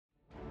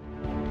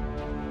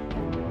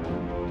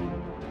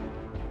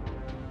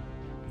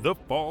The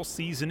fall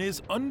season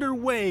is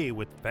underway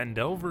with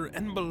Phandelver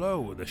and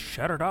Below the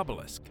Shattered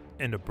Obelisk,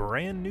 and a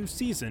brand new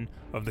season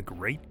of the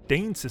Great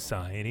Dane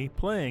Society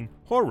playing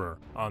Horror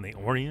on the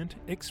Orient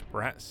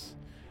Express.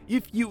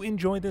 If you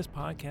enjoy this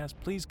podcast,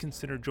 please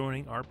consider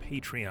joining our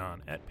Patreon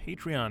at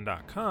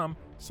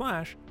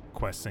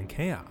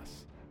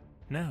patreon.com/questsandchaos.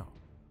 Now,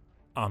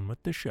 on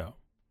with the show.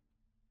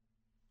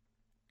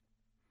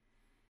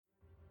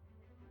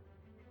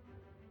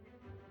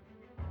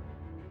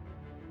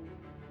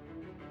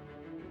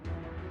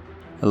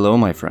 Hello,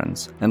 my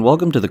friends, and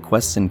welcome to the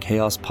Quests and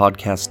Chaos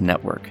Podcast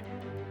Network.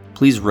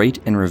 Please rate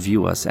and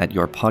review us at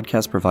your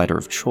podcast provider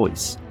of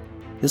choice.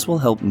 This will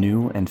help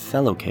new and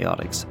fellow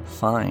chaotics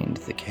find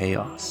the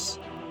chaos.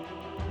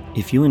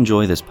 If you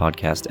enjoy this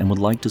podcast and would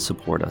like to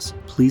support us,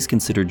 please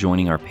consider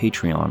joining our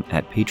Patreon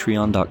at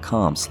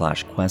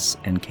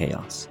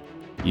patreon.com/questsandchaos.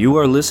 You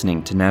are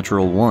listening to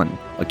Natural One,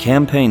 a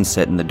campaign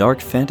set in the dark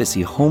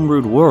fantasy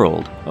homebrewed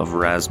world of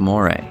Raz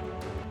Moray,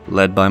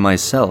 led by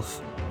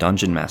myself,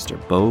 Dungeon Master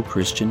Bo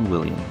Christian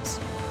Williams.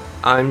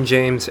 I'm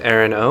James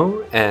Aaron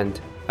O, and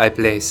I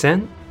play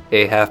Sen,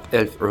 a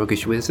half-elf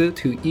roguish wizard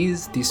who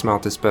is the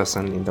smartest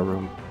person in the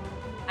room.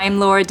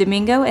 I'm Laura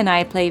Domingo, and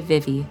I play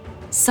Vivi,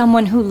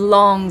 someone who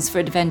longs for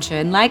adventure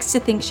and likes to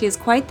think she has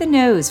quite the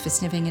nose for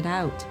sniffing it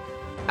out.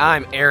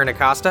 I'm Aaron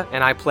Acosta,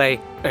 and I play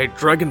a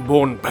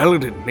dragonborn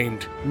paladin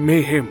named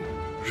Mayhem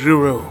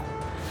Zero,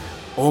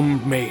 or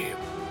Mayhem,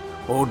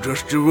 or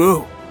just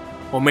Zero,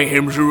 or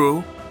Mayhem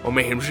Zero, or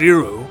Mayhem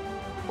Zero,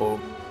 or...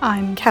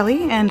 I'm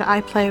Kelly, and I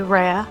play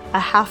Rhea, a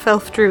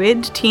half-elf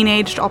druid,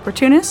 teenaged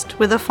opportunist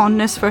with a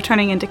fondness for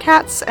turning into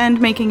cats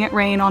and making it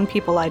rain on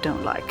people I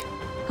don't like.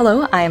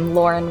 Hello, I am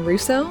Lauren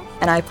Russo,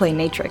 and I play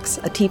Natrix,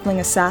 a tiefling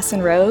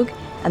assassin rogue,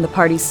 and the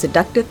party's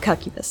seductive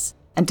succubus.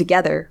 And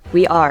together,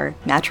 we are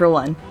Natural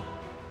One.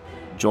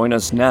 Join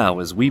us now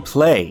as we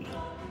play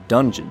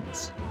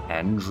Dungeons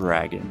and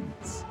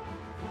Dragons.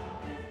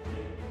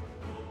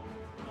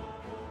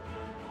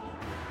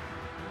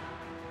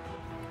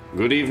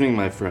 Good evening,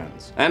 my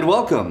friends, and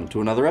welcome to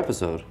another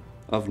episode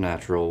of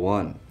Natural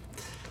One.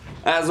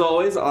 As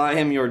always, I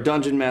am your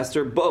Dungeon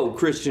Master, Bo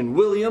Christian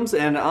Williams,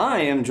 and I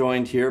am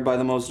joined here by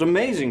the most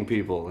amazing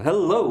people.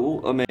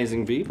 Hello,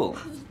 amazing people.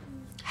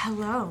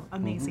 Hello,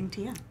 amazing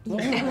Tia.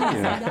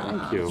 Yeah,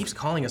 thank you. He keeps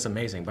calling us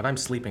amazing, but I'm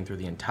sleeping through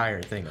the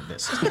entire thing of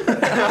this.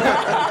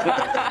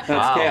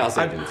 That's chaos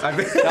agents.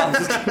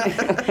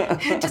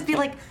 Just be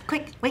like,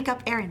 quick, wake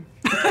up, Aaron.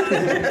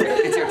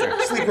 It's your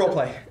turn. Sleep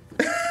roleplay.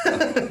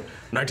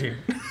 19.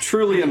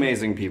 Truly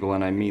amazing people,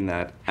 and I mean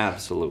that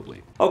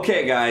absolutely.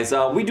 Okay, guys,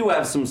 we do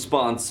have some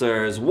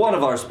sponsors. One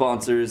of our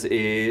sponsors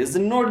is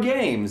Nord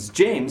Games.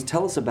 James,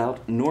 tell us about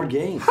Nord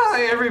Games.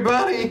 Hi,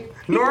 everybody!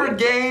 Nord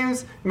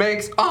Games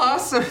makes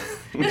awesome...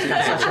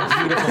 Such a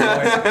beautiful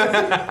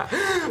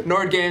voice.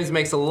 Nord Games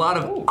makes a lot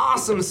of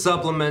awesome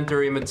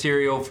supplementary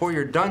material for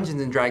your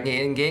Dungeons &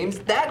 Dragons games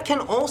that can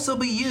also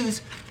be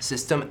used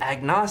system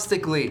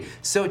agnostically.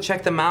 So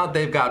check them out.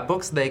 They've got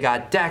books, they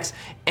got decks,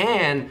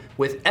 and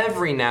with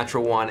every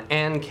Natural One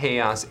and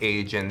Chaos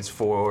Agents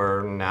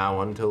for now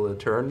until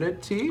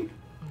eternity,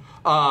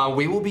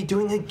 we will be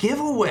doing a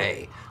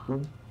giveaway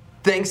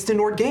thanks to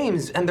Nord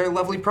Games and their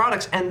lovely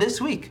products. And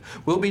this week,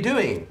 we'll be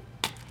doing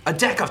a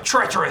deck of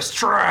treacherous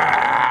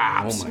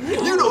traps! Oh my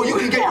God. You know you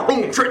can get your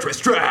own treacherous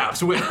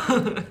traps with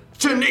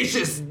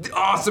tenacious,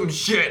 awesome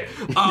shit.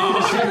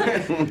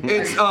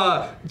 It's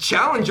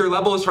challenger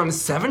levels from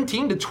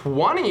 17 to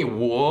 20.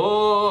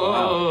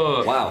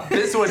 Whoa! Wow.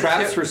 This one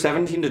Traps for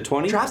 17 to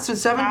 20? Traps to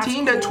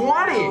 17 to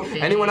 20.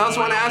 Anyone else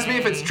want to ask me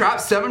if it's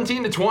traps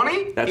 17 to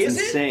 20? That's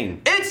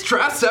insane. It's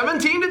traps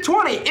 17 to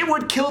 20. It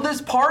would kill this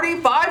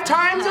party 5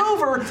 times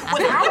over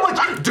with how much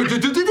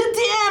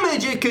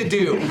damage it could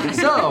do.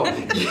 So,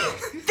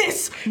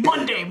 This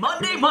Monday.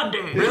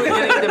 really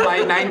getting into my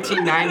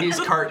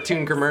 1990s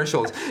cartoon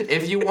commercials.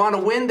 If you want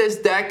to win this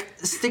deck,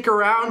 stick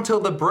around till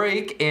the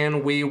break,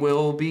 and we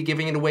will be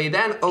giving it away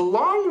then,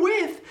 along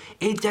with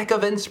a deck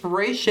of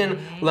inspiration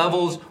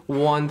levels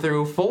 1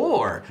 through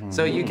 4.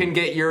 So you can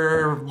get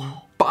your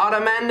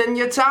bottom end and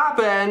your top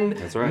end.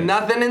 That's right.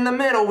 Nothing in the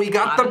middle. We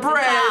got the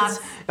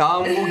breads.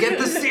 We'll get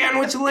the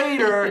sandwich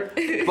later.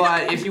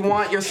 But if you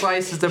want your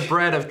slices of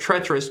bread of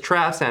treacherous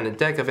traps and a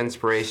deck of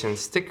inspiration,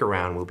 stick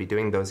around. We'll be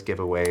doing those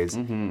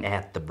giveaways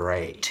at the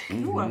break.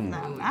 2 of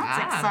them.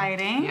 That's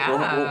exciting.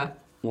 Yeah.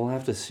 We'll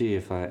have to see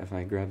if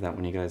I grab that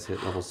when you guys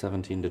hit level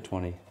 17 to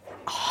 20.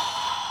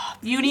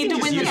 You need to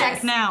win the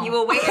deck now. You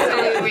will wait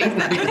until we reach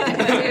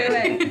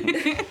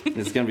that.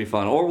 It's going to be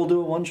fun. Or we'll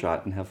do a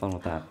one-shot and have fun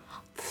with that.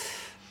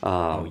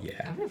 Oh, yeah.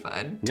 That'd be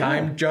fun.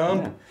 Time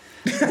jump.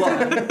 Yeah.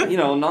 Well, you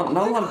know, not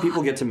a lot of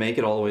people get to make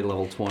it all the way to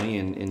level 20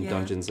 in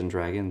Dungeons and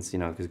Dragons, you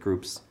know, because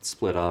groups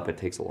split up. It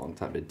takes a long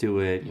time to do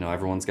it. You know,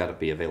 everyone's got to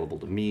be available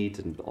to meet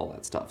and all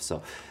that stuff.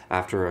 So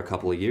after a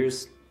couple of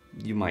years,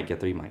 you might get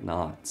there, you might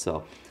not.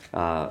 So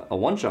a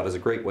one-shot is a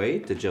great way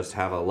to just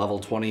have a level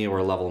 20 or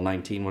a level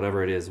 19,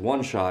 whatever it is,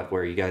 one-shot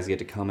where you guys get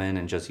to come in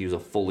and just use a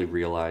fully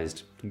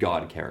realized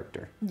god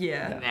character.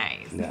 Yeah.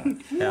 Nice. Yeah.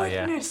 Hell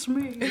yeah. Goodness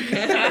me.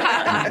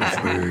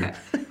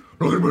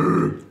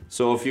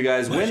 So if you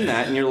guys win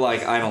that and you're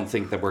like, I don't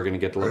think that we're going to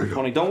get to level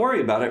 20, don't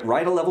worry about it.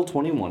 Write a level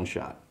 21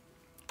 shot.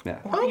 Yeah.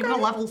 Or even a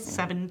level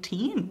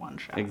 17 one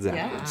shot.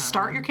 Exactly.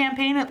 Start your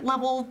campaign at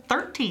level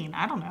 13.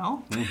 I don't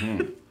know.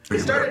 You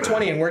start at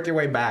 20 and work your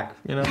way back,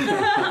 you know?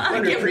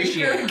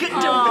 Underappreciated.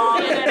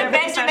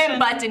 Benjamin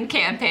Button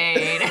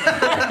campaign.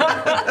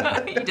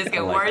 You just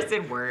get worse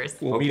and worse.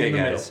 We'll meet in the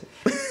guys.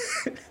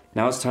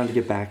 Now it's time to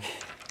get back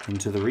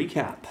into the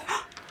recap.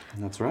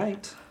 And that's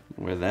right.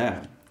 We're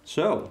there.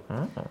 So,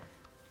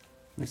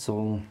 let's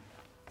all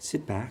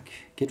sit back,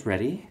 get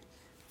ready,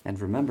 and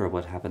remember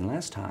what happened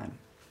last time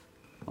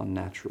on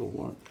Natural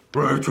One.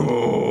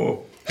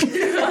 Rachel!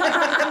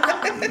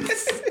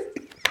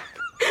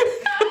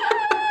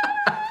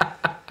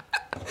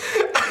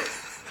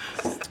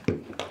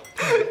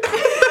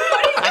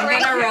 I'm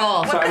gonna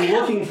roll. So I'm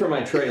looking for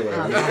my trailer.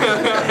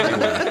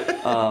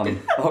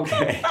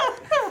 Okay.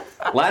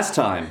 Last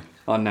time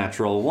on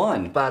Natural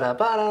One.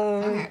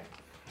 Ba-da-ba-da.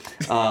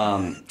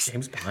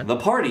 James Bond. The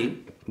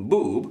party,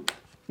 Boob.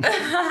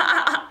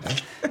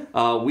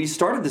 We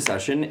started the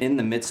session in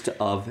the midst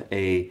of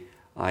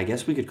I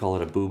guess we could call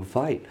it a boob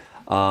fight.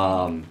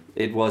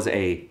 It was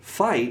a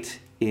fight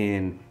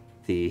in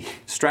the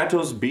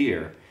Stratos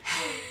Beer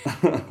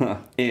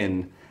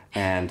Inn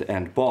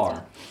and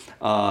bar.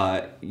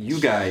 You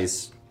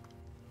guys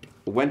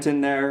went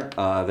in there.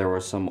 There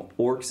were some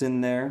orcs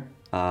in there.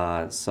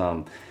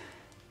 Some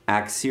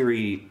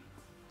Aksiri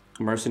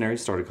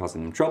mercenaries started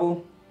causing them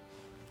trouble.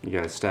 You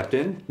guys stepped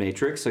in.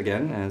 Matrix,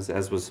 again,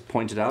 as was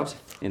pointed out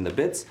in the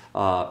bits,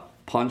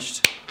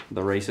 punched the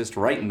racist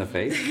right in the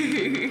face.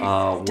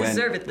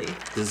 Deservedly.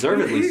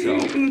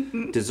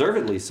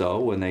 Deservedly so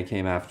when they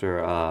came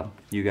after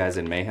you guys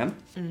in Mayhem.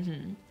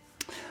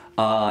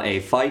 A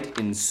fight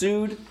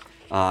ensued.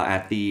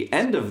 At the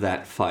end of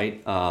that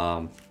fight,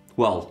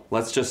 well,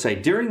 let's just say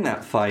during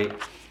that fight,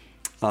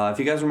 if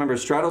you guys remember,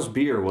 Stratos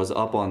Beer was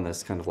up on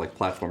this kind of like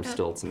platform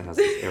stilts and it has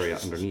this area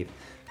underneath.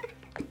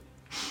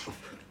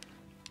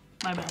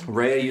 My bad.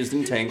 Rhea used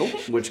Entangle,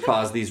 which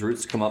caused these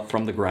roots to come up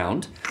from the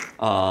ground,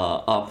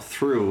 up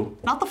through...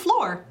 Not the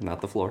floor. Not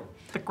the floor.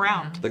 The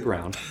ground. The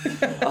ground.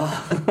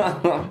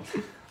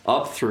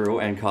 Up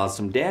through and caused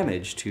some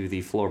damage to the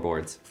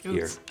floorboards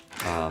here.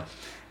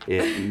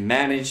 It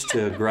managed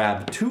to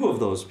grab two of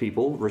those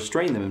people,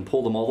 restrain them, and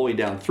pull them all the way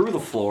down through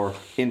the floor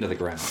into the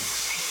ground.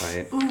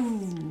 Right?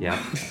 Ooh.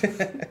 Yeah.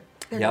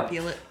 Yep.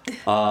 Feel it.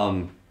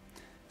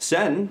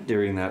 Sen,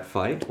 during that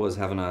fight, was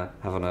having a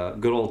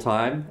good old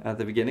time at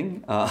the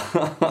beginning.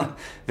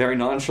 Very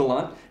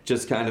nonchalant,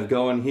 just kind of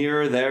going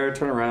here, there,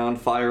 turn around,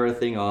 fire a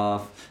thing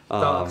off.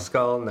 Dog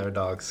skull, no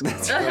dog skull.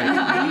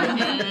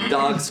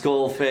 Dog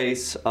skull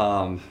face.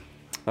 That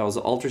was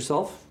Alter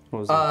Self?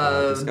 What was it?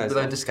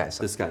 Disguise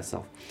self. Disguise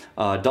self.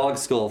 Dog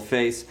skull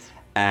face.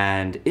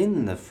 And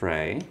in the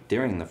fray,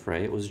 during the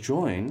fray, it was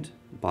joined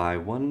by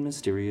one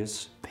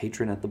mysterious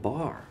patron at the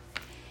bar.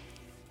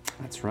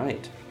 That's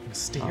right.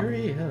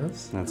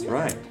 Mysterious. That's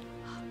right.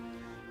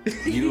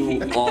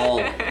 You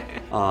all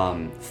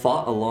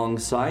fought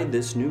alongside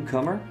this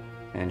newcomer,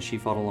 and she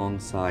fought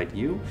alongside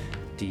you,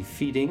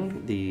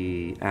 defeating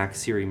the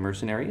Aksiri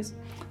mercenaries.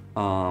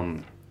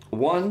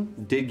 One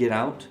did get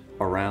out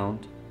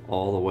around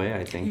all the way.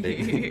 I think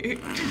they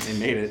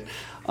made it.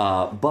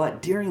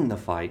 But during the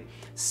fight,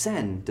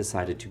 Sen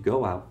decided to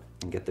go out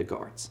and get the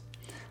guards.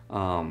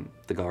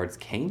 The guards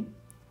came.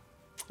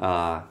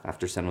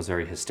 After Sen was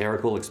very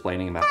hysterical,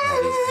 explaining about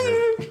how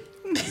these...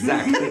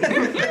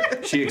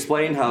 Exactly. She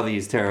explained how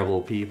these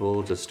terrible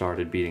people just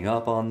started beating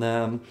up on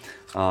them.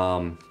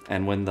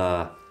 And when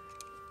the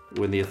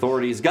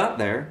authorities got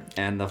there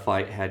and the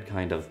fight had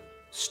kind of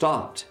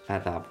stopped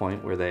at that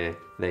point where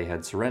they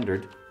had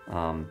surrendered,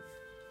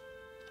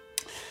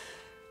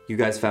 you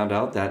guys found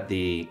out that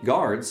the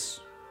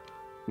guards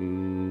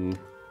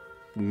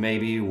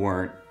maybe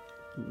weren't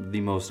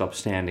the most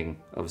upstanding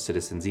of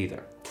citizens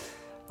either.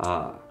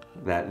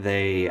 That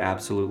they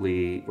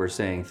absolutely were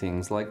saying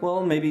things like,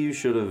 well, maybe you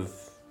should have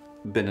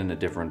been in a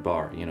different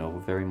bar,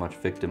 very much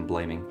victim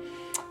blaming,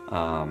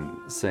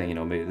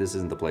 saying, maybe this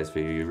isn't the place for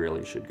you, you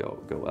really should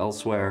go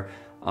elsewhere.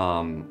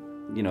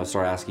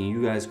 Start asking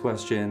you guys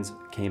questions.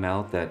 Came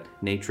out that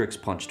Natrix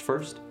punched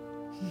first.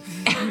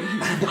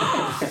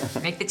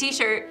 Make the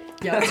t-shirt.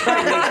 Matrix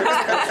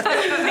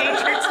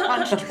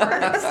punched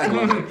first.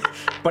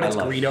 But it's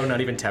Greedo,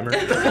 not even Temer.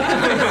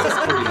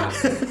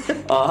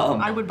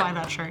 I would buy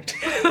that shirt.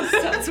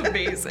 That's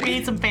amazing. We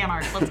need some fan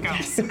art. Let's go.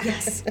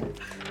 Yes.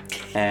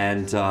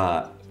 And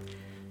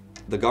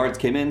the guards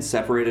came in,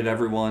 separated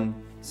everyone,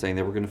 saying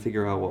they were going to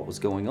figure out what was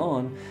going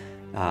on.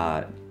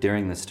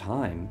 During this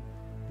time,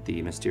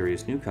 the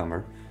mysterious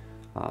newcomer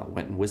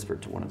went and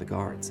whispered to one of the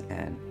guards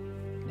and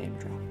name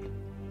dropped.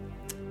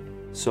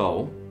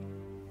 So,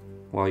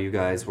 while you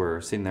guys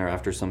were sitting there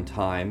after some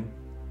time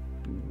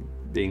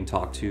being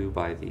talked to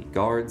by the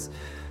guards,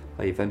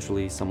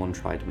 eventually someone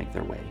tried to make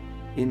their way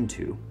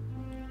into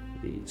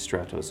the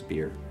Stratos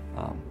Beer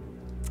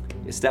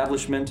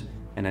establishment,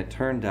 and it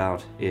turned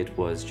out it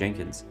was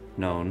Jenkins,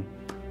 known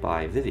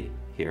by Vivi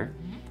here.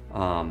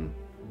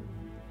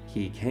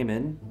 he came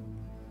in,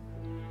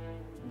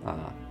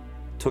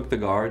 took the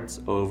guards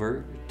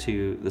over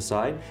to the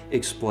side,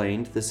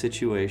 explained the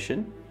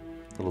situation,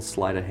 little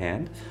sleight of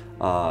hand,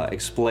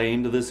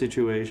 explained the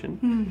situation,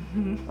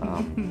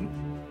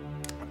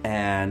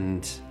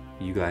 and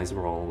you guys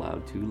were all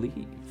allowed to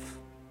leave.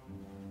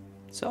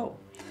 So,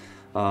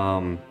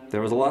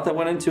 there was a lot that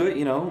went into it,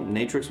 you know.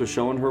 Natrix was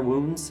showing her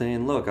wounds,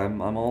 saying, look,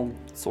 I'm all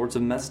sorts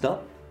of messed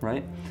up,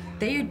 right?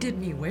 They did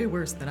me way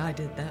worse than I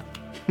did them.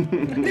 Yeah,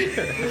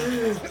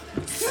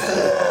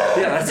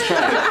 that's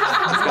right.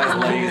 This guy's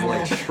leg is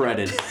like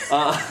shredded.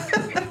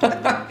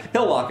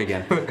 He'll walk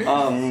again.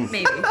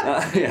 Maybe.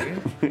 Yeah.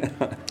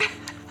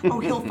 Oh,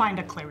 he'll find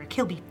a cleric.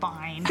 He'll be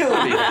fine.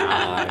 He'll be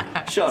fine.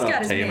 Shut He's up, got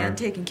his Tamer. man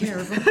taking care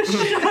of him.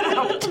 Shut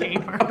up,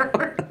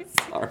 Tamer.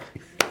 Sorry.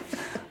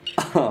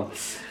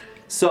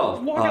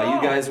 So,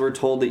 you guys were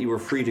told that you were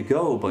free to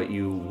go, but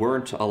you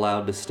weren't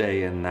allowed to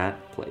stay in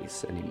that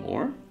place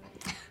anymore.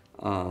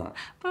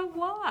 But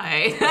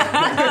why?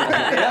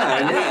 Yeah,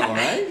 I know,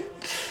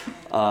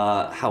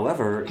 right?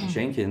 However,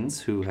 Jenkins,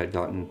 who had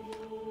gotten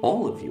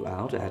all of you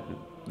out at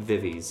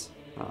Vivi's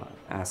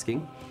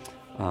asking,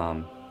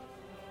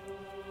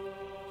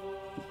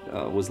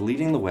 was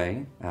leading the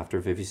way after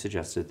Vivi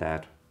suggested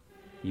that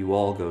you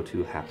all go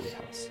to Happily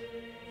House.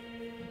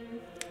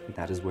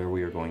 That is where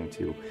we are going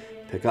to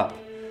pick up.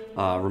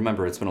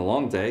 Remember, it's been a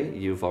long day.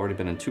 You've already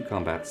been in 2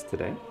 combats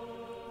today.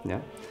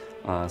 Yeah.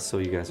 So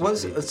you guys.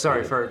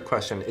 Sorry for a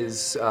question.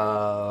 Is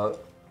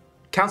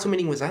council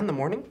meeting was that in the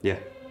morning? Yeah.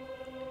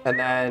 And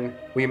then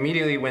we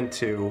immediately went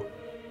to.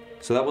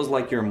 So that was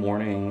like your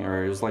morning,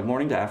 or it was like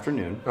morning to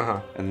afternoon.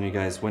 Uh-huh. And then you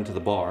guys went to the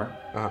bar.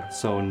 Uh-huh.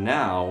 So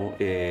now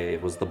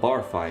it was the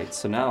bar fight.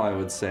 So now I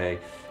would say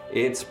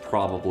it's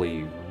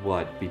probably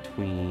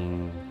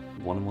between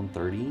 1 and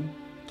 1:30.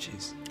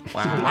 Jeez.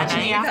 Wow. That's in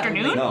the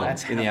afternoon? No,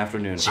 That's in the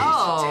afternoon.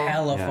 Oh.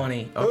 Hella Yeah.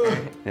 funny.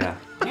 Okay. Yeah.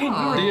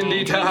 D&D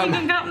You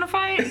time. got in a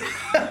fight?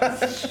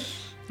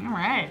 All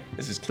right.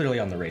 This is clearly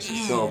on the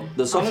races. So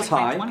the sun Oh, is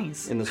like my high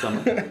 20s. in the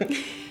summer.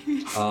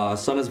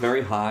 Sun is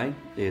very high.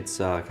 It's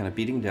kind of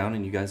beating down,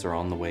 and you guys are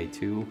on the way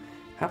to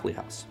Happily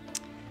House.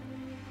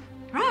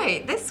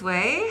 Right, this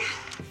way.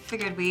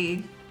 Figured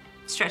we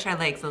stretch our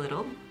legs a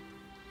little.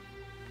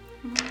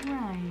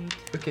 Right.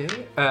 Okay.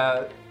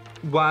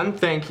 One,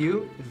 thank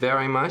you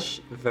very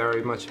much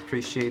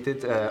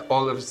appreciated.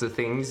 All of the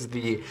things,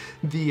 the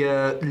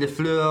le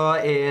fleur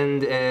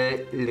and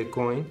le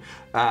coin.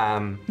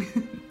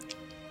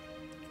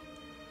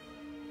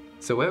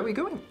 So where are we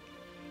going?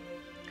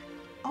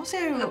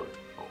 Also,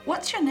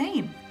 what's your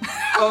name?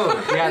 Oh,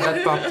 yeah,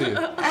 that part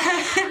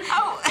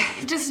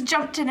too. Just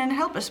jumped in and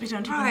helped us. We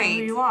don't even know Right.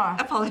 who you are.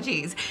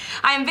 Apologies.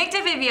 I am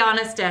Victor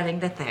Viviana Sterling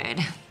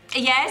III.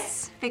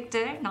 Yes,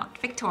 Victor, not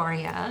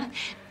Victoria.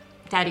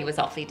 Daddy was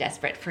awfully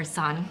desperate for a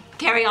son.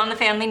 Carry on the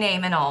family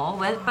name and all,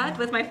 but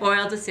with my 4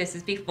 elder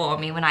sisters before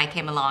me, when I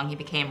came along, he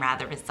became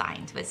rather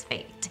resigned to his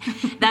fate.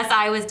 Thus,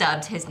 I was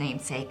dubbed his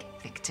namesake,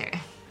 Victor.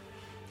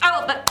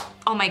 Oh, but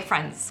all my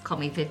friends call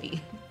me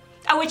Vivi.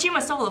 Oh, which you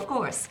must all, of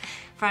course,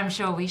 for I'm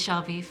sure we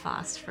shall be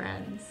fast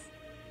friends.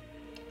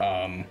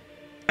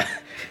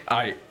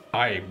 I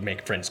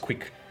make friends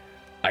quick.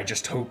 I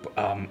just hope,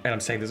 and I'm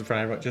saying this in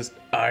front of everyone,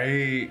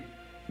 I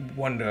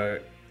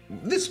wonder,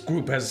 this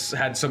group has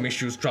had some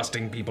issues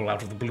trusting people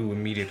out of the blue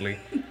immediately,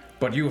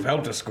 but you have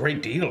helped us a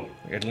great deal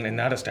in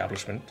that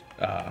establishment.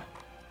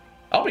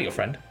 I'll be your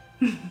friend.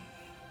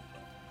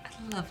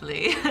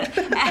 Lovely.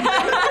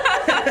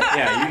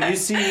 Yeah, you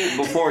see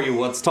before you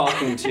what's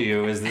talking to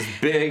you is this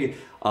big,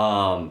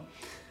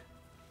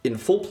 in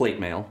full plate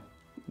mail,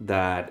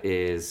 that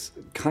is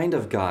kind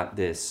of got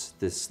this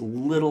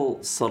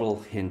little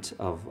subtle hint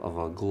of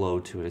a glow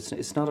to it.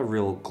 It's not a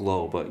real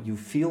glow, but you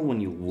feel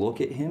when you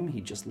look at him, he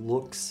just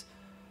looks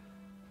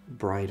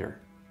brighter.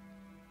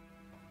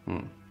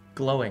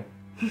 Glowing.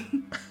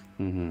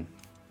 Mm-hmm.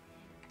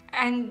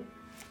 And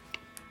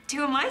to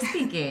whom am I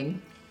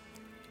speaking?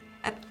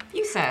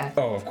 You, sir.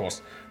 Oh, of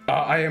course.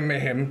 I am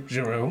Mayhem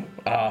Giroux,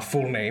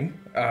 full name.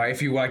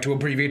 If you like to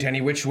abbreviate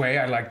any which way,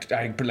 I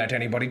let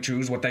anybody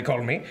choose what they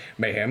call me.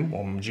 Mayhem,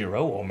 or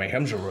Giroux, or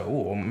Mayhem Giroux,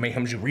 or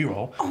Mayhem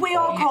Giroux. We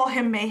all call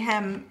him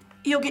Mayhem.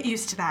 You'll get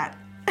used to that.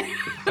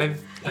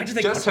 I've Why do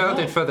they just call heard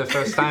him it for the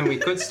first time. We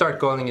could start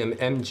calling him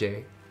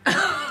MJ.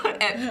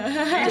 It's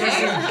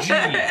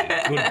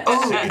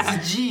a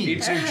G.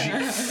 It's a G.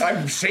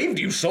 I've saved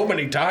you so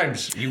many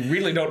times. You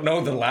really don't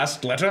know the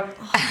last letter?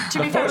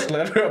 The first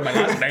letter of my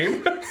last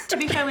name? To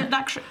be fair, we've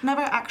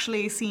never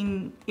actually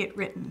seen it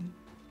written.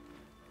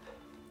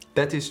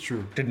 That is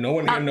true. Did no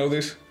one here know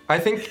this? I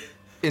think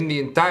in the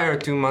entire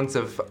 2 months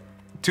of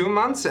 2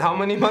 months? How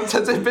many months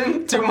has it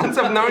been? 2 months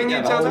of knowing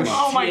each other?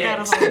 Oh my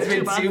god, it's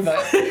been 2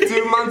 months.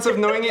 2 months of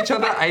knowing each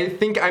other. I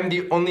think I'm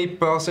the only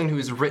person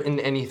who's written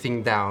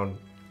anything down.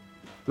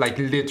 Like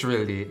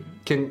literally.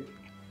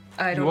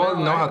 I don't You all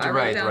know how to I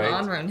write, wrote down right?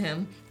 honor on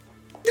him.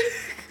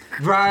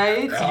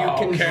 Right? You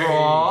can Okay.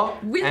 draw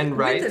With, and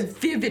write. with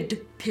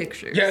vivid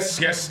pictures. Yes,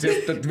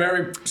 the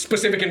very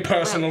specific and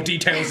personal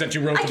details that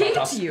you wrote I about gave it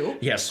us. to you.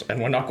 Yes, and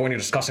we're not going to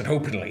discuss it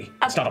openly.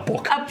 It's not a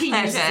book. A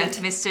pleasure,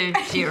 Mr.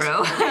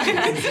 Jiro.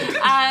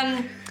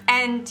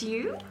 And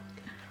you?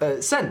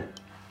 Sen.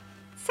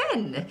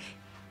 Sen.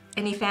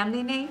 Any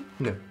family name?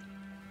 No.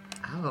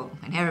 Oh,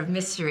 an air of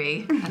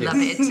mystery. I love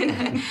it.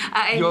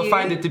 And You'll you?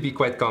 find it to be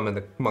quite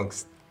common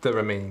amongst the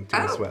remaining two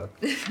as Oh. well.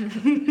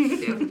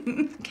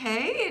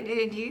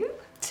 Okay, and you?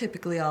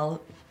 Typically,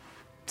 I'll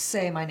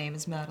say my name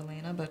is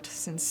Madalena, but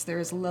since there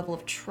is a level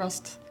of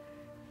trust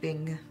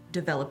being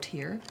developed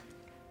here,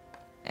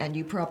 and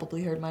you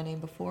probably heard my name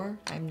before,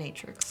 I'm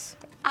Natrix.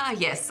 Ah,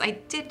 yes, I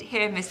did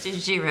hear Mr.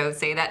 Jiro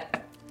say that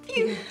a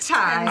few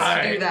times.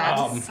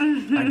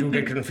 I do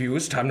get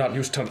confused. I'm not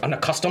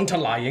unaccustomed to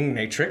lying,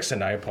 Natrix,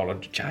 and I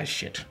apologize.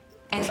 Shit.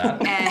 And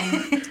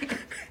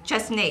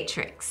just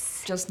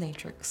Natrix. Just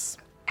Natrix.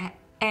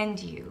 And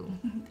you?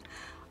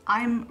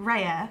 I'm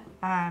Rhea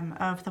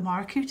of the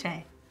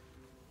Marakute.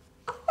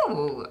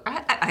 Oh,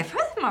 I've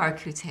heard of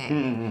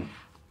Marakute.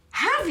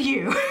 Have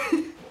you?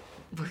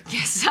 Well,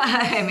 yes,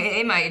 I'm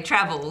in my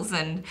travels,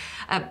 and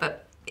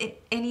but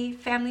any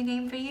family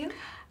name for you?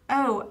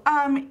 Oh,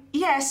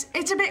 yes,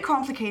 it's a bit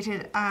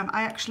complicated.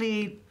 I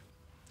actually,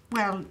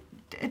 well,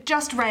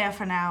 just Rhea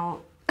for now.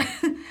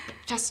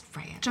 Just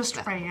Freya.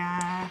 Just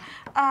Rhea.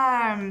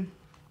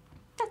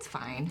 That's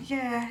fine.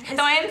 Yeah.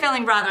 Though I am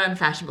feeling rather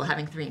unfashionable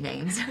having 3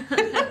 names.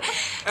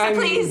 So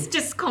please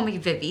just call me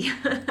Vivi.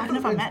 I've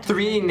never met her.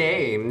 3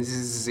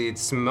 names.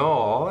 It's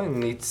more,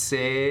 and it's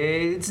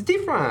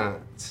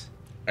different.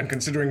 And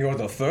considering you're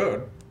the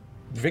third,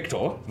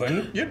 Victor,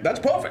 then yeah, that's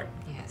perfect.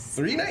 Yes.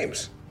 3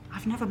 names.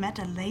 I've never met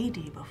a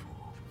lady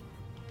before.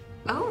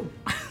 Oh.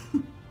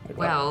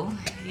 Well,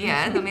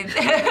 yeah,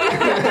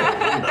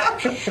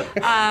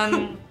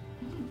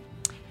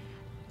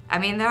 I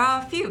mean, there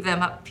are a few of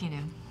them up,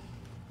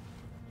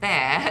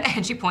 there.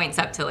 And she points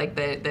up to, like,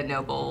 the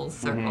noble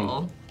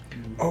circle.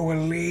 Oh, a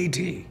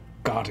lady.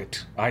 Got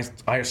it.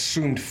 I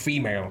assumed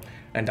female,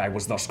 and I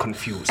was thus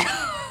confused.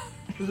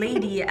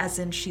 Lady, as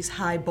in she's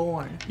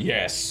highborn.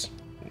 Yes.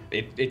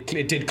 It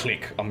did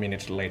click a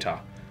minute later.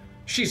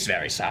 She's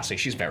very sassy.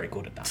 She's very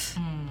good at that.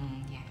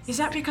 Is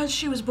that because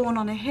she was born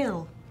on a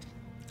hill?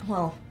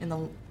 Well, in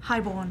the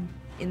Highborn.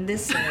 in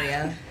this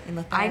area, in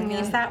the I mean,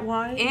 Is that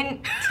why?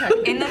 in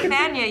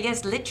Nathania,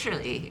 yes,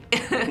 literally.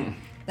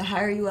 the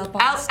higher you up on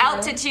the scale,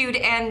 Altitude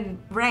and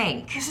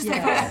rank. This is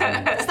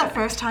the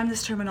first time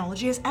this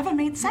terminology has ever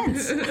made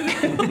sense.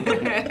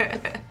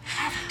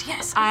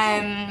 Yes.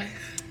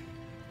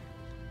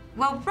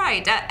 Well,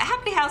 right.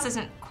 Happy House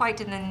isn't quite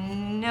in the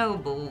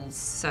noble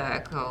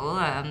circle,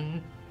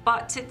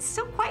 but it's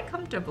still quite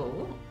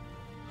comfortable.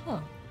 Huh.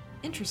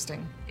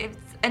 Interesting. It's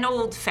an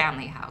old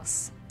family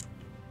house.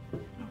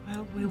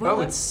 Well, we will.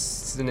 Oh,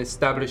 it's an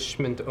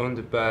establishment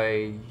owned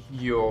by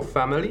your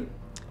family?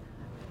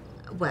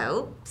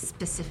 Well,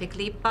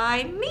 specifically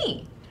by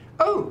me.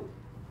 Oh,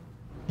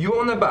 you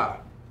own a bar?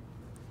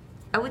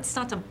 Oh, it's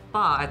not a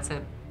bar, it's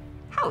a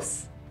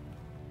house.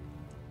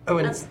 Oh,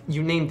 and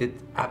you named it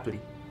aptly.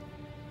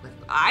 Well,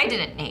 I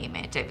didn't name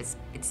it. It's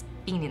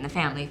been in the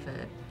family for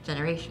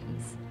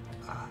generations.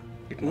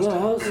 The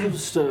House of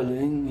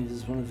Sterling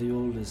is one of the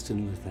oldest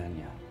in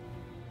Lithania.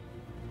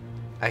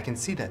 I can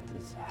see that.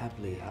 This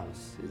Hapley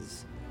House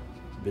has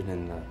been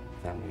in the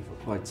family for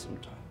quite some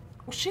time.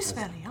 Well, she's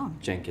fairly young.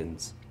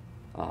 Jenkins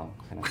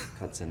kind of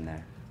cuts in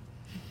there.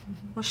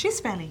 Well, she's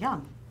fairly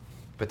young.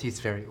 But he's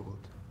very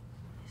old.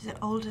 Is it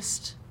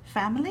oldest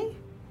family?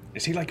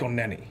 Is he like your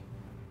nanny?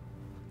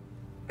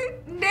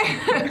 No.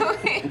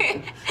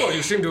 Well,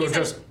 you seem to have He's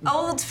just... an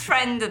old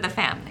friend of the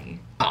family.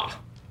 Ah,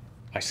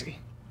 I see.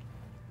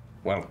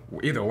 Well,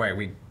 either way,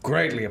 we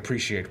greatly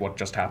appreciate what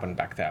just happened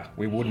back there.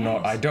 We would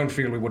not... I don't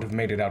feel we would have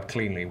made it out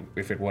cleanly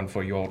if it weren't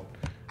for your,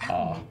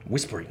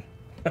 whispering.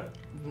 Not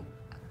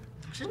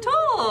at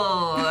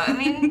all. I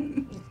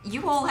mean,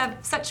 you all have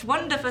such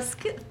wonderful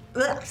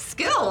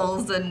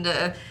skills, and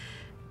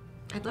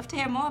I'd love to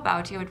hear more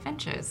about your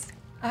adventures.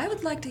 I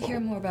would like to hear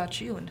more about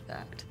you, in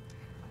fact.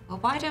 Well,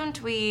 why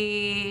don't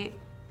we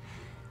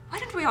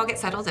all get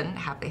settled in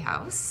Happy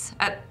House?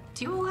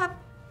 Do you all have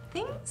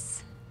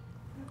things?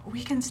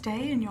 We can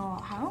stay in your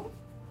home?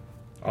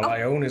 All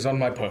I own is on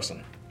my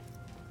person.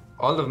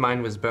 All of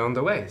mine was burned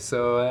away,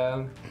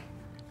 so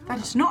That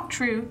is not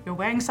true. You're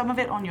wearing some of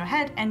it on your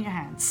head and your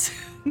hands.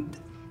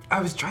 I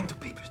was trying to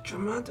be with your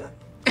mother.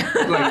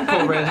 Like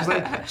Paul Rangers,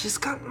 like, she's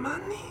got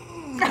money.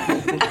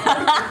 Again,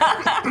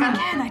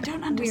 I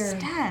don't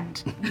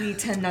understand. We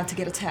tend not to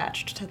get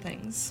attached to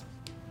things.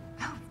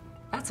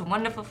 That's a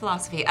wonderful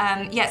philosophy.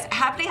 Yes,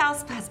 Happy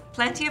House has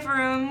plenty of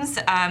rooms.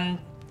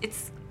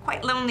 It's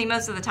quite lonely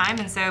most of the time,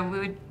 and so we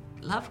would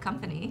love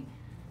company.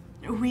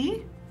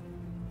 We?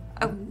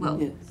 Oh, well,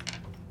 Yes.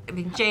 I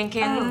mean,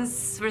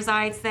 Jenkins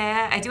resides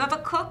there. I do have a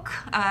cook,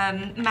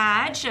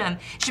 Madge.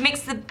 She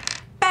makes the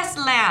best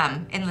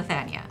lamb in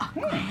Lithania.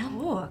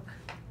 Look.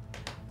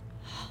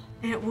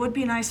 It would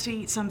be nice to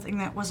eat something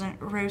that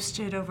wasn't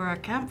roasted over a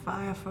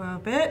campfire for a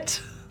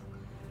bit.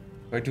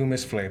 I do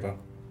miss flavor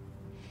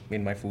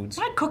in my foods.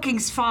 My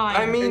cooking's fine.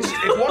 I mean, It's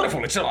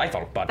wonderful, it's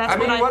delightful, but That's I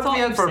mean, what I what thought we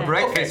had you for said.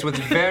 breakfast was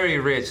very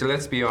rich.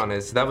 Let's be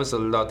honest. That was a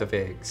lot of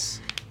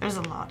eggs. There's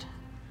a lot.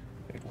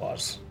 it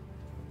was.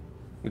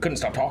 We couldn't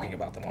stop talking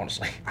about them,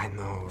 honestly. I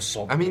know.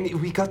 So I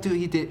mean, we got to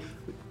eat it.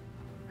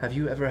 Have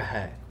you ever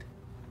had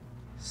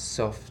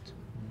soft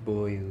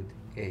boiled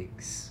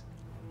eggs?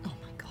 Oh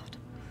my god.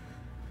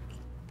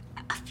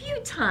 A few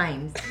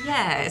times,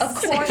 yes. Of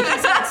course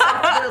she's had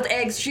soft-boiled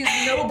eggs. She's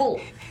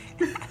noble.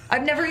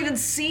 I've never even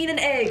seen an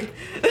egg.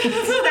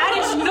 That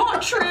is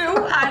not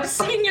true. I've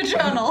seen your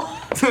journal.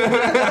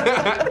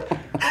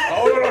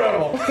 Oh,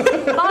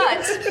 no.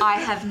 But I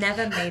have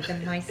never made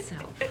them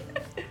myself.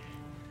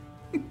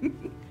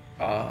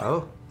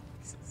 Oh.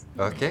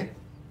 Okay.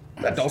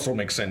 That also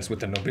makes sense with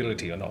the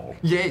nobility and all.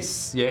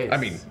 Yes, yes. I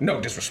mean,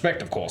 no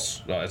disrespect, of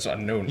course. It's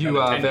unknown. you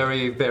are unattended.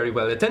 very, very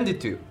well attended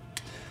to.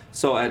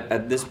 So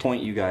at this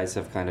point, you guys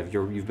have kind of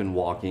you've been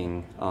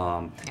walking.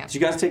 Yep. Did you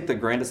guys take the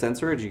Grand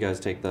Ascensor, or did you guys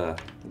take the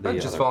I'm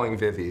just other- following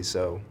Vivi,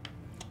 so.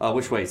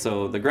 Which way?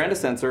 So the Grand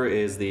Ascensor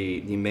is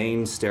the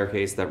main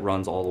staircase that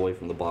runs all the way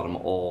from the bottom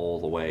all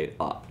the way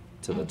up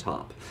to the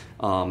top.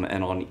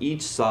 And on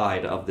each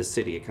side of the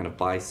city, it kind of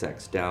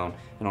bisects down.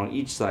 And on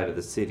each side of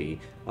the city,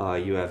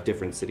 you have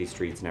different city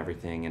streets and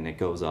everything, and it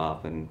goes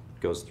up and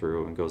goes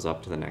through and goes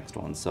up to the next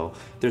one. So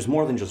there's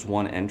more than just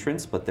one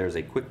entrance, but there's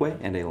a quick way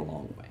and a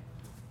long way.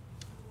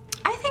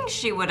 I think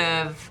she would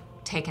have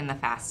taken the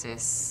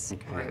fastest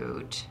Okay.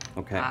 route.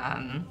 Okay.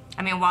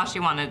 I mean, while she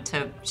wanted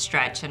to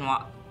stretch and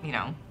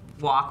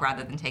walk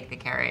rather than take the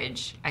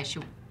carriage, she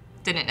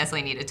didn't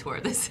necessarily need a tour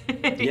of the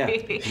city.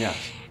 Yeah.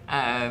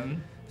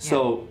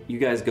 So you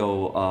guys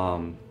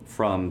go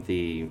from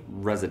the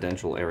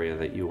residential area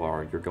that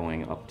you're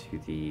going up to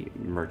the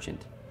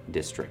merchant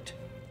district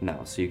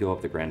now. So you go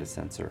up the Grand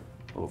Ascensor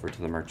over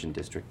to the merchant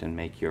district and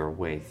make your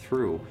way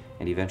through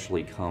and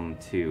eventually come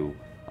to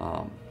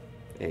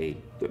a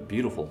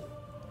beautiful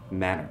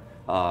manor.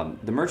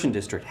 The merchant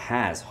district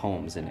has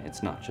homes in it.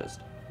 It's not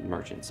just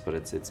merchants, but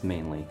it's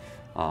mainly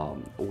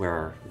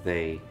where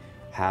they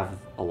have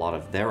a lot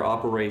of their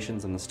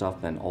operations and the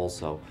stuff, and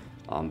also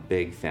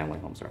big family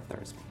homes are up there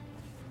as well.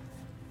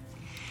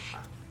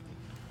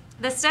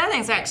 The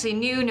Sterlings are actually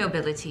new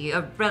nobility,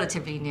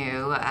 relatively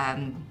new.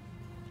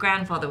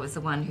 Grandfather was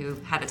the one who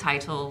had a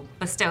title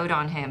bestowed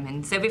on him,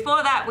 and so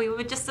before that we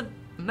were just a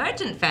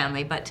merchant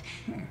family, but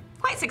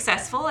quite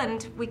successful,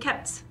 and we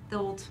kept the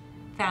old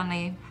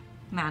family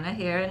manor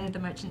here in the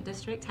merchant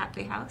district,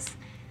 Hapley House.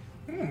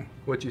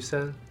 What you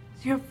said?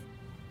 You're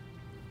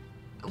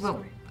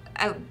Well,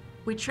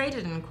 we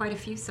traded in quite a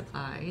few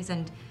supplies,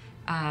 and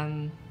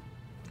I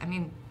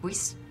mean, we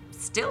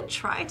still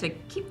try to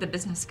keep the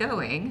business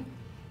going.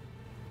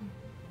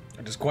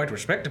 It is quite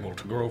respectable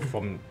to grow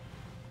to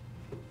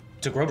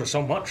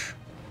so much.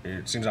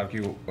 It seems like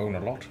you own a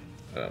lot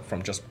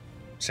from just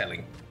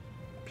selling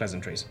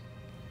pleasantries.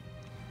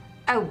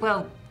 Oh,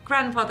 well,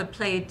 Grandfather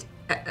played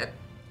a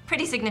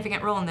pretty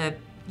significant role in the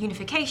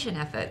unification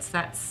efforts.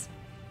 That's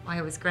why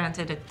I was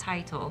granted a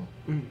title.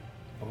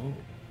 Oh.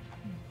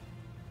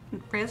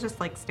 Rhea's just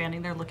like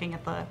standing there looking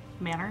at the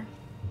manor.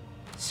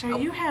 So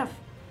you have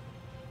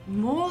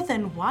more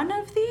than one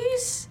of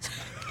these?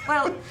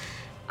 Well,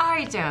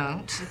 I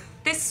don't.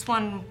 This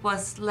one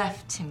was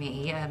left to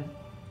me.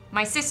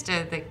 My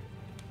sister, the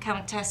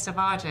Countess of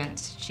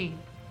Argent, she,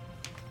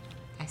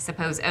 I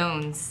suppose,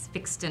 owns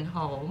Fixton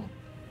Hall.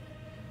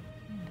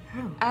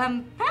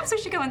 Perhaps we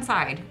should go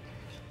inside.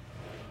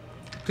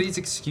 Please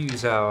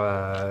excuse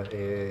our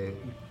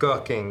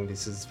gawking.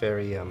 This is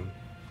very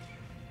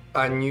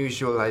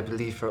unusual, I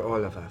believe, for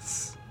all of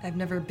us. I've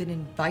never been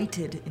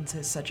invited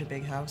into such a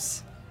big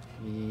house.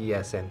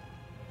 Yes, and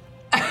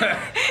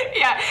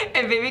Yeah,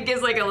 and Vivi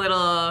gives like a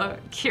little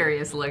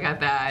curious look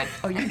at that.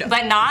 Oh, you know.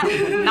 But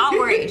not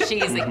worried.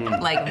 She's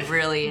like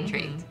really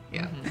intrigued.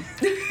 Yeah.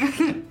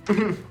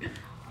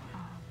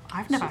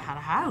 I've never had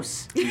a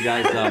house. You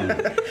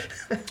guys,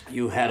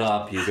 you head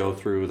up, you go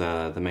through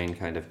the main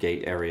kind of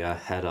gate area,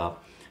 head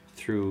up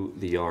through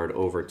the yard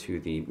over to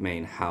the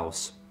main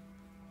house.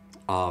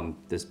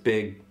 This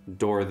big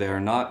door there,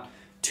 not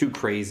too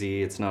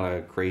crazy. It's not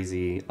a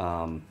crazy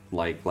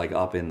like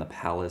up in the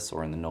palace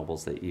or in the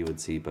nobles that you would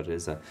see, but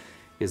it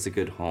is a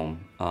good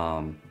home.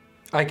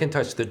 I can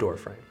touch the door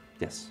frame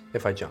Yes.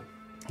 if I jump.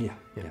 Yeah,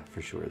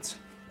 for sure. It's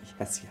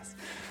yes.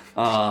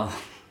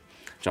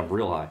 Jump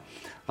real high.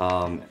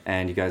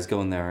 And you guys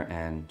go in there,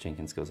 and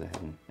Jenkins goes ahead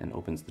and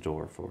opens the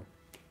door for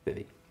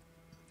Vivi.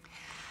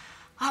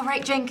 All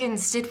right,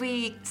 Jenkins, did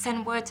we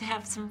send word to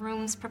have some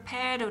rooms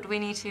prepared, or do we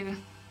need to?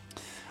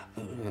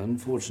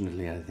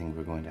 Unfortunately, I think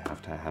we're going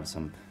to have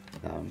some.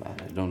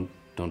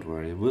 Don't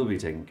worry, it will be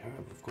taken care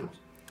of course.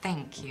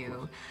 Thank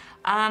you.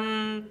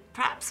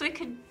 Perhaps we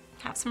could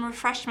have some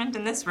refreshment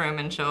in this room,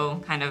 and she'll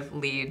kind of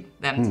lead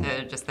them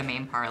to just the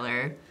main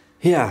parlor.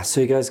 Yeah, so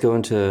you guys go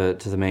into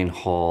the main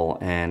hall,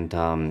 and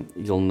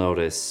you'll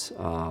notice,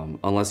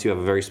 unless you have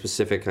a very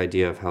specific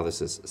idea of how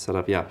this is set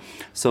up, yeah.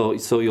 So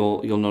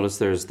you'll notice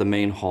there's the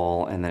main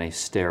hall, and then a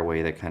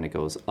stairway that kind of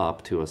goes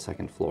up to a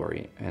second floor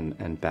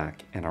and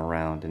back and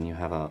around, and you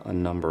have a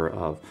number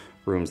of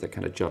rooms that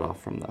kind of jut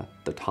off from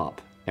the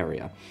top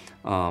area.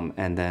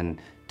 And then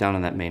down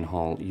in that main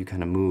hall, you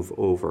kind of move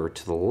over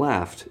to the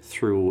left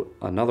through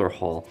another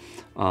hall,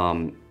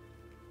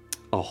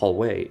 a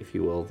hallway, if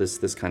you will,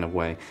 this kind of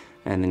way.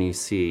 And then you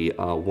see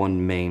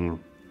one main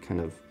kind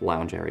of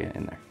lounge area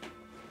in there,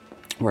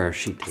 where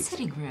she takes.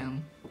 Sitting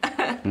room.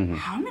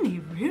 How many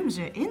rooms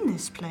are in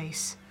this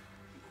place?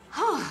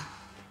 Oh,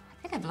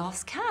 I think I've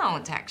lost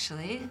count,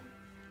 actually.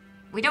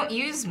 We don't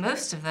use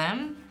most of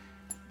them.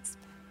 It's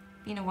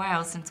been a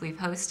while since we've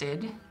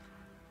hosted.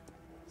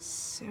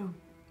 So,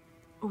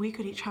 we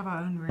could each have our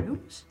own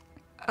rooms?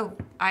 Oh,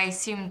 I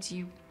assumed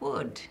you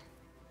would.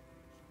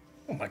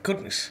 Oh my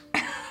goodness.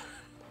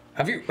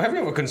 Have you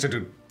ever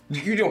considered?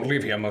 You don't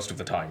live here most of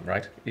the time,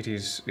 right? It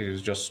is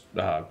just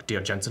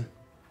dear Jensen.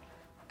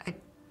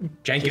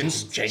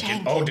 Jenkins.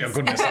 Oh dear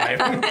goodness, I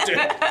am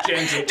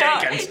Jenkins.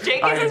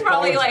 Jenkins is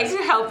probably like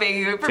helping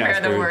you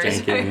prepare Jasper the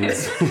words.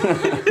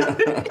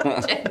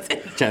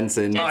 Jenkins.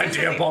 Jensen. I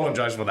do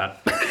apologize for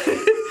that.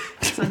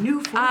 It's a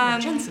new form of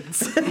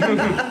Jensen's.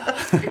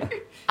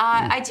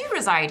 I do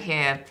reside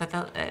here, but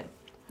the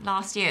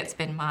last year it's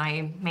been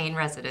my main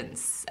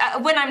residence.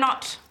 When I'm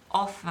not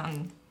off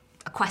on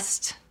a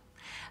quest.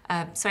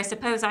 So I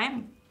suppose I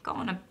am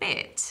gone a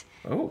bit.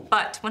 Oh.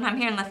 But when I'm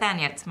here in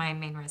Lithania, it's my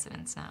main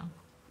residence now.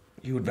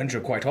 You adventure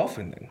quite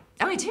often then.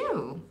 Oh, I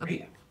do.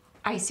 Really?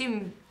 I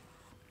assume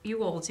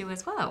you all do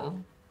as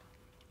well.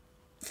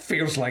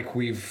 Feels like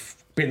we've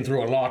been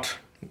through a lot.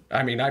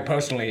 I mean, I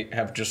personally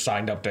have just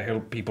signed up to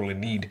help people in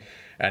need,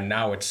 and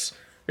now it's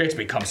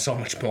become so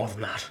much more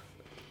than that.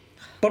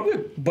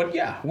 But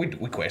yeah, we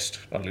quest.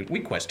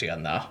 We quest here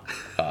and there.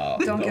 Don't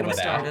get over him there,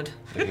 started.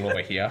 a little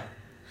over here,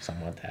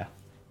 somewhere there.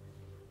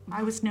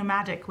 I was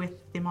nomadic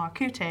with the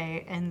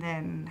Markute and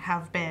then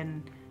have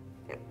been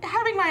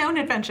having my own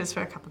adventures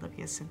for a couple of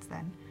years since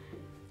then.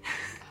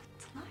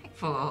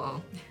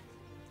 Delightful.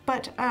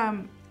 But,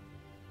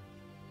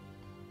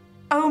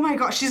 oh my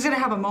gosh, she's gonna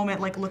have a moment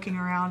like looking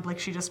around like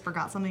she just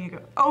forgot something and go,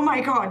 oh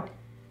my god,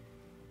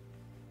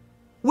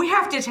 we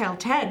have to tell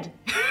Ted.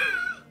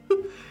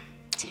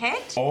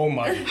 Ted? Oh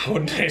my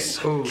goodness.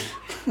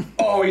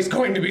 Oh, he's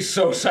going to be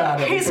so sad.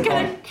 He's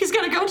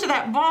gonna go to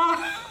that bar.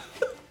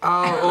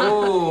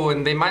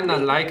 And they might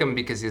not like him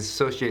because he's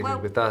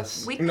associated with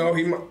us. No,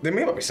 they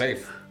may not be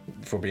safe,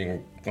 for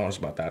being honest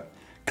about that.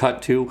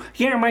 Cut to,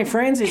 yeah, my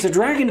friends, it's a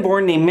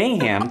dragonborn named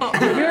Mayhem. He's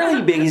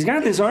fairly big, he's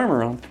got this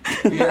armor on.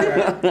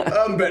 Yeah,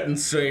 I'm betting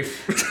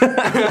safe.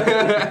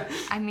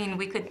 I mean,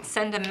 we could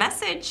send a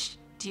message.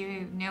 Do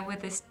you know where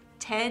this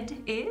Ted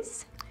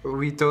is?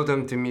 We told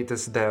him to meet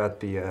us there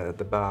at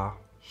the bar.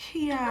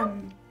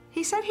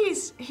 He said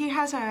he's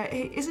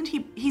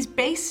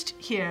based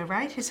here,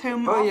 right? His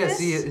home Oh office?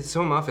 yes, his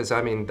home office.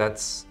 I mean,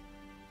 that's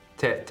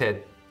Ted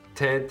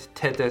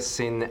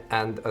Tedison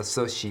and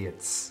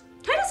Associates.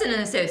 Tedison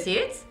and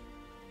Associates?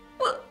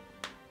 Well,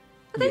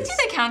 they Yes. do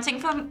the accounting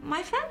for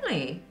my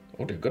family.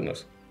 Oh dear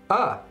goodness.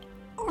 Ah,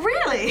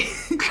 Really?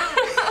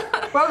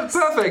 well,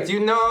 perfect.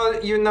 You know,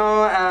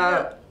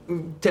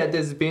 Ted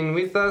has been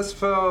with us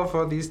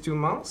for these 2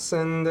 months,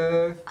 and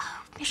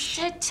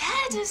Mr.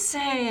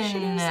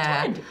 Tedison.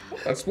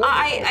 That's wonderful.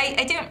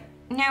 I don't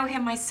know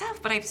him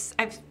myself, but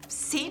I've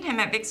seen him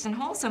at Vixton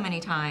Hall so many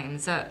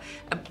times.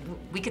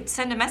 We could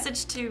send a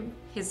message to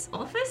his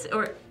office,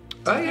 or...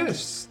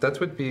 yes, that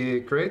would be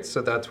great.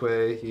 So that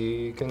way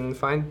he can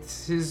find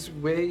his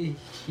way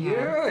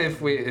here.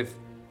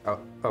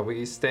 Are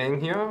we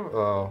staying here?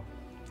 Or?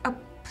 Oh,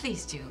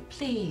 please do,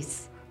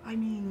 please. I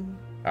mean,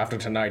 After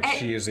tonight,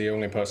 she is the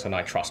only person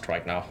I trust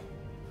right now.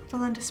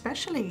 well, and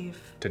especially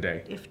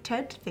Today. if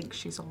Ted thinks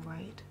she's all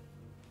right.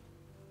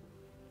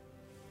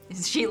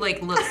 She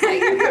looks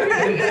like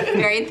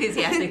very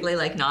enthusiastically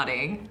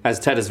nodding. As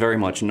Ted is very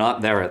much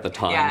not there at the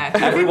time. Yeah.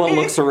 Everyone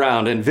looks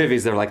around and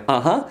Vivi's there like,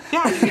 uh-huh.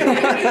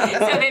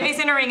 So Vivi's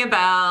gonna ring a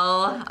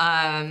bell,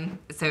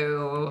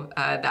 so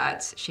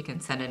that she can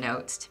send a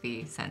note to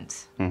be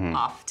sent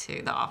off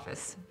to the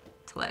office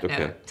to let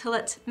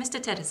Mr.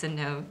 Tedison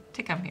know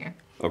to come here.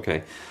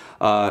 Okay.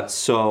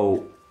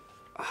 So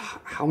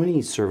how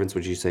many servants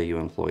would you say you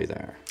employ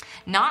there?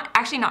 Not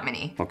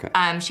many. Okay.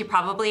 She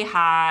probably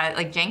had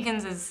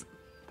Jenkins is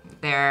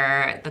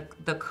there,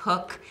 the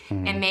cook,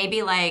 and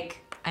maybe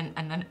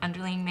an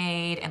underling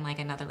maid and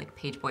another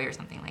page boy or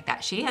something like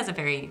that. She has a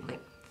very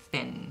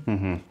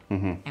thin.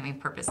 I mean,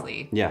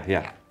 purposely.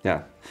 Yeah.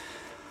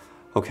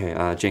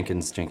 Okay.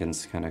 Jenkins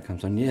kind of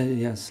comes on.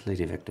 Yes,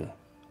 Lady Victor.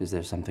 Is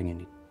there something you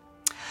need?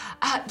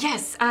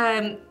 Yes.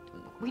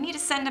 We need to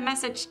send a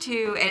message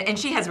to, and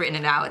she has written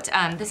it out.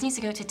 This needs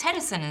to go to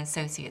Tedison and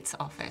Associates'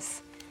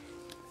 office.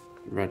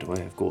 Right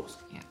away, of course.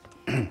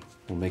 Yeah.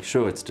 We'll make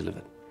sure it's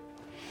delivered.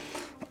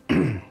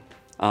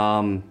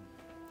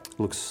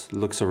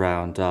 Looks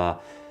around.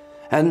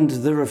 And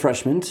the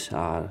refreshment,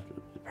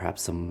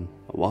 perhaps some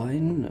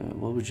wine?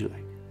 What would you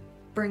like?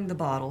 Bring the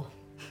bottle.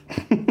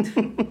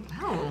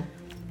 Oh,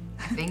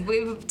 I think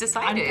we've I'm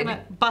decided.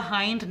 gonna,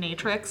 behind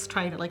Natrix,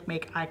 try to like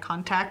make eye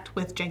contact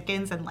with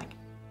Jenkins and like.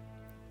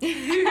 For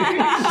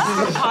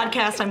the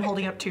podcast, I'm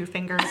holding up 2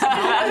 fingers,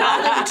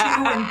 nodding to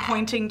and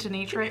pointing to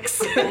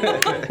Natrix.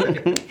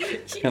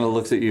 Kind of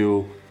looks at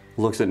you,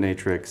 looks at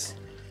Natrix,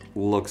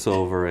 looks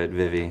over at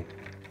Vivi.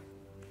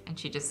 And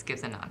she just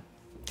gives a nod.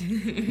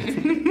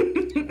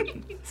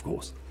 Of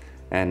course.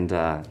 And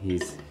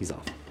he's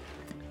off.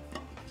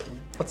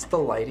 What's the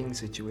lighting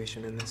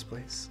situation in this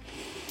place?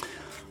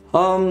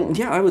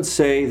 Yeah, I would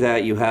say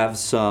that you have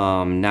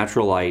some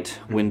natural light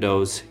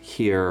windows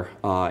here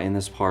in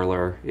this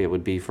parlor. It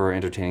would be for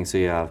entertaining. So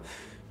you have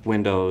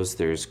windows,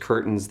 there's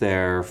curtains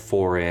there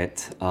for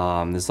it.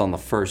 This is on the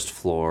first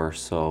floor,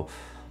 so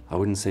I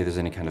wouldn't say there's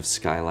any kind of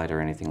skylight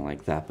or anything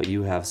like that, but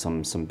you have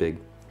some big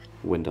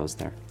windows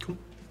there. Cool.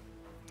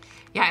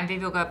 Yeah, and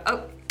Vivi will go up.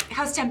 Oh,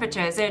 how's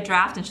temperature? Is there a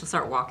draft? And she'll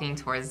start walking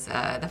towards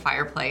the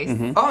fireplace.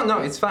 Oh, no,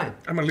 it's fine.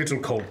 I'm a little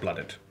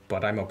cold-blooded,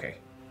 but I'm okay.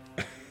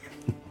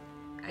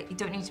 You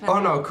don't need to.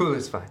 Oh, no, cool,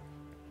 it's fine.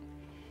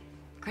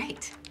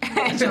 Great.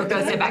 And she'll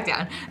go sit back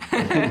down.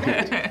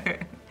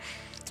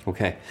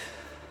 Okay.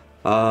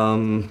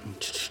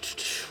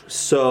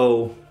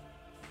 So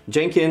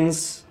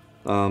Jenkins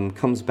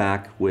comes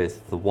back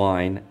with the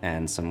wine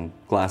and some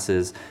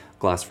glasses,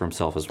 glass for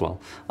himself as well,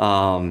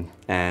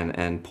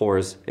 and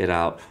pours it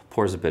out,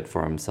 pours a bit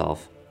for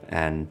himself,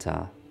 and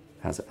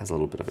has a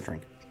little bit of a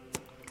drink.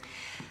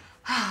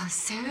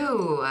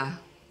 So,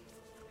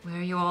 where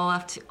are you all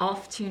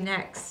off to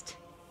next?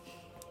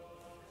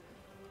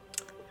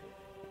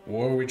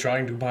 Were we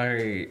trying to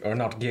buy, or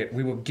not get,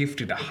 we were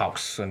gifted a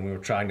house, and we were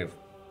trying to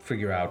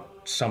figure out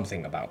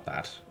something about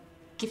that.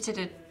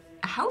 Gifted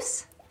a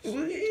house?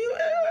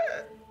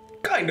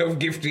 Kind of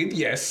gifted,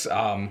 yes,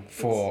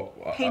 for...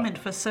 Payment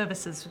for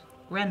services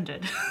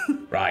rendered.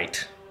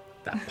 Right,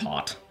 that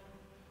part.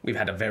 We've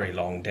had a very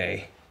long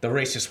day. The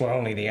races were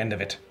only the end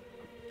of it.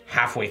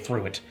 Halfway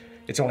through it.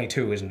 It's only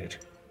 2, isn't it?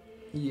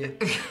 Yeah.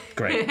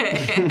 Great.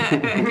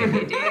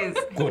 It is.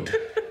 Good.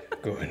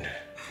 Good.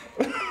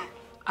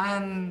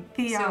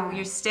 So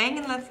you're staying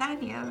in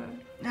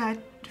Lithania?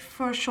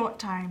 For a short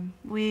time.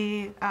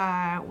 We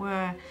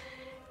were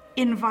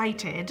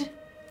invited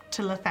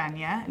to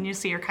Lithania, and you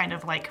see her kind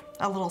of like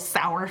a little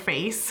sour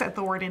face at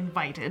the word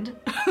invited,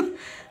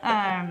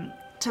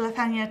 to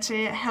Lithania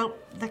to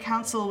help the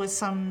council with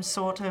some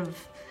sort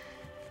of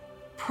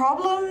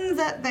problem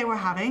that they were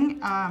having,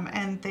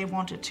 and they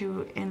wanted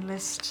to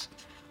enlist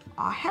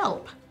our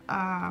help.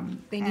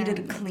 They needed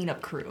a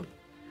cleanup crew,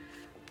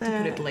 to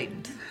put it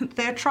blatant.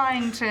 They're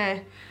trying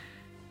to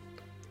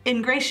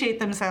ingratiate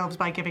themselves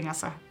by giving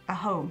us a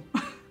home.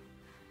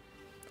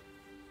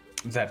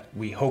 That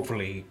we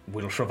hopefully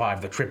will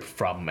survive the trip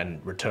from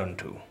and return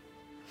to.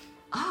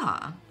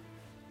 Ah.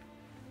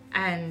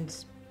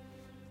 And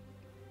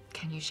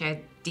can you share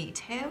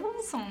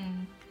details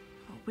on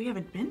We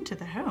haven't been to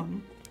the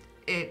home.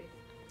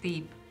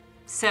 the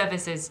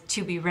services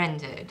to be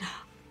rendered?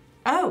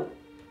 Oh,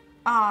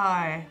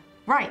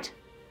 right.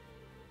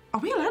 Are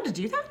we allowed to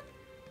do that?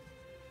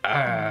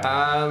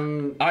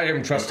 I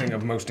am trusting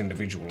of most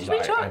individuals.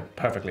 I'm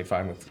perfectly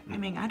fine with. I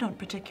mean, I don't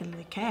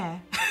particularly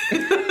care.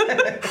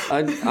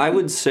 I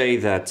would say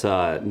that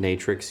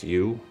Natrix,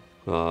 you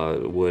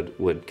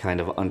would kind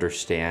of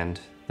understand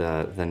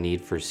the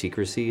need for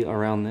secrecy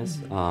around this,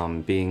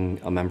 being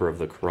a member of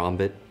the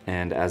Karambit,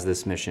 and as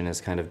this mission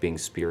is kind of being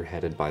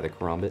spearheaded by the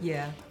Karambit,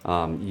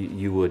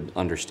 you would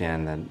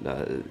understand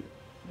that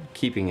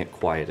keeping it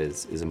quiet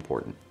is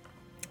important.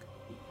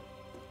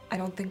 I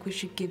don't think we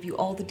should give you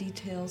all the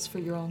details for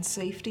your own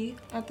safety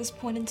at this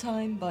point in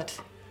time, but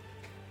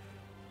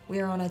we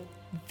are on a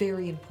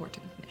very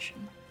important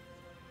mission.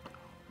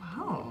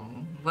 Oh,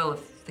 well,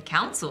 if the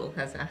council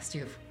has asked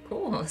you, of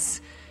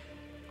course.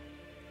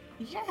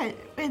 Yeah,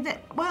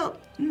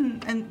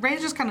 and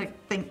Ray's just kind of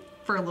think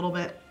for a little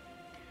bit.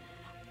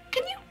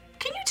 Can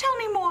you tell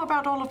me more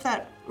about all of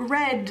that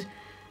red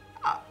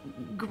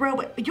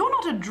grow? You're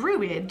not a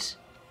druid.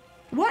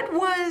 What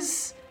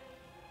was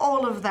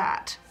all of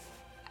that?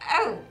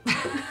 Oh,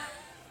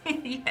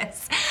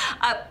 yes.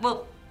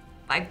 Well,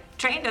 I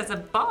trained as a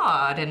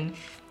bard, and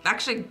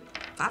actually,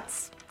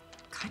 that's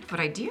kind of what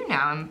I do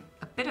now. I'm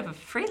a bit of a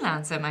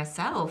freelancer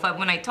myself.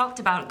 When I talked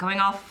about going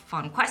off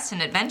on quests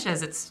and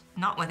adventures, it's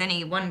not with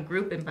any one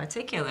group in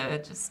particular,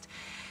 just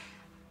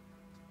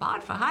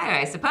bard for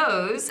hire, I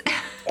suppose.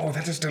 Oh,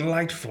 that is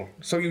delightful.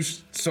 So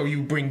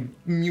you bring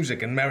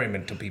music and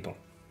merriment to people.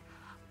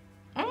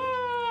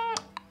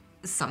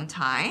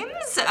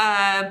 Sometimes,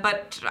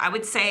 but I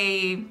would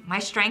say my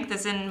strength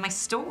is in my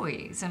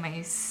stories and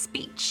my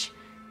speech.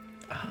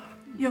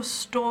 Your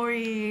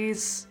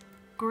stories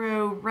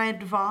grow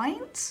red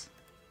vines?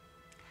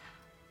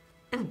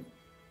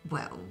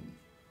 Well,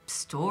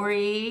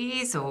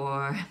 stories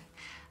or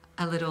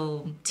a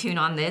little tune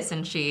on this,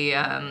 and she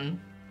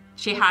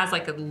has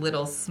like a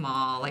little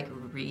small like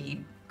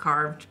reed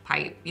carved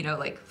pipe,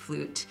 like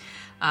flute,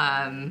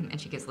 and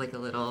she gives like a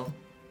little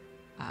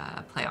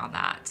play on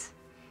that.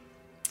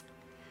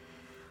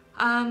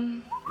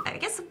 I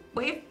guess a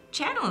way of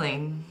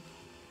channeling.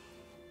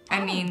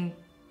 I mean,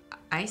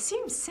 I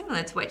seem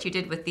similar to what you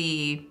did with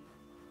the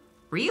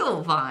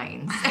real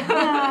vines.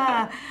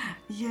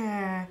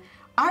 Yeah.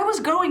 I was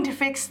going to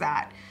fix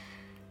that.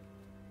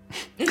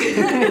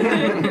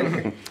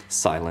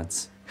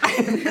 Silence.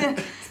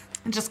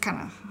 And just kind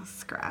of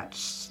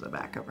scratch the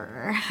back of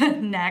her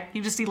neck.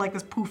 You just see like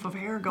this poof of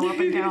hair go up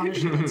and down as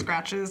she like,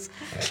 scratches.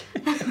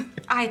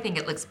 I think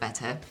it looks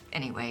better,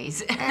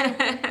 anyways.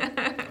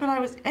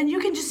 But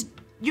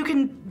you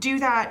can do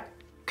that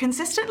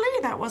consistently?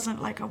 That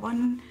wasn't like a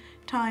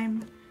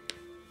one-time...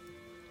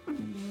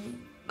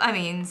 I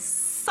mean,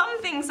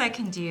 some things I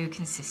can do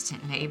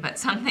consistently, but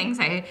some things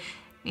I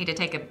need to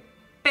take a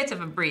bit of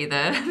a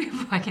breather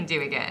before I can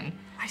do again.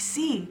 I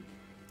see.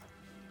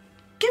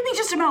 Give me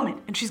just a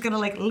moment. And she's gonna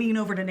like lean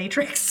over to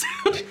Natrix.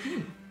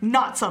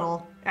 Not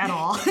subtle at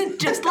all.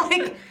 Just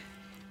like,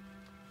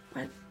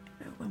 but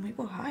when we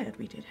were hired,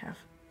 we did have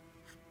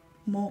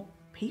more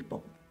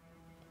people.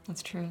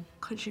 That's true.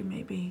 Could you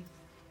maybe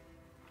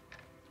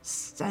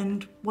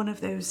send one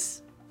of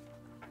those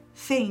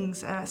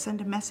things,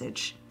 send a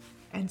message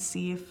and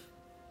see if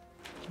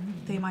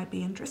they might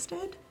be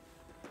interested?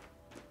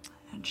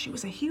 And she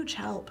was a huge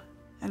help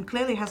and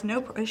clearly has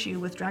no issue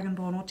with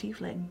Dragonborn or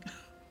Tiefling.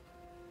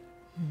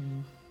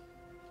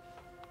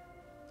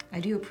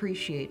 I do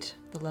appreciate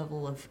the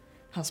level of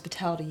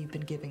hospitality you've been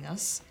giving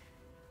us.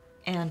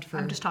 And for...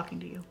 I'm just talking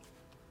to you.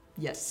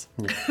 Yes.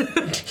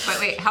 But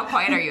wait, how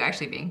quiet are you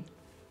actually being?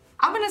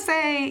 I'm gonna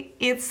say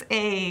it's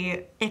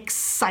a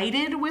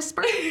excited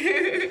whisper.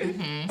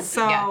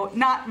 So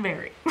not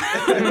very.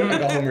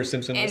 The Homer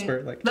Simpson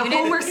whisper, like the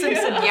Homer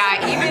Simpson.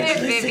 Yeah, even if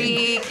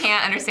Vivi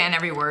can't understand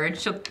every word,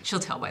 she'll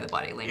tell by the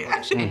body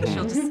language, and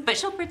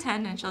she'll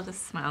pretend and she'll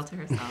just smile to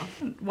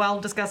herself. While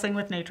discussing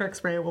with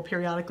Natrix, Ray will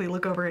periodically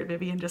look over at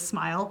Vivi and just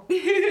smile.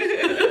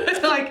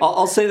 Like,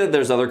 I'll say that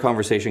there's other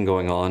conversation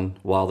going on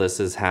while this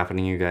is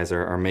happening. You guys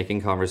are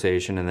making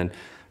conversation, and then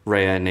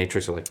Rhea and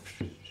Natrix are like,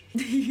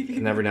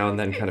 and every now and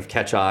then kind of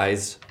catch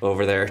eyes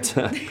over there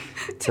to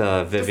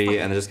Vivi,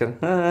 and they're just kind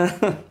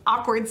of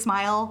awkward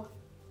smile.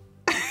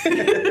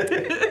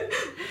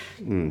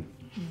 You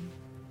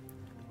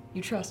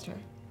trust her?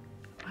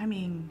 I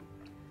mean,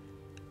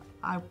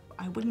 I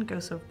wouldn't go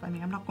so. I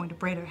mean, I'm not going to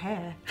braid her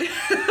hair,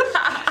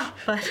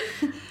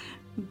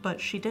 but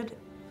she did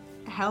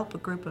help a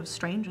group of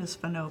strangers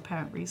for no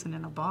apparent reason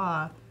in a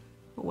bar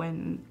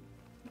when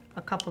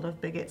a couple of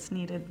bigots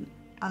needed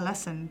a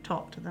lesson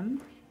taught to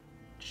them.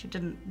 She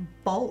didn't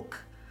balk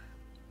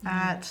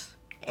at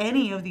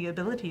any of the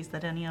abilities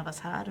that any of us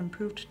had and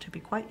proved to be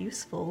quite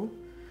useful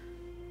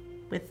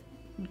with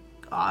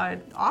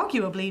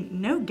arguably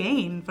no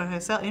gain for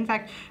herself. In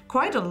fact,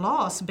 quite a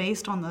loss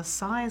based on the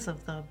size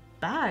of the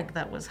bag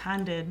that was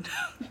handed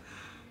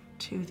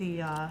to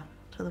the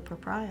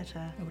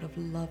proprietor. I would have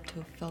loved to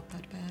have felt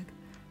that bag.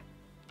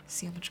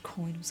 See how much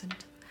coin was in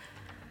it.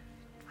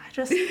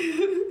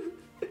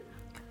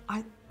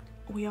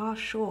 We are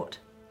short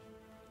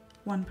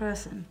one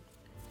person.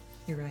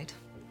 You're right.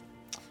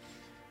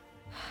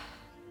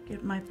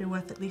 It might be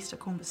worth at least a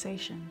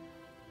conversation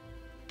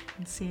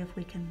and see if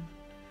we can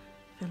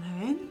fill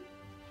her in,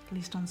 at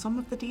least on some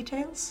of the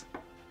details.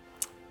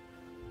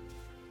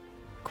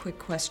 Quick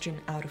question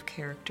out of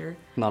character.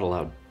 not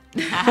allowed.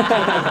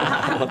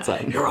 What's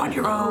that? You're on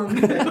your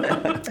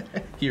own.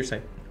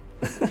 hearsay.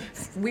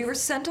 We were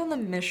sent on the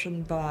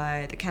mission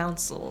by the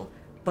council,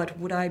 but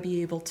would I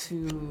be able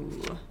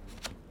to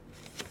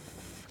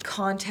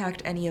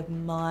contact any of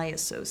my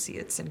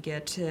associates and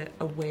get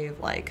a way of,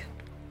 like,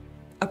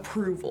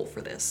 approval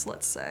for this,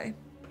 let's say?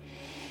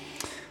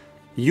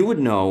 You would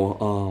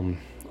know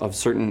of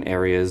certain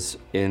areas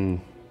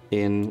in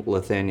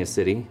Lithania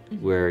City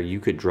where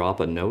you could drop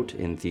a note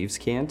in Thieves'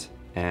 Cant,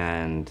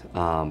 and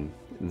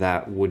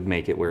that would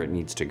make it where it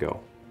needs to go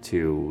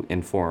to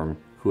inform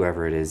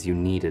whoever it is you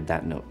needed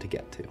that note to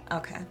get to.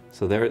 Okay.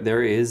 So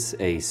there is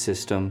a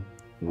system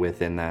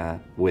within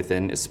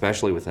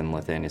especially within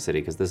Lithania City,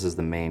 because this is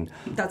the main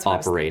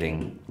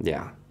operating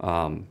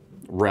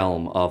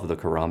realm of the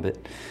Karambit.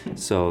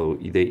 So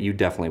you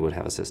definitely would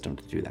have a system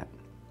to do that.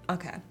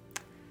 Okay.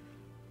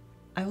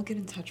 I will get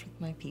in touch with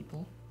my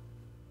people.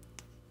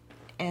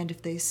 And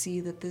if they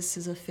see that this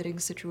is a fitting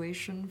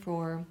situation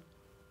for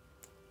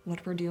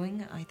what we're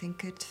doing, I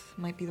think it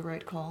might be the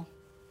right call.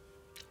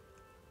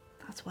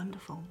 That's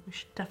wonderful. We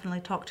should definitely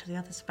talk to the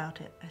others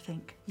about it, I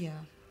think. Yeah.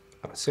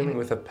 I'm assuming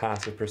with a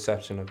passive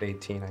perception of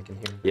 18, I can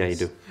hear. Yeah, you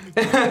do.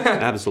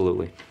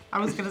 Absolutely.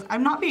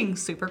 I'm not being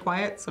super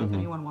quiet, so if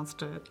anyone wants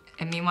to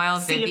And meanwhile,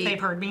 see if they've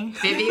heard me.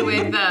 Vivi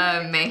with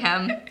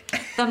mayhem.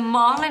 The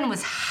Marlin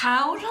was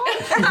howled.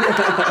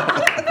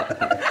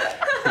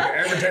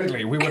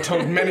 Evidently, we were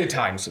told many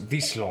times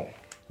this long.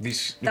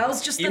 That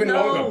was just the even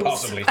longer, nose.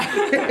 possibly.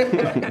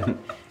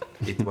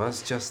 It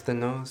was just the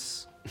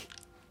nose.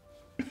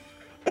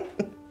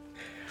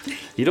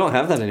 You don't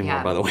have that anymore,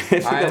 Yeah. by the way. I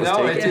think I that was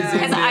know, taken. it is in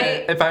Because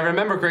the, if I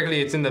remember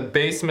correctly, it's in the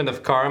basement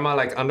of Karma,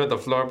 like under the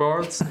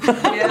floorboards.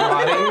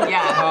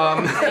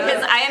 Yeah.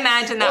 Because I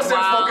imagine that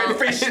while,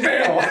 fish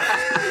smell?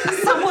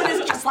 Someone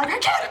is just like, I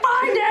can't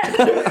find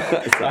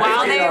it.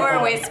 while they were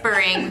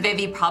whispering,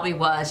 Vivi probably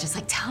was just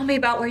like, tell me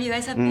about where you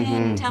guys have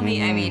been. Tell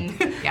me. I mean,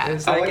 yeah.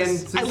 It's like in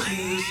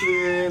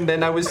Tsushima, and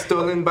then I was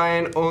stolen by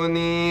an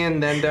Oni,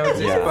 and then there was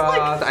this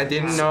spot I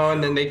didn't know,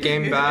 and then they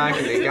came back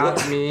and they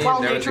got me.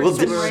 While and there was Matrix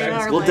this- and Ray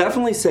are We'll like,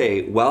 definitely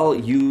say, while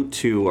you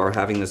two are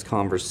having this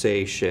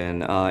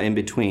conversation, in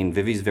between,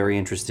 Vivi's very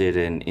interested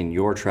in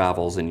your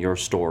travels and your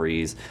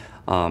stories,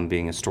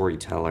 being a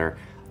storyteller.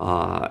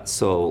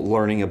 So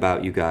learning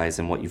about you guys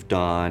and what you've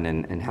done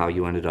and how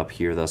you ended up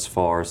here thus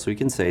far. So we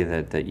can say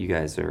that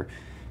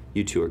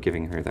you two are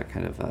giving her that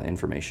kind of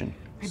information.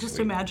 I just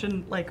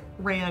imagine like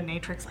Rhea and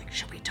Natrix like,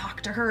 should we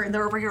talk to her? And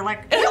they're over here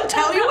like, he'll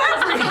tell you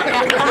everything.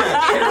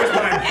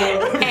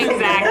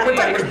 Exactly.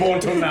 I was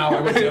born till now,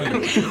 I would tell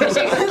you. She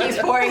keeps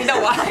pouring the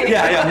wine.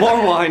 Yeah,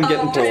 more wine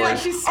getting poured.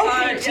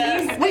 Okay,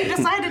 team, we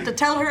decided to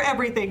tell her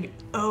everything.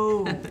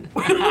 Oh.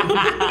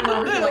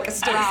 Like a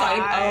story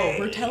side. Oh,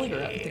 we're telling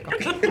her everything.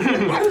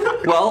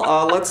 Okay.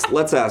 Well,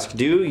 let's ask.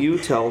 Do you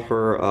tell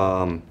her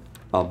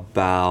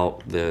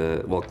about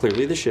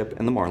clearly the ship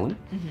and the Marlin?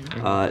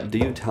 Do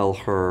you tell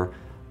her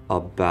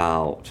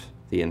about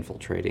the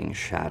infiltrating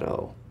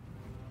shadow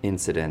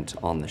incident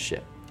on the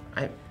ship?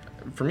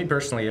 For me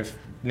personally, if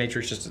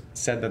Natrix just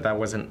said that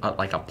wasn't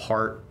like a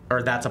part,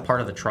 or that's a part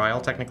of the trial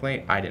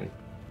technically, I didn't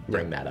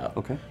bring that up.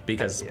 Okay.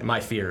 Because my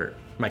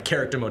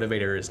character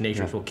motivator is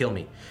Natrix will kill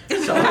me.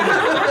 So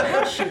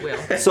She will.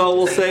 So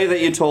we'll say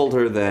that you told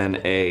her then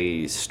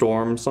a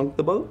storm sunk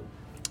the boat?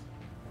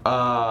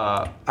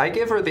 I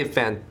give her the if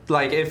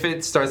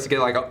it starts to get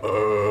like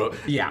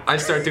Yeah. I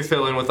start to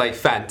fill in with like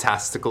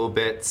fantastical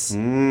bits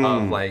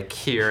of like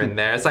here and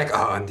there. It's like,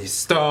 and the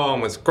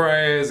storm was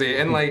crazy,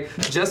 and like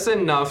just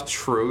enough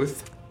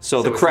truth.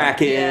 So the it's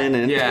Kraken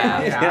and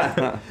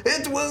Yeah.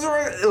 It was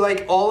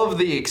like all of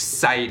the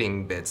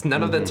exciting bits,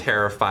 none of the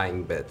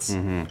terrifying bits.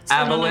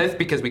 Aboleth,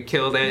 because we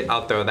killed it,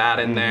 I'll throw that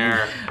in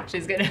there.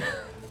 She's gonna.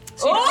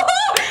 Oh,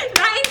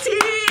 19!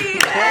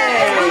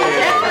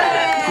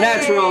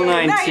 Natural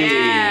 19.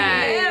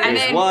 Yeah. And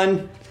There's then,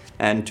 1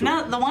 and 2.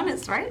 No, the one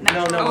is right.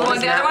 No. Oh,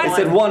 the other I one?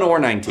 said 1 or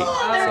 19.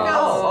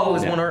 Oh,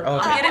 it's one or I'll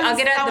get it out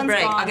the That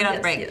break. one's I'll get out the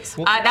gone. break. Yes.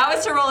 That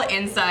was to roll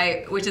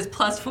insight, which is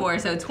 +4,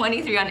 so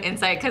 23 on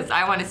insight, because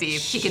I want to see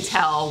if he could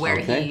tell where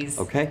Okay, he's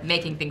okay.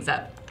 making things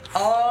up.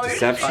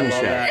 Deception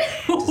check.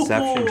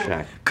 Deception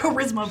check.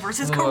 Charisma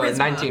versus charisma.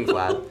 19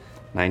 flat.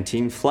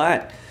 19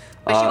 flat.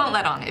 But she won't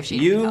let on if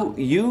she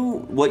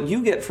What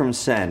you get from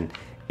Sen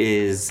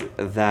is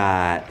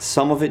that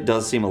some of it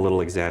does seem a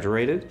little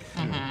exaggerated,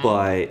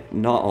 but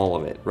not all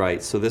of it,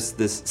 right? So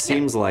this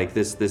seems like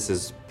this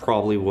is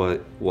probably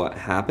what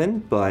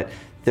happened, but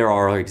there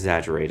are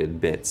exaggerated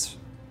bits.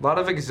 A lot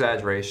of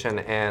exaggeration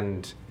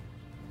and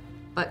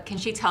But can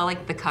she tell,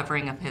 like, the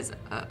covering of his,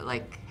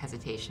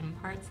 hesitation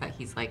parts that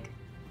he's, like,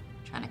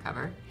 trying to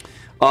cover?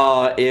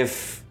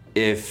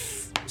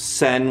 If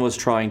Sen was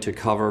trying to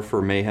cover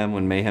for Mayhem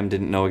when Mayhem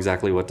didn't know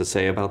exactly what to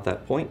say about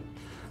that point,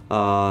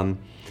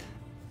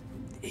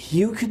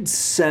 you could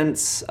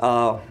sense.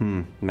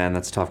 Man,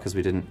 that's tough because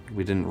we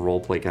didn't role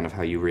play kind of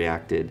how you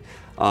reacted.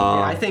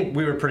 I think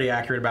we were pretty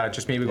accurate about it.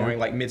 Just maybe going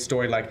like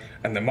mid-story, like,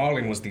 And the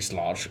Marlin was this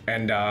large,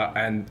 and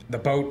the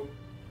boat.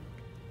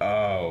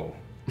 Oh.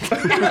 you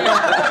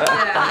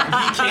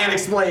can't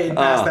explain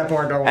past that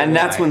part. Don't and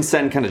that's lie. when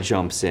Sen kind of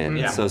jumps in.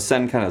 Yeah. So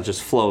Sen kind of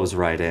just flows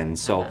right in.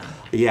 So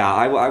yeah,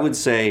 I would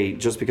say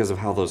just because of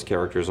how those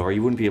characters are,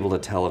 you wouldn't be able to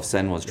tell if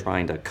Sen was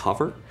trying to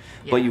cover,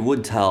 but you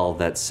would tell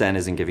that Sen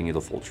isn't giving you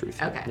the full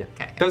truth. Okay,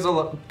 okay.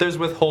 there's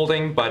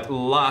withholding, but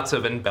lots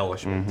of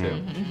embellishment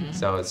too.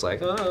 So it's like,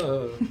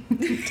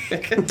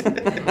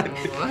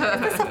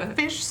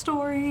 Fish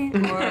story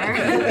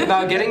or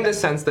Now, getting the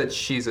sense that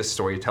she's a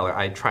storyteller,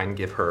 I try and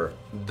give her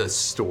the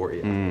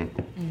story.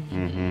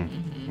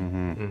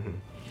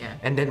 Yeah.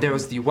 And then there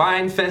was the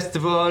wine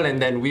festival, and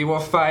then we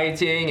were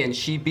fighting, and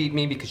she beat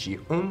me because she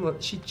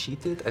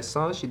cheated. I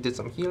saw she did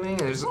some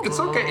healing, and it's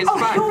okay, it's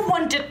fine. you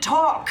want to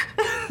talk.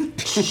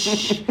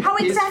 How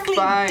exactly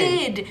fine.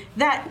 did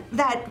that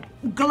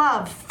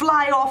glove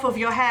fly off of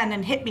your hand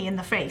and hit me in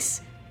the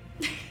face?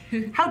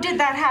 How did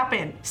that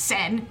happen,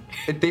 Sen?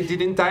 They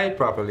didn't tie it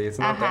properly. It's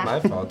not that my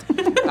fault.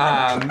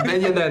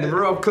 And then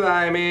rope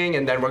climbing,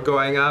 and then we're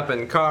going up,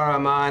 and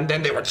Karama, and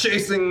then they were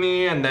chasing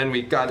me, and then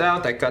we got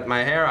out. I cut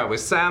my hair. I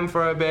was Sam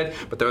for a bit,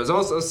 but there was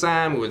also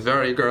Sam who was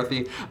very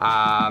girthy.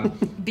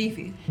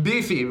 Beefy.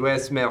 Beefy,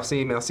 yes,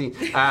 merci.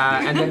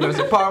 And then there was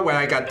a part where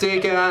I got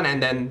taken,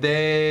 and then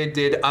they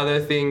did other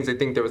things. I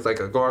think there was like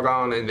a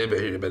Gorgon,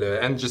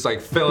 and just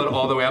like fill it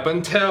all the way up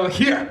until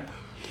here.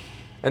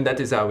 And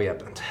that is how we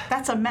happened.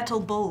 That's a metal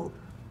bowl.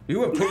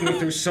 You have put me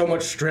through so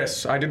much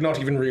stress. I did not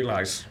even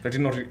realize. I did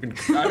not even.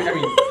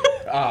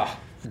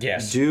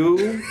 Yes.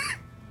 Do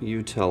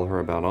you tell her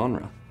about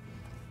Onra?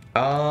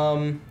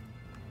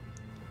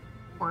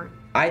 Or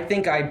I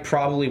think I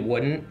probably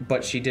wouldn't,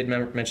 but she did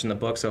mention the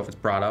book, so if it's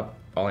brought up,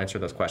 I'll answer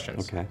those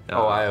questions. Okay.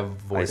 Oh, I I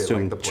avoided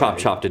assume the Chop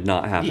plague. Chop did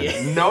not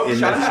happen. No, in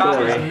Chop this Chop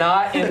story. is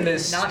not in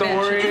this Not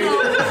story.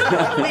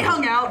 We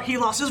hung out, he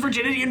lost his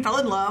virginity and fell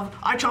in love.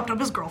 I chopped up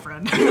his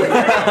girlfriend. You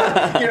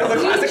know, the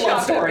classic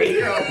love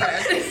story.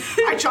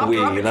 I chopped her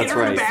up and hid that's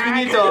her in a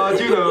right. bag.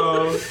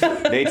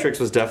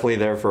 Natrix was definitely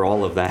there for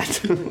all of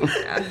that.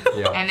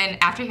 And then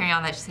after hearing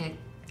all that, she said,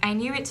 I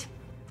knew it.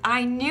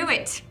 I knew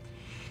it.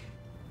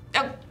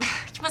 Oh,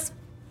 you must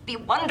be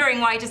wondering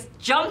why I just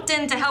jumped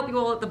in to help you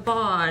all at the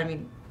bar. I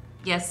mean,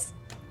 yes,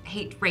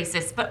 hate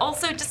racist, but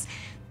also just,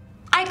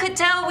 I could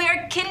tell we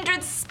are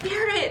kindred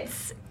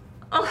spirits.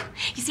 Oh,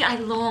 you see, I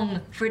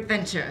long for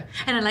adventure,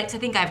 and I like to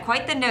think I have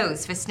quite the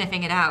nose for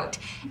sniffing it out.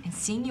 And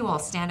seeing you all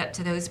stand up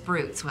to those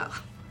brutes, well,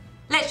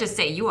 let's just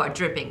say you are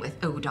dripping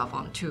with eau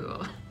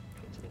d'aventure.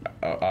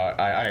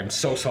 I am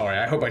so sorry.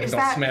 I hope I did Is not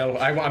that- smell.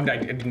 I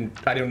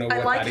don't know I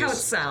what like that how it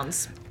is.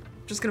 sounds.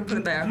 Just gonna put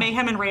it there.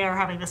 Mayhem and Ray are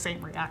having the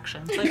same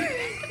reaction. Like,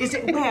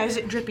 where is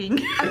it dripping?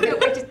 No,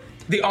 I just,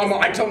 The armor.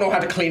 I don't know how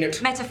to clean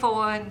it.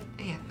 metaphor and,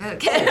 yeah,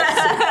 okay.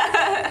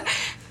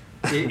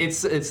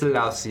 It's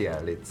La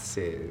Ciel.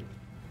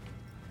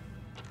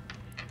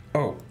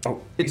 Oh.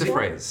 It's Is a it-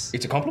 phrase.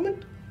 It's a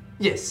compliment.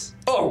 Yes.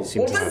 Oh,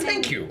 well then, hard.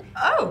 thank you.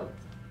 Oh.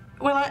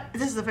 Well,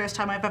 this is the first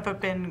time I've ever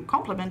been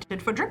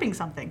complimented for dripping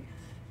something.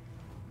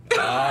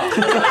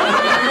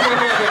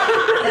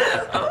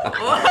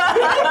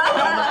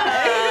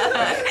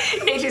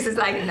 Nature's is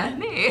like, not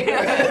me.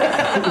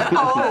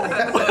 Oh.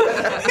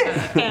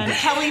 And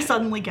Kelly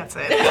suddenly gets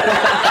it.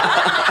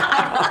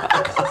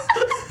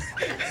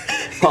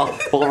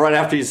 well, right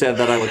after you said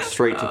that, I looked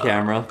straight to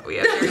camera.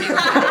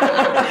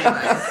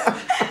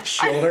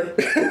 Shoulder.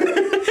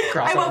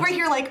 I'm over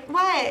here like,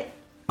 what?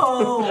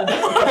 Oh.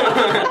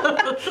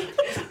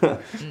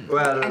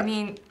 Well, I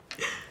mean,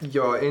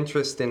 your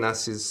interest in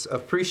us is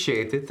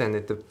appreciated, and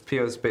it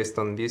appears based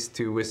on these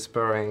two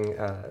whispering,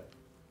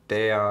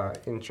 they are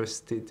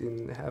interested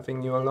in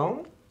having you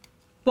along.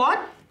 What?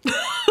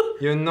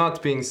 You're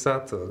not being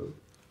subtle.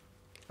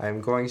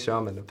 I'm going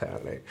shaman,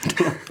 apparently.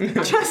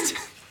 Just.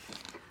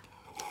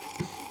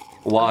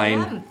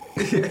 Wine.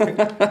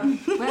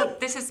 well,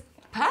 this is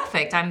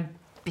perfect. I'm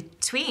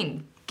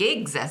between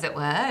gigs, as it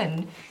were,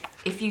 and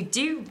if you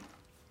do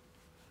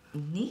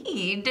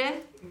need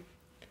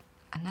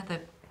another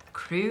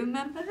crew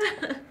member,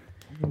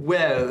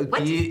 Well,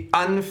 What? the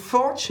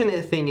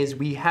unfortunate thing is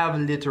we have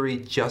literally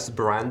just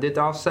branded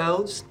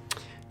ourselves.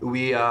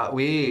 We are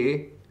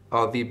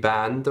the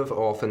band of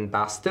orphan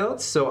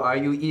bastards. So are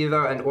you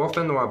either an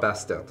orphan or a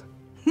bastard?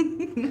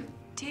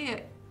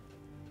 dear,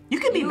 You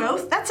can be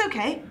both. That's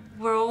okay.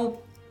 we're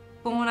all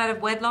born out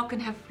of wedlock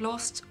and have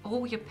lost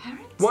all your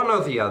parents? One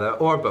or the other,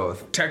 or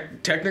both.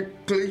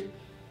 Technically,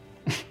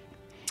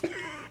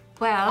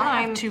 Well,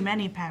 I I'm have too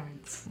many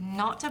parents.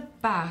 not a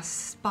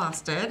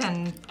bastard,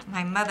 and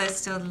my mother's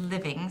still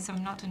living, so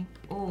I'm not an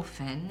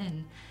orphan,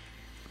 and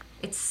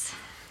it's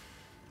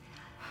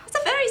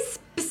a very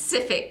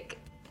specific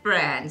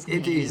brand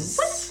It name.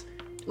 is.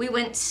 We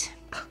went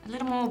a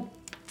little more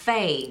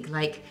vague,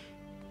 like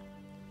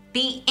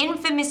the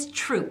infamous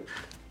troop.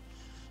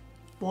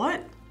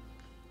 What?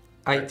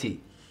 IT.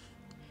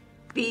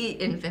 The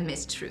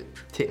infamous troop.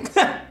 Tits.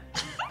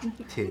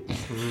 Tits.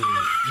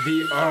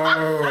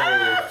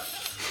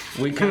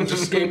 we can't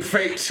escape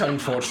fate,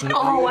 unfortunately.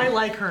 Oh, I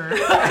like her.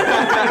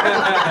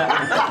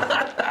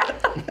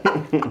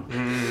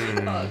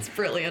 Oh, it's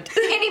brilliant.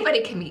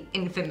 Anybody can be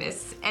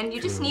infamous, and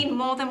you just need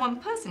more than one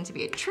person to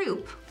be a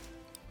troop.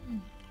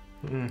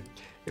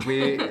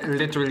 We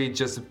literally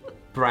just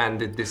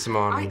branded this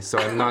morning, so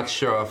I'm not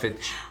sure if it.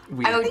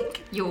 I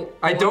think you're.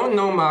 I don't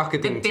know the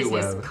marketing too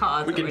business well.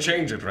 cards. We can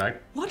change it, right?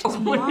 What is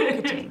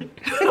marketing?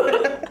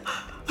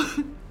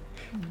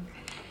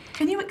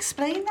 Can you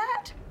explain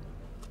that?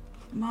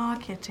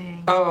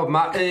 Marketing. Oh,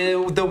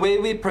 the way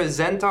we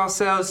present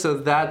ourselves, so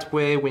that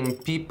way when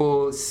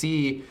people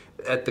see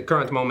at the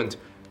current moment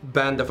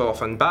Band of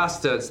Orphan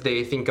Bastards,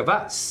 they think of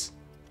us.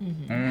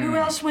 Who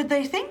else would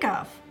they think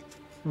of?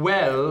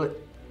 Well,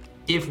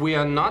 if we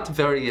are not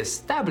very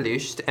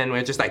established and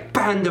we're just like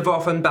Band of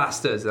Orphan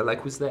Bastards, they're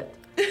like, who's that?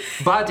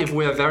 But if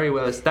we're very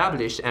well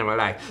established and we're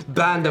like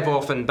Band of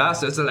Orphan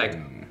Bastards, they're like,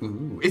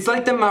 ooh. It's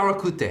like the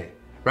Maracute,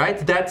 right?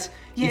 That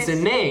Yes. it's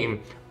a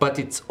name, but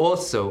it's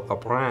also a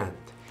brand.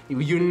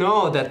 You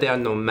know that they are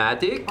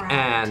nomadic Right.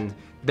 and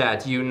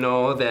that you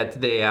know that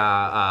they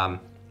are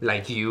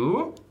like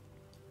you.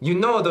 You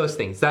know those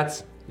things.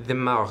 That's the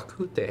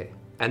Maracute.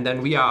 And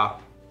then we are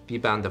the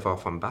Band of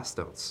Orphan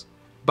Bastards.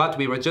 But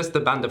we were just the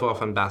Band of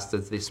Orphan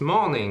Bastards this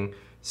morning,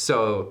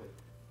 so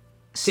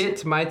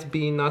it might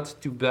be not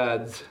too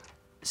bad.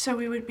 So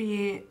we would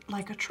be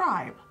like a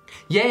tribe.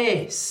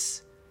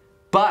 Yes,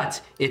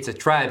 but it's a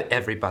tribe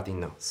everybody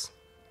knows.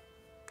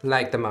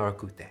 Like the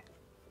Maracute.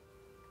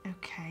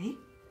 Okay.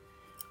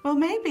 Well,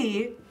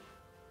 maybe.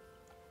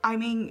 I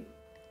mean,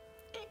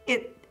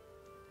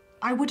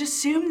 I would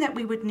assume that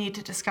we would need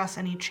to discuss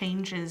any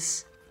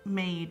changes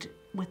made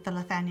with the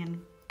Lethanian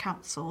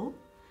Council.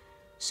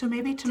 So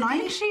maybe Did they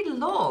tonight? actually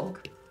log?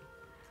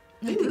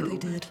 I think they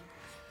did.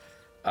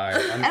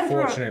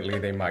 Unfortunately,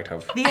 they might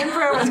have. The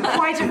Emperor was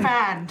quite a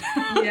fan.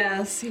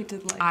 Yes, he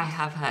did like. I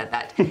have heard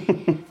that.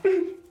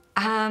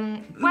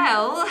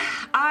 Well,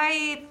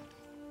 I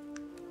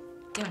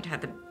don't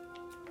have the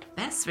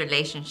best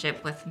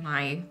relationship with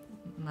my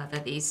mother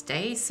these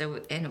days,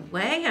 so in a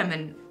way, I'm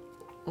an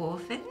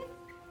orphan.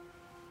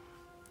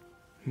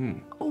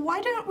 Why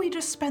don't we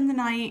just spend the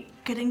night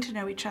getting to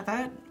know each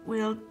other?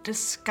 We'll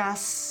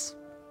discuss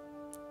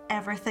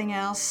everything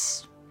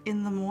else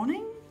in the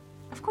morning.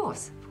 Of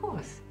course, of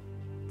course.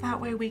 That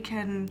way we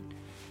can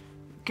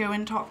go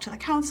and talk to the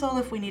council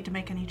if we need to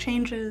make any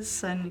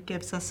changes, and it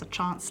gives us a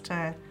chance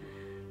to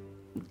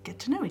get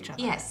to know each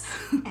other. Yes,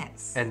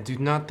 yes. And do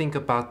not think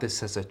about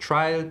this as a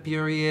trial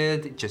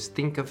period. Just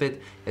think of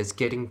it as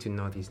getting to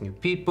know these new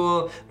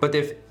people. But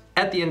if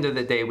at the end of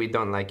the day we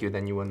don't like you,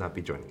 then you will not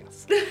be joining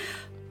us.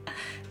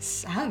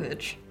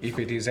 Savage. If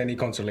it is any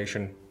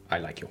consolation, I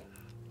like you.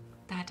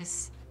 That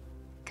is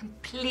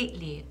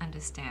completely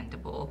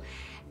understandable.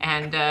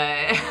 And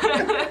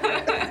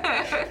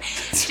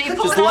she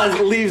pulls out,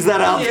 leaves that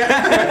out.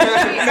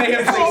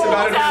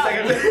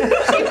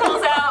 she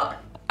pulls out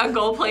a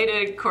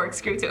gold-plated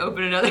corkscrew to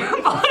open another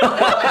bottle.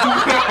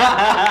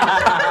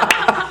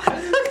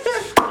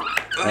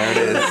 There it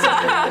is.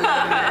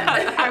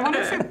 I want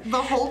to say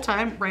the whole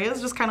time,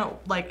 Rhea's just kind of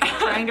like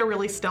trying to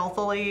really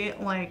stealthily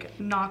like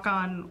knock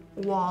on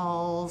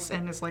walls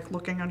and is like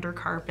looking under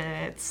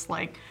carpets.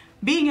 Like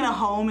being in a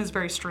home is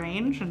very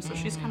strange, and so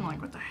she's kind of like,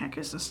 "What the heck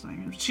is this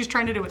thing?" She's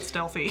trying to do it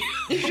stealthy,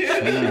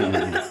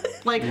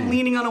 like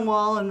leaning on a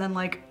wall and then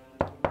like.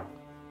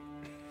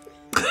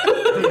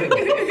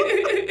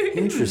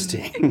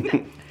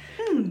 Interesting.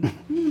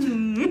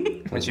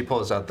 When she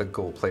pulls out the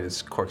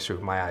gold-plated corkscrew,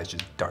 my eyes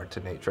just dart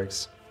to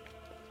Natrix.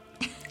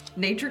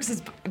 Natrix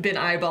has been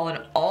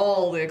eyeballing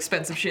all the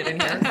expensive shit in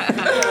here.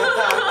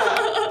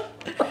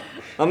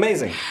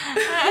 Amazing.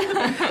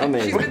 She's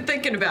Amazing. been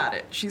thinking about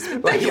it. She's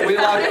been Like, thinking we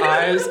about lock it.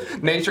 eyes.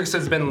 Natrix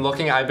has been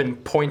looking. I've been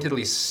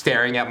pointedly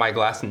staring at my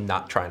glass and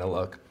not trying to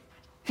look.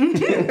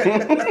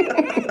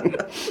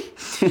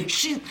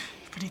 Shit!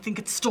 If anything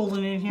gets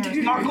stolen in here, it's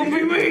not gonna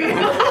be me.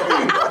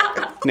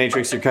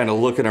 Natrix, you're kind of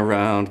looking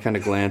around, kind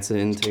of glancing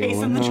into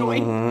Chasing the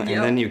joint. and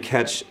Yep. then you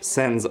catch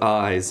Sen's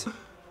eyes,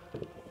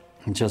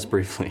 just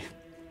briefly.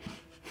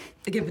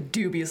 I give a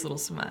dubious little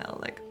smile,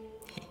 like.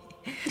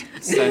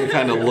 Sen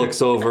kind of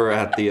looks over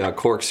at the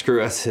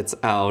corkscrew as it's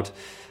out,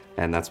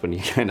 and that's when you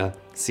kind of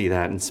see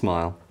that and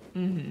smile.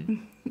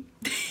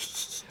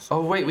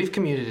 Oh wait, we've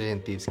communicated in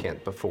Thieves'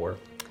 Cant before.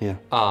 Yeah.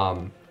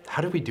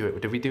 How did we do it?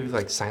 Did we do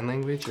like sign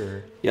language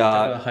or?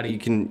 Yeah, honey.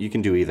 you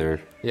can do either.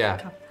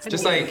 Yeah,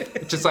 just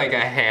like a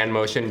hand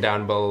motion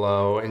down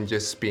below and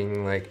just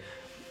being like,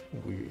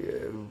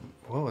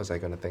 what was I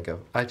gonna think of?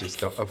 I just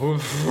don't. If you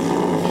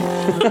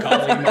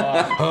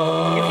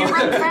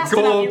run fast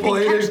enough, you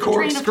can catch the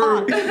train of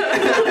thought.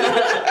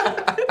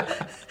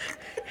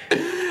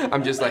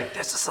 I'm just like,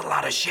 this is a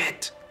lot of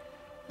shit.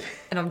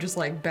 And I'm just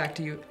like, back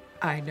to you.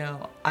 I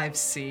know. I've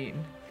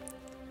seen.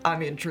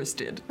 I'm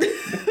interested.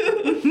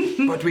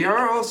 But we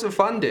are also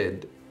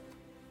funded.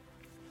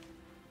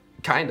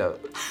 Kind of.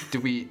 Do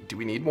we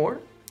need more?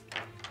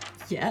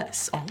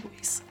 Yes,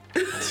 always.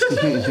 I'm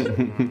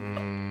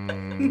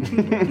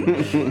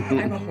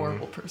a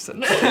horrible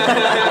person.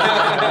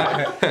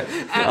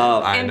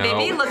 And know.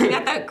 maybe looking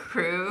at the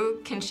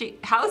crew,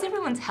 how is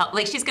everyone's health?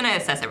 Like, she's gonna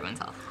assess everyone's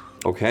health.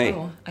 Okay.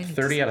 Oh, I need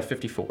 30 to, out of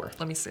 54.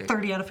 let me see.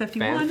 30 out of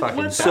 51.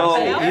 Fan-fucking-tastic. So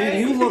that?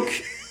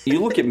 you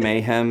look at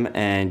Mayhem,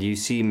 and you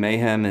see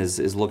Mayhem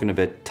is looking a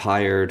bit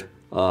tired,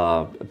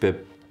 a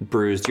bit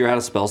bruised. You're out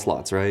of spell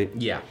slots, right?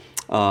 Yeah.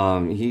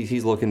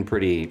 He's looking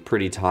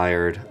pretty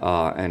tired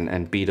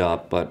and beat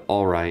up, but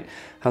all right.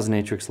 How's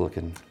Natrix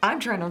looking? I'm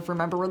trying to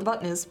remember where the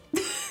button is.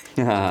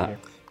 There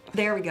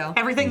we go.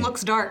 Everything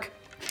looks dark.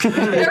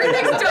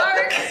 Everything's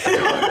dark.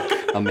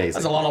 Amazing.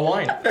 That's a lot of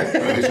wine.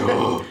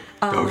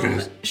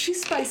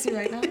 She's spicy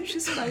right now.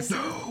 She's spicy.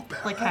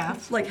 Like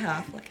half. Like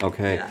half. Like,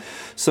 Okay. Yeah.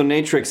 So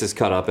Natrix is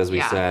cut up, as we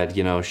Yeah. said.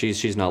 You know,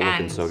 she's not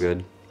looking And- so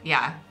good.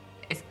 Yeah,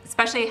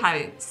 especially how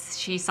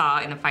she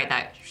saw in the fight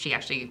that she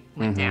actually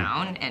went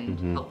down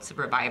and helped to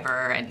revive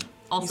her, and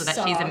also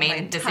that she's the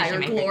main decision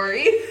maker.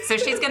 glory. So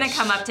she's gonna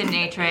come up to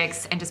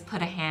Natrix and just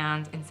put a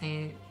hand and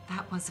say,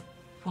 "That was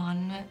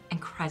one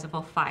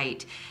incredible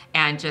fight,"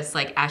 and just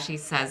like as she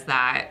says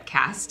that,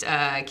 cast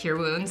Cure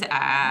Wounds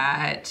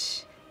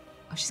at.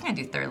 Oh, she's gonna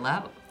do third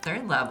level.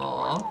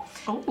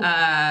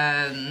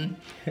 Oh.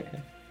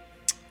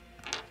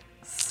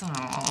 So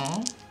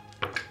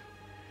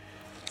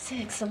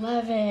 6,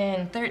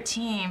 11,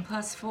 13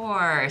 plus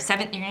 4,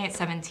 7. You're gonna get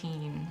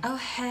 17. Oh,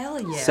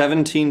 hell yeah.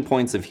 17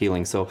 points of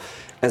healing. So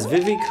as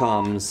Vivi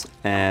comes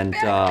and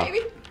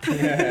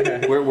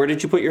where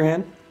did you put your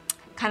hand?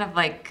 Kind of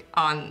like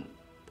on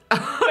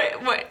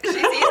what she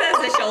sees as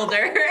the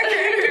shoulder.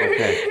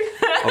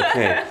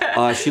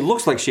 Okay. She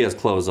looks like she has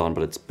clothes on,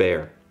 but it's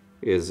bare.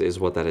 Is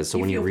what that is. So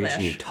You when you feel reach flesh.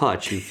 and you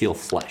touch, you feel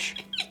flesh.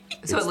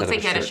 So it looks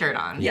like you had a shirt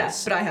on.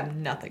 Yes, but I have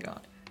nothing on.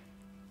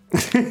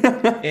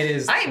 It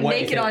is. I'm what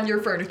you naked think. on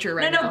your furniture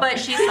right now. No, but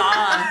she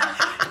saw.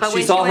 But She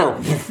when saw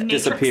went- her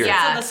disappear.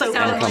 Yeah, the so sofa.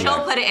 And come she'll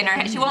back. put it in her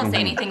head. She won't say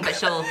anything, but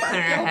she'll put it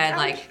in her head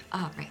like,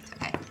 oh, right,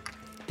 okay.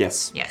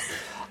 Yes. Yes.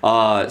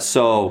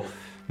 So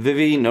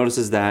Vivi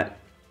notices that,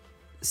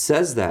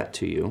 says that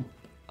to you,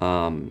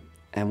 and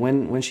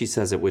when she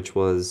says it, which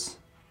was,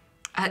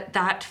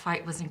 That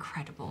fight was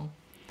incredible.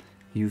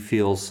 you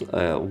feel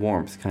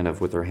warmth kind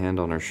of with her hand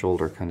on her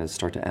shoulder kind of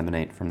start to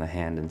emanate from the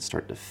hand and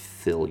start to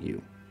fill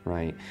you,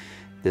 right?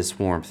 This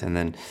warmth, and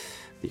then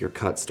your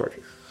cuts start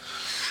to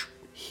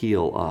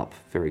heal up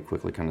very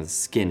quickly, kind of the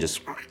skin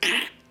just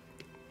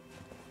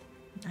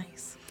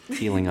Nice.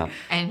 healing up.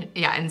 And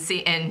yeah, and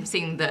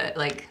seeing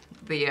the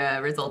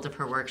result of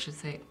her work, she'd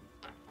say,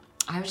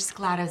 I was just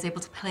glad I was able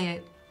to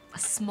play a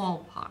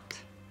small part.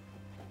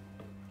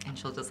 And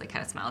she'll just like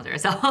kind of smile to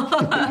herself.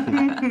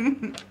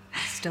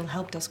 Still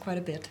helped us quite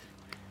a bit.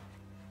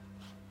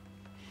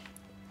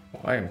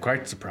 I am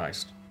quite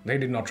surprised. They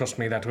did not trust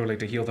me that early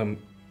to heal them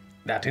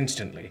that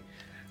instantly.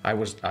 I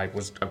would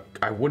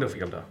have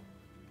healed her,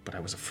 but I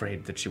was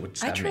afraid that she would I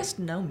stab me. trust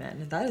no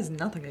men. That is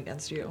nothing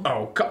against you.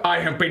 Oh, I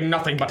have been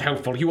nothing but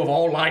helpful. You have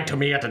all lied to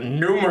me at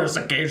numerous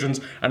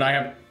occasions, and I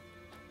have...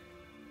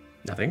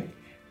 Nothing?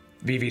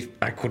 Vivi,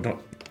 I could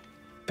not...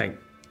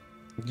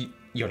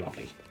 You're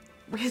lovely.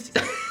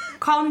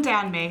 Calm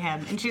down,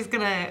 Mayhem. And she's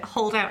gonna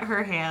hold out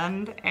her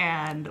hand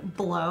and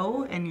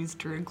blow and use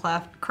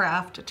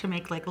Druidcraft to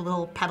make like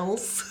little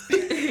petals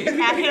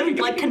at him,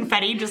 like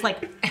confetti, just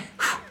like.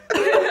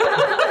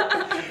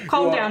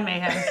 Calm down,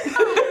 Mayhem.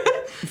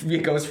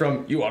 It goes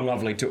from "you are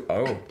lovely" to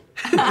 "oh."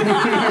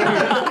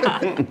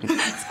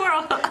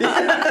 Squirrel.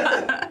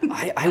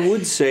 I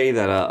would say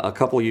that a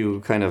couple of you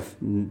kind of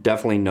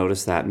definitely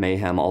notice that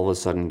Mayhem all of a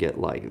sudden get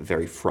like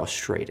very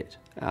frustrated,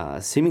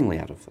 seemingly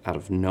out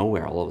of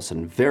nowhere. All of a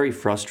sudden, very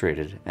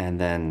frustrated, and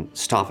then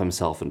stop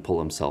himself and pull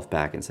himself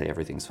back and say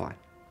everything's fine.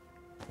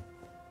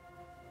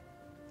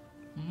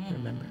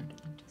 Remembered.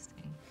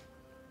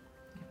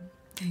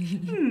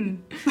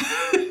 Interesting.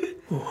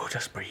 Ooh,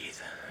 just breathe.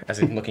 As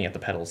in looking at the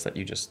petals that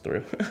you just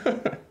threw.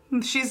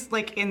 She's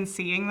like in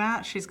seeing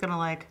that, she's gonna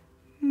like,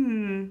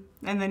 and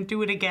then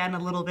do it again a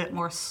little bit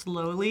more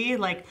slowly,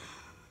 like,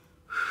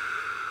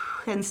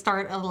 and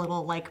start a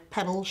little like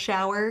petal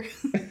shower.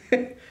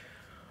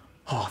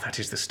 Oh, that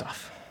is the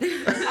stuff.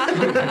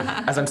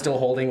 As I'm still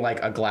holding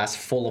like a glass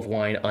full of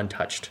wine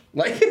untouched,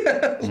 like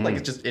like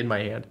it's just in my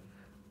hand.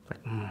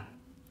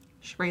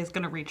 Shrey's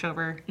gonna reach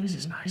over This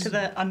is nice. to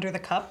the under the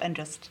cup and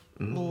just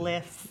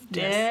lift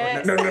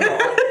it. No.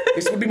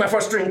 This would be my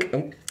first drink.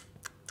 Oh.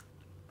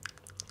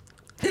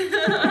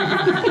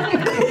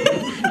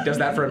 Does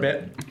that for a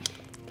bit.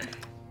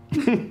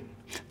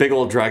 Big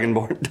old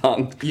dragonborn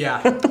tongue.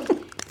 Yeah.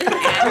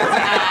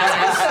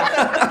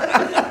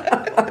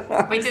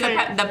 Wait, do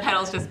the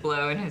petals just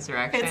blow in his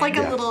direction? It's like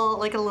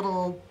a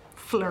little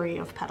flurry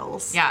of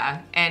petals.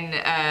 Yeah, and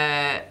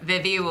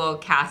Vivi will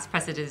cast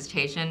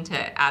Prestidigitation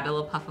to add a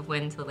little puff of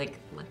wind to like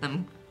let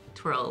them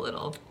twirl a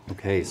little.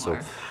 Okay, so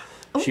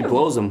more. she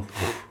blows them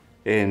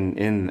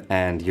in,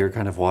 and you're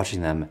kind of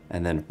watching them,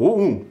 and then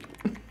whoa.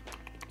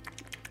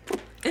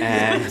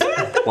 And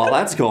while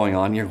that's going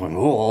on, you're going,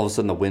 oh, all of a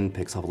sudden the wind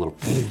picks up a little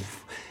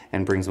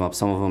and brings them up.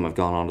 Some of them have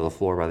gone onto the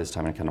floor by this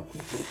time and kind of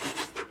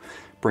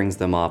brings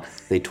them up.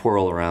 They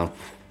twirl around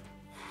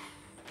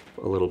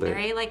a little bit.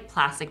 Very like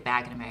plastic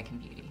bag in American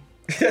Beauty.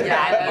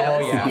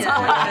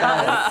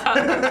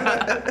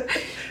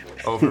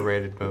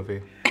 Overrated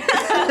movie.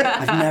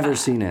 I've never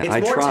seen it. It's I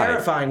more tried.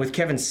 terrifying with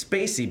Kevin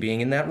Spacey being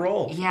in that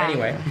role. Yeah.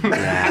 Anyway.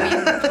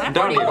 I mean,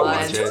 Don't he even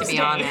was, watch it. to be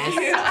honest.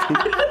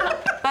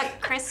 But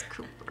Chris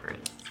Cooper is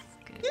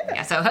good.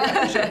 Yeah, so.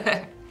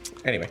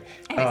 Anyway.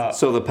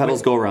 So the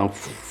petals go around.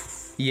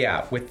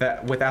 Yeah, with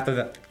after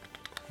that.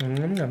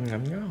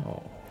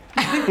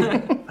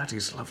 That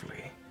is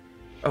lovely.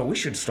 Oh, we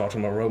should start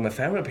an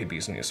aromatherapy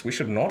business. We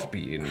should not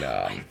be in,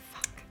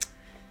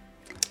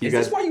 Is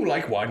this why you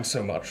like wine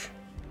so much?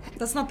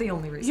 That's not the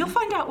only reason. You'll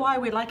find out why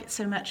we like it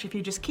so much if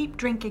you just keep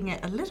drinking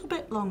it a little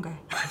bit longer.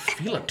 I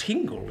feel a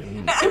tingle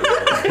in...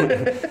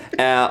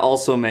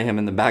 Also, Mayhem,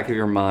 in the back of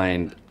your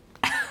mind,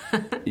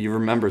 you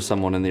remember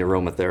someone in the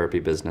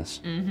aromatherapy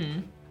business.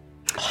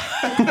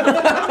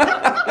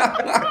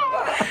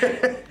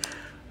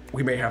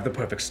 We may have the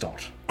perfect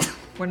start.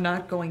 We're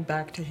not going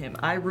back to him.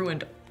 I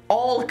ruined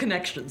all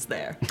connections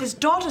there. His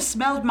daughter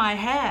smelled my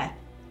hair.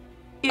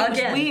 It was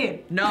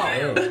weird. No.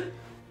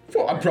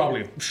 Well, I'm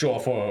probably sure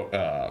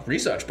for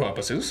research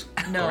purposes.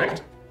 No.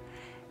 Correct?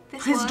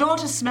 His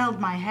daughter smelled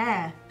my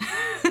hair.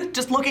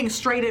 Just looking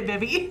straight at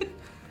Vivi.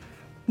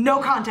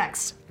 No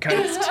context.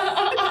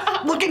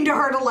 Looking to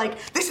her to like,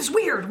 this is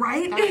weird,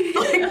 right?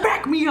 Like,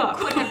 back me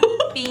up. Would have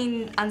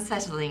been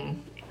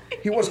unsettling.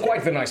 He was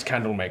quite the nice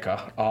candle maker.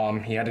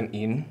 He had an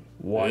inn.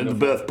 And the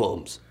bath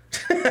bombs.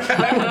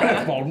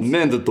 Bath bombs.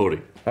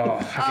 Mandatory. Oh,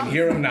 I can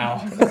hear him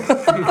now.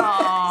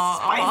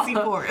 Spicy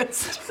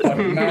forest. But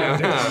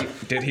man,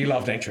 did he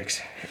love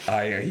Natrix.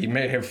 He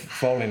may have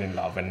fallen in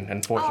love, and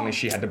unfortunately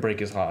she had to break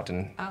his heart.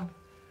 And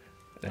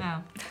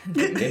Oh.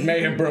 It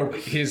may have broke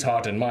his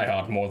heart and my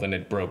heart more than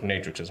it broke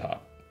Natrix's heart.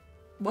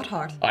 What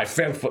heart? I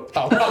fell for.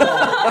 Oh, come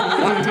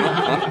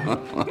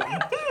on.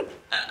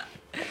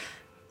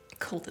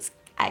 Cold as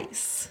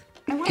ice.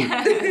 I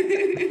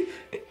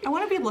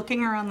want to be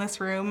looking around this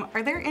room.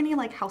 Are there any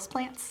like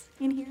houseplants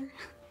in here?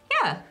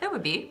 Yeah, there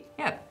would be.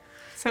 Yeah.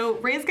 So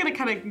Ray's gonna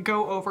kind of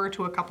go over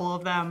to a couple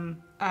of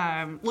them,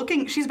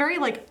 looking. She's very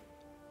like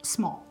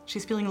small.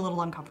 She's feeling a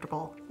little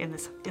uncomfortable in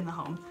the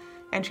home,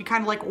 and she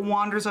kind of like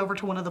wanders over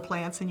to one of the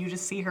plants, and you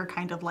just see her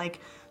kind of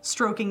like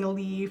stroking a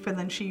leaf, and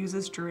then she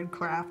uses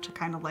Druidcraft to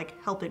kind of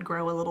like help it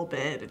grow a little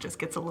bit. It just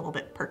gets a little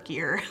bit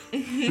perkier,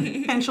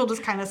 and she'll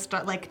just kind of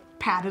start like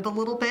pat it a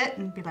little bit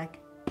and be like,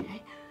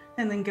 okay,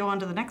 and then go on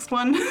to the next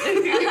one.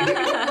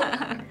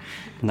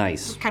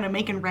 Nice. Kind of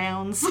making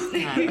rounds.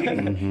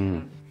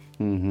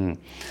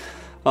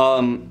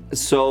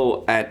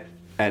 So at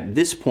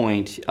this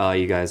point,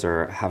 you guys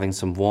are having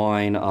some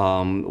wine.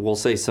 We'll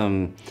say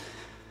some.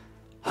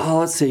 Oh,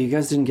 let's say you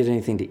guys didn't get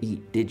anything to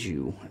eat, did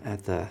you?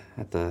 At the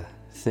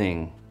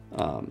thing.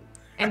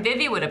 And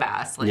Vivi would have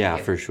asked. Like, Yeah,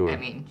 for sure. I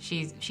mean,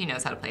 she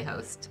knows how to play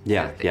host.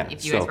 Yeah, So yeah,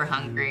 If you guys so- were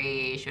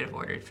hungry, you should have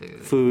ordered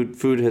food.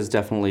 Food has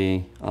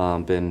definitely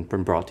been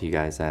brought to you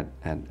guys at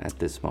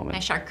this moment. My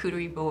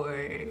charcuterie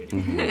board.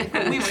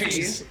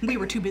 We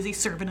were too busy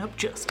serving up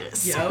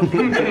justice.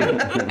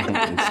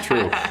 It's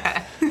true.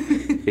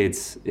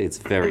 It's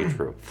very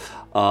true.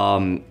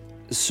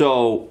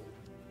 So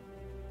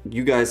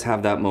you guys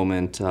have that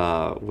moment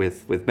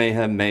with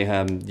Mayhem.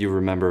 Mayhem, you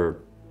remember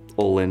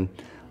Olin.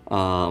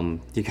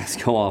 You guys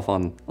go off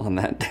on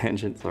that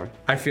tangent. Sorry.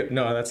 I feel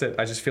no, that's it.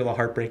 I just feel the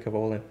heartbreak of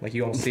Olin. Like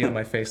you almost see it on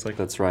my face. Like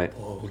That's right.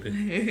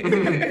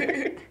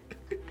 Olin.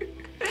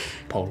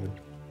 Poland.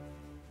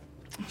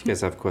 You guys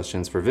have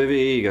questions for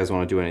Vivi? You guys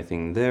want to do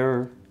anything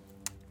there?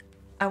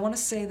 I want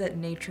to say that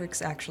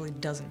Natrix actually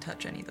doesn't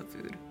touch any of the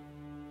food.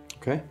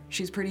 Okay.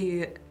 She's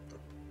pretty,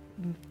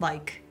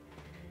 like,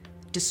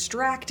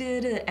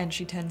 distracted, and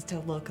she tends to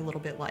look a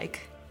little bit, like,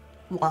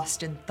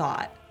 lost in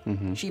thought.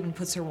 She even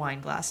puts her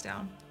wine glass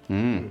down.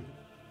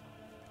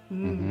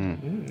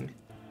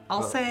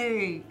 I'll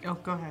say. Oh,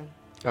 go ahead.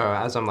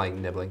 As I'm like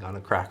nibbling on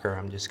a cracker,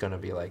 I'm just gonna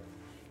be like,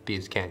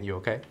 Bees, can't you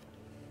okay?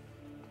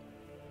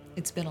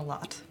 It's been a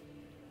lot.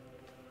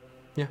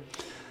 Yeah.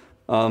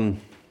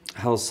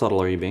 How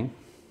subtle are you being?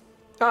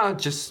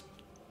 Just,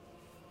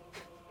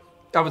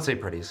 I would say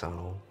pretty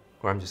subtle.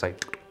 Where I'm just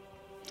like,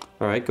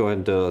 All right, go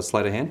ahead and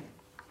slide a hand.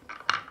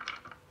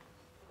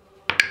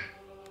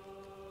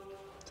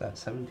 is that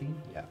 17?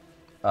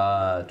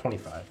 Yeah.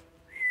 25.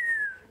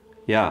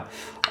 Yeah.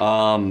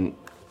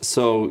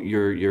 So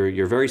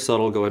you're very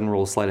subtle. Go ahead and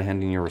roll a sleight of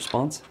hand in your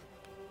response.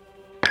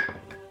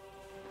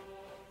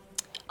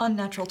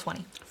 Unnatural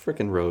 20.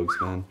 Frickin' rogues,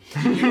 man.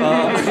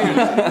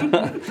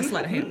 Just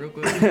let a hand real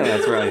quick.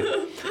 That's right.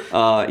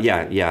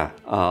 Yeah.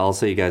 I'll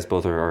say you guys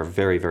both are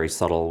very, very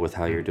subtle with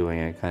how you're doing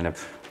it. Kind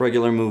of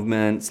regular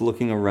movements,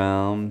 looking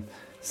around,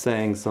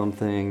 saying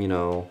something,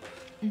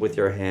 with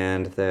your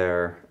hand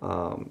there,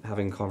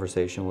 having a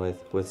conversation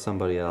with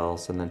somebody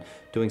else, and then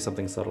doing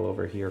something subtle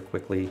over here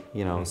quickly,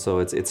 So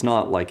it's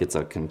not like it's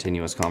a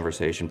continuous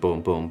conversation,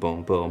 boom, boom,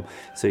 boom, boom.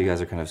 So you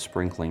guys are kind of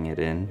sprinkling it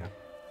in. Yeah.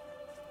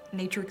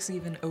 Natrix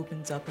even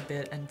opens up a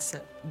bit and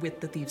with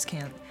the Thieves'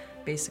 Cant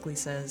basically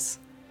says,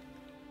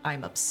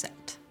 I'm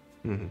upset.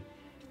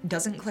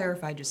 Doesn't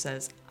clarify, just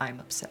says,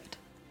 I'm upset.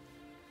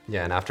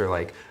 Yeah, and after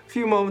like a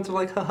few moments of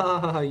like, ha ha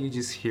ha, you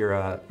just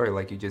hear or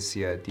like you just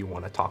see do you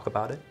want to talk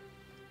about it?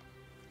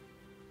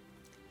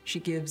 She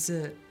gives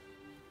a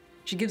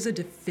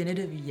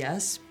definitive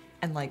yes,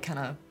 and like kind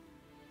of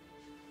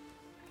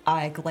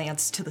eye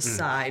glance to the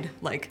side,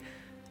 like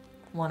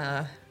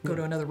wanna go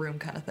to another room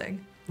kind of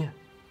thing. Yeah.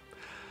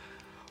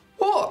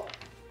 Well,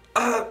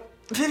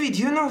 Vivi,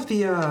 do you know if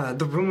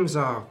the rooms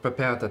are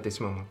prepared at this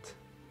moment?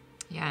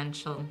 Yeah, and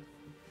she'll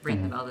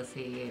ring the bell to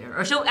see,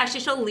 or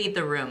she'll leave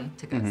the room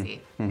to go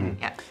see.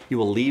 Yeah. You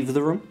will leave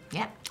the room?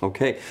 Yeah.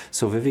 Okay,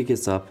 so Vivi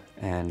gets up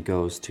and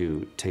goes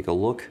to take a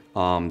look.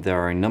 There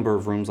are a number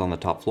of rooms on the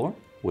top floor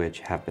which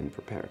have been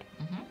prepared.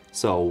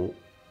 So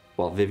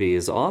while Vivi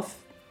is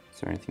off, is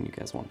there anything you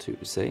guys want to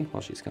say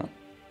while she's gone?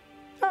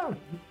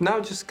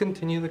 No, just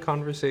continue the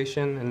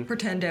conversation and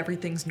Pretend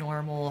everything's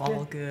normal,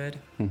 all good.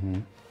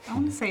 I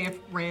want to say if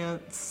Rhea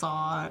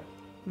saw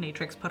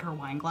Natrix put her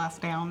wine glass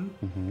down,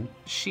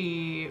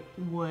 she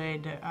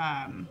would,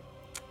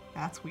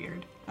 that's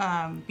weird,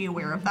 be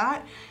aware of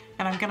that.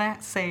 And I'm gonna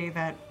say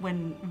that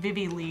when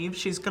Vivi leaves,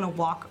 she's gonna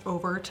walk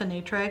over to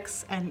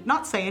Natrix and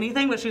not say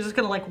anything, but she's just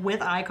gonna like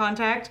with eye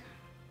contact,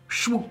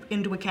 swoop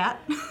into a cat.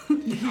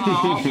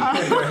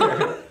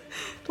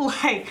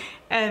 Like,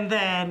 and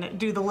then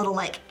do the little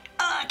like,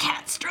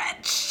 cat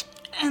stretch,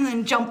 and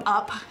then jump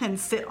up and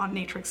sit on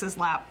Natrix's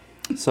lap.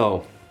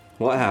 So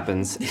what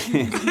happens?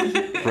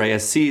 Rhea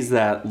sees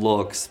that,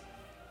 looks,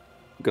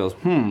 goes,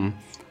 and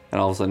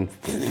all of a sudden,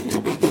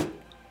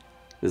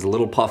 this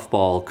little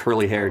puffball,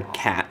 curly-haired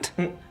cat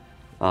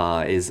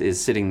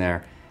is sitting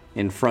there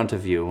in front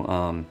of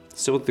you,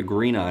 still with the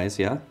green eyes,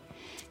 yeah?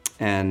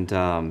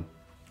 And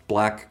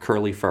black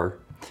curly fur,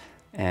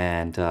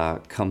 and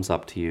comes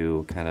up to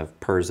you, kind of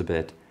purrs a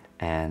bit,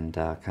 and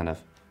kind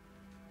of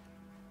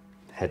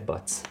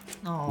headbutts.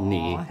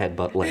 Knee,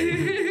 headbutt,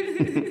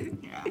 leg.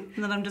 Yeah.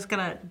 And then I'm just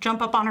gonna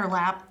jump up on her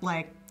lap,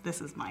 like, this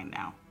is mine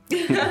now.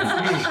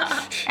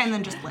 And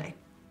then just lay.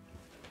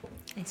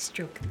 I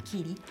stroke the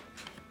kitty.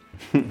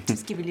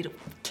 Just give her little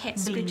cat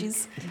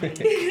scratches.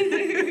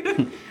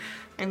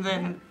 And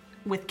then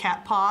with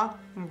cat paw,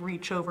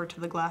 reach over to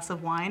the glass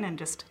of wine and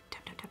just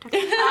tap, tap, tap, tap,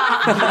 tap.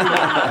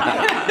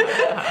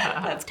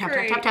 That's Tap,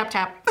 great. tap, tap,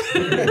 tap, tap.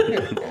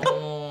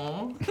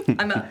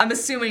 I'm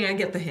assuming I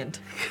get the hint.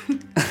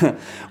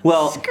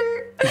 Well,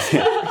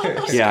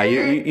 yeah,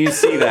 you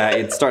see that.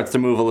 It starts to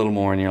move a little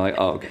more, and you're like,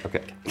 oh,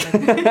 okay.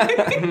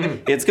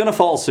 It's going to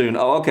fall soon.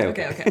 Oh, okay.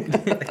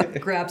 Okay.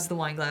 Grabs the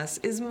wine glass,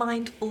 is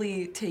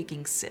mindfully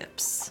taking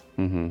sips.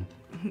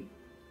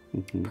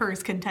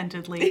 Purrs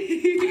contentedly.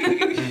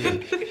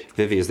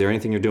 Vivi, is there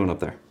anything you're doing up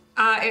there?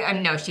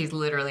 No, she's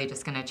literally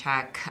just gonna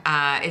check.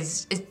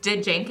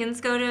 Did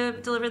Jenkins go to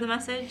deliver the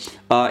message?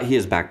 He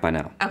is back by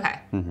now. Okay.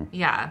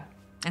 Yeah.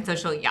 And so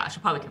she'll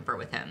probably confer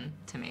with him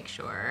to make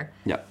sure.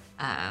 Yeah.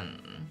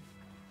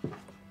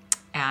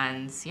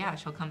 And yeah,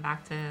 she'll come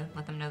back to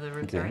let them know the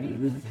room's ready.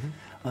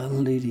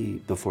 Lady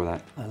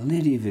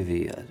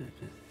Vivi,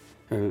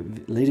 or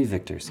Lady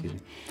Victor, excuse me.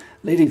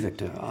 Lady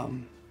Victor,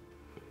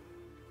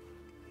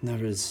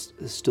 there is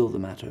still the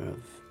matter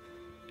of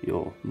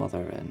your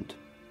mother and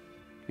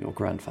your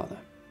grandfather.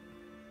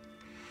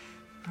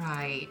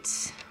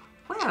 Right.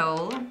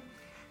 Well,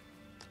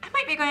 I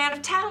might be going out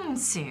of town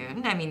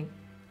soon. I mean,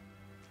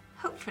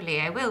 hopefully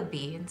I will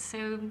be, and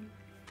so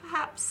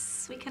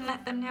perhaps we can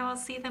let them know I'll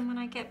see them when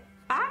I get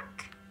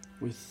back.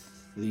 With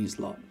these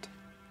lot.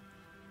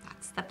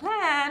 That's the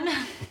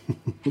plan.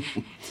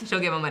 She'll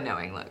give him a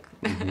knowing look.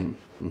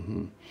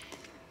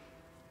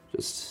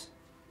 Just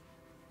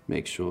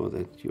make sure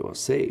that you are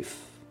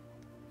safe.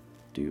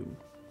 Do you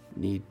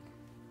need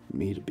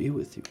me to be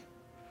with you?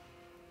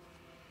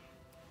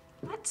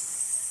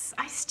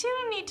 I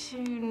still need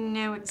to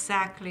know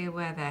exactly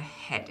where they're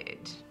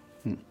headed.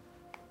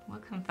 We'll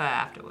confer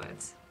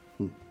afterwards.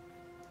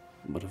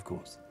 But of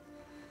course.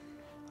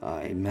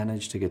 I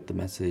managed to get the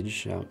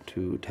message out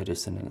to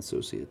Tedderson and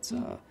Associates.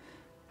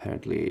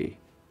 Apparently,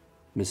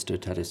 Mr.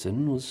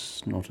 Tedderson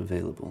was not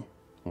available,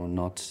 or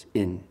not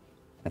in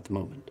at the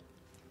moment.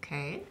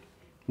 Okay.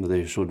 But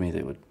they assured me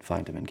they would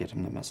find him and get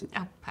him the message.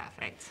 Oh,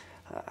 perfect.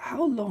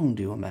 How long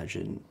do you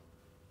imagine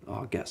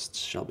our guests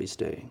shall be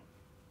staying?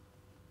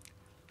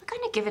 We're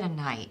going to give it a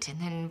night, and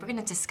then we're going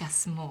to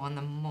discuss more in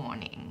the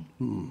morning.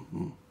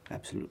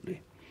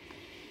 Absolutely.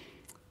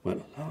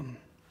 Well,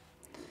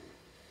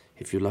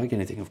 if you like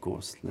anything, of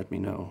course, let me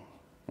know.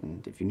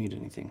 And if you need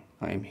anything,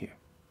 I am here.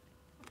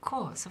 Of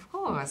course, of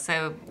course.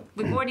 So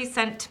we've already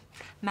sent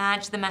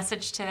Madge the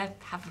message to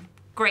have a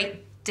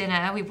great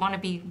dinner. We want to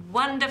be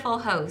wonderful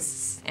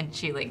hosts. And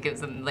she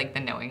gives them the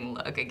knowing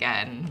look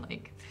again.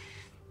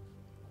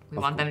 We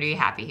want them to be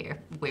happy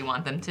here. We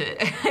want them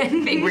to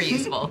think we're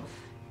useful.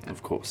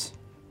 Of course.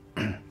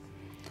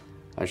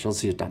 I shall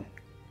see it done.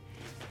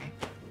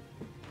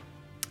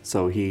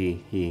 So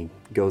he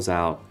goes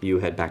out. You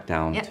head back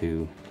down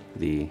to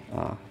the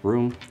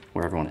room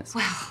where everyone is.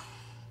 Well,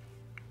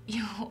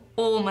 you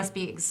all must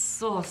be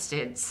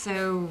exhausted,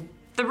 so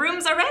the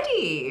rooms are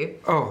ready.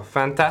 Oh,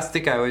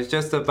 fantastic. I was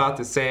just about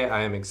to say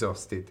I am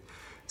exhausted.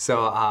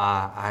 So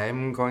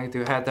I'm going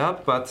to head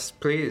up, but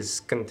please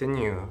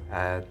continue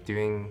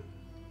doing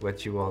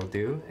what you all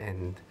do,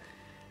 and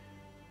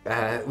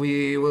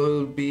we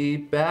will be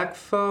back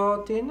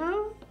for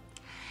dinner?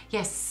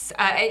 Yes,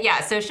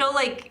 so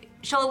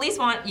she'll at least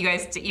want you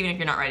guys to, even if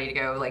you're not ready to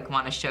go,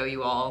 want to show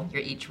you all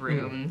your each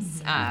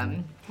rooms,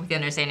 with the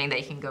understanding that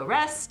you can go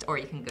rest or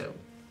you can go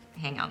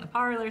hang out in the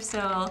parlor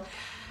still.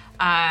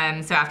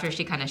 So after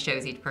she kind of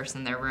shows each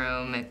person their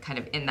room, kind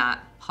of in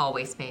that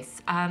hallway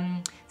space.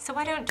 So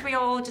why don't we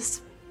all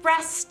just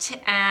rest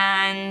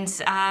and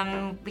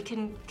we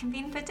can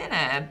convene for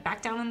dinner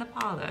back down in the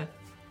parlor.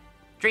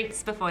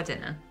 Drinks before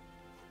dinner.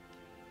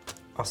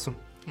 Awesome.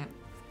 Yep.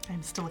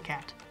 I'm still a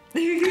cat.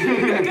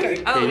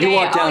 You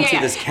walk down to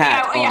this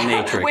cat on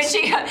Matrix.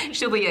 When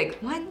she'll be like,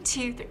 1,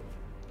 2, 3.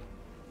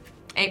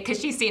 Because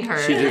she's seen her.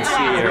 She did see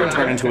her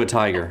turn into a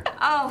tiger.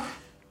 Oh,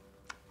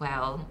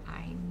 well,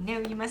 I know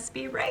you must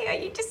be Rhea.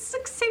 You just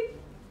look so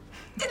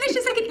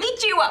delicious. I can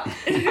eat you up.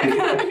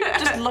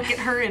 Just look at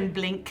her and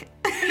blink.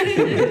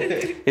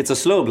 It's a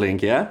slow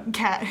blink, yeah?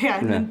 Cat,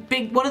 yeah.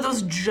 Big, one of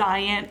those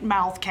giant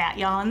mouth cat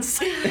yawns.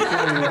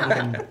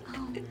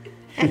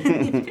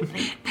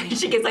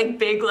 She gets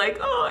big,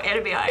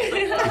 anime eyes.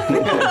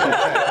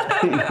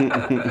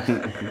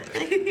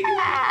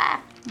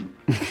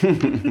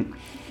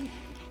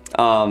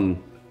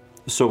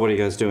 So what are you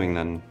guys doing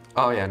then?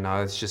 Oh yeah,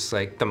 no, it's just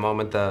the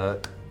moment the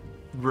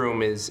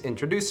room is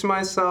introduced to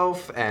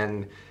myself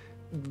and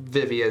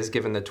Vivi has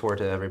given the tour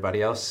to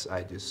everybody else,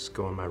 I just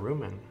go in my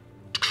room and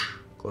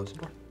close the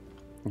door.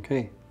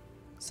 Okay.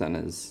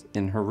 Senna's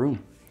in her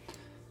room.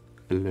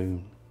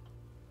 Alone.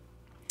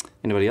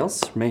 Anybody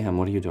else? Mayhem,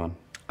 what are you doing?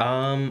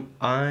 I'm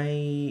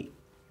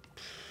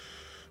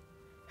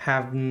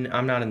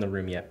not in the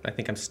room yet. I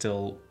think I'm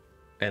still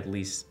at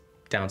least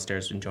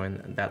downstairs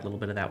enjoying that little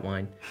bit of that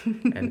wine.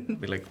 And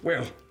be like,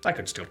 Well, I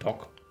could still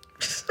talk.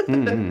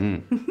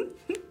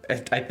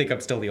 I think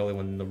I'm still the only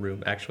one in the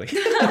room, actually.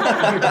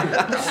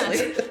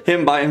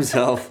 Him by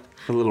himself,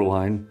 a little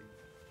wine.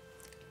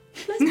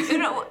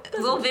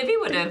 Well, Vivi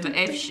would have,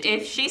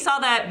 if she saw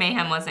that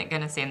Mayhem wasn't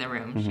going to stay in the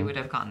room, she would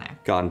have gone there.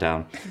 Gone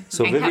down.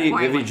 So And kept pouring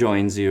Vivi wine.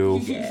 joins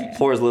you,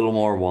 pours a little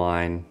more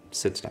wine,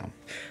 sits down.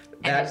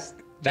 And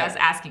just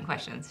asking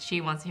questions. She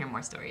wants to hear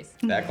more stories.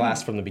 That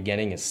glass from the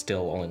beginning is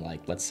still only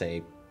like, let's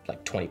say,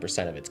 like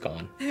 20% of it's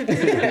gone.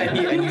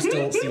 and you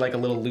still see like a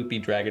little loopy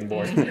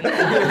dragonborn.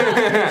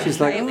 She's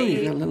like, oh,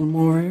 you got a little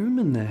more room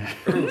in there.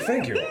 Oh,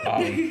 thank you.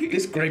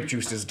 This grape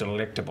juice is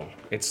delectable.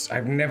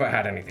 I've never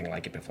had anything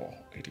like it before.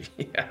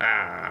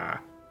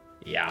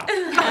 Yeah.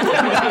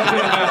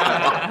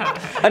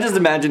 I just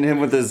imagine him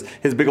with his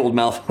big old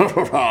mouth.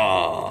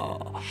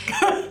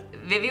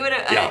 Vivi would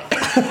have.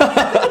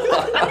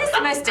 What is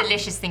the most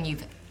delicious thing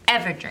you've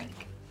ever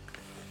drank?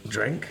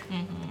 Drink?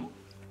 Mm-hmm.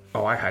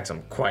 Oh, I've had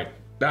some quite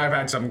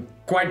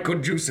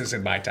good juices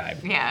in my time.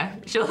 Yeah,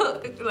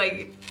 she'll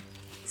like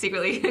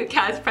secretly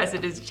cast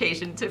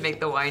prestidigitation to make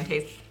the wine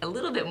taste a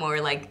little bit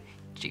more like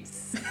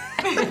juice.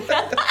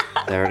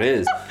 There it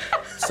is.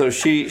 So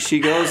she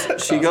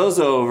goes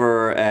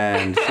over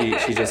and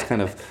she just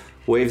kind of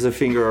waves a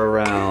finger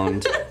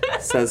around,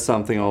 says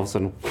something. All of a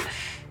sudden,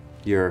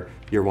 your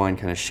wine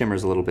kind of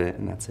shimmers a little bit,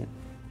 and that's it.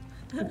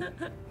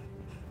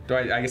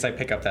 I guess I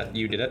pick up that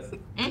you did it?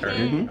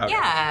 Mm-hmm. Okay.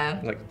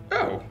 Yeah. Like,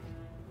 oh.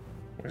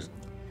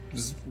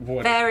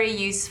 What? Very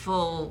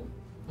useful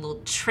little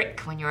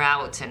trick when you're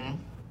out and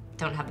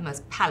don't have the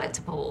most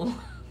palatable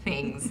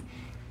things.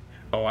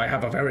 Oh, I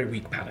have a very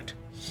weak palate.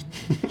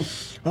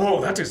 Oh,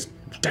 that is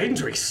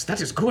dangerous. That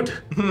is good.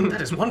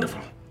 That is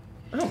wonderful.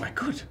 Oh, my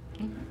good.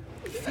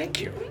 Thank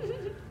you.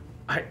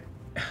 I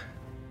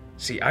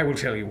will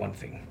tell you one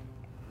thing.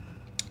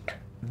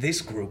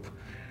 This group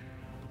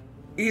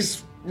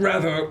is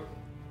rather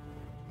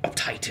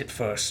uptight at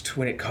first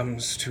when it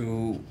comes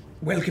to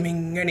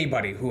welcoming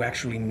anybody who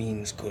actually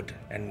means good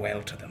and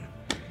well to them.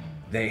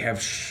 They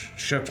have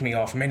shirked me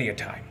off many a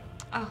time.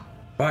 Oh.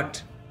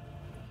 But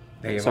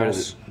they have Sorry,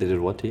 also... they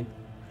did what to you?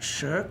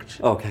 Shirked?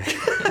 Okay.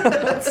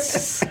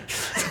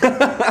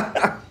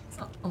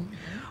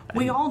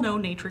 We all know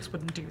Natrix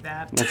wouldn't do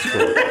that. That's true.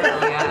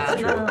 Oh, yeah.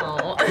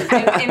 No.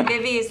 And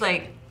Vivi is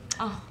like,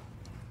 oh.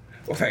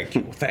 Well, thank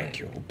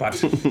you.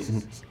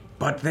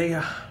 But they,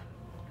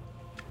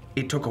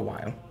 it took a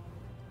while.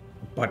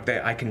 But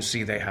I can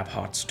see they have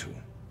hearts too.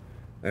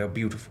 They are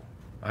beautiful.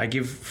 I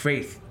give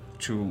faith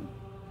to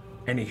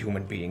any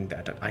human being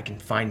that I can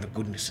find the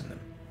goodness in them.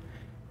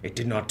 It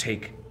did not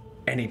take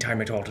any time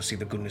at all to see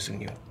the goodness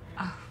in you.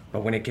 Oh.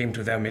 But when it came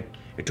to them, it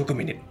took a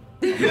minute.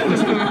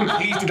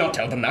 Please do not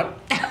tell them that.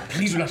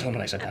 Please do not tell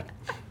them I said that.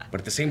 But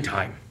at the same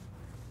time,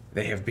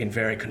 they have been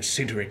very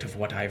considerate of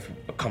what I've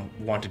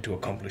wanted to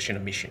accomplish in a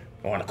mission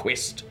or on a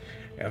quest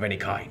of any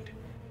kind.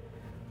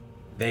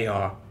 They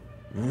are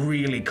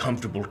really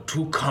comfortable,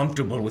 too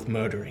comfortable with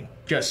murdering.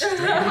 Just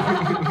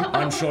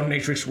I'm sure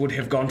Natrix would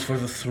have gone for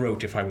the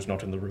throat if I was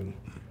not in the room.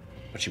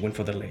 But she went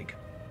for the leg.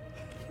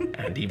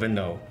 And even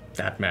though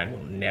that man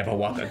will never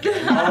walk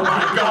again. Oh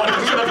my god,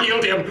 I should have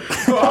healed him!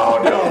 Oh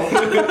no!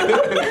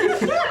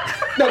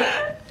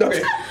 No,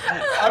 okay.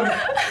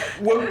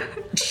 Well,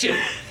 shit.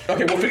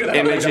 Okay, we'll figure that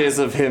out. Images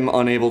of him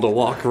unable to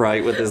walk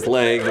right with his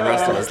leg the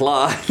rest of his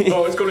life.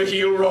 Oh, it's gonna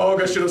heal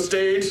wrong. I should have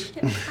stayed.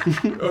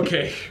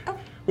 Okay.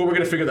 Well, we're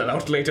gonna figure that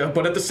out later.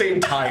 But at the same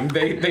time,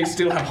 they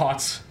still have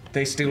hearts.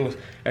 They still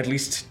at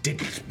least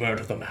didn't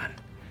murder the man.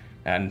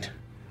 And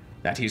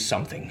that is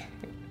something.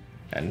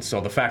 And so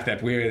the fact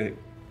that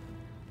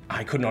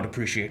I could not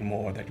appreciate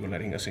more that you're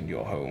letting us in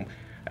your home.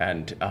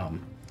 And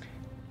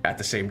at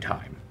the same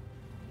time,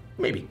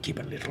 maybe keep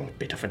a little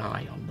bit of an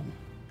eye on them.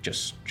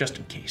 Just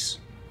in case.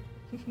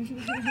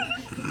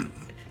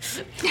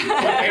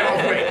 They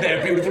are great.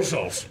 They're beautiful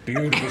souls.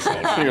 Beautiful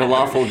souls. Your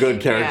lawful good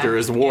character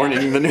is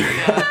warning the new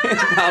guy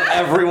about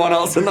everyone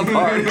else in the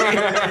party.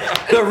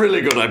 They're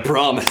really good, I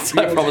promise.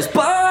 I promise.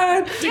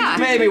 But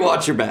maybe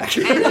watch your back.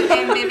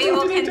 And Vivi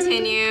will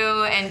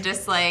continue and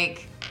just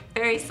like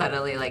very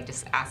subtly like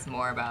just ask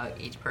more about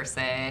each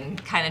person,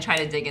 kind of try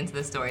to dig into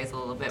the stories a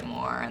little bit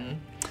more. And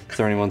is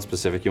there anyone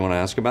specific you want to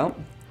ask about?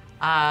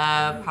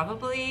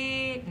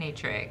 Probably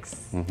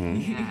Natrix.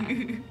 Mm-hmm.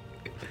 Yeah.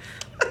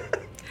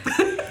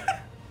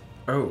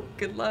 Oh.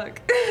 Good luck.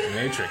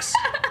 Natrix.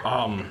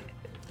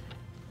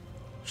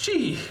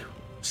 She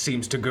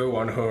seems to go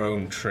on her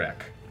own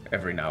trek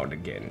every now and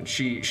again.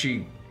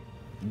 She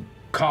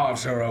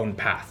carves her own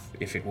path,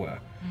 if it were.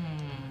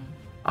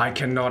 I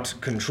cannot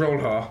control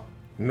her,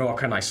 nor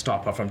can I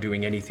stop her from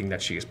doing anything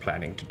that she is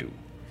planning to do.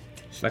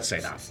 Let's say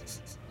that.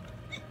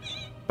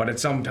 But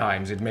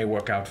sometimes it may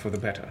work out for the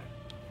better.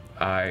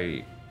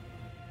 I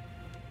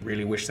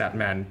really wish that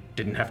man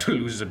didn't have to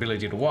lose his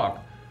ability to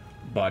walk,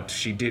 but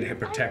she did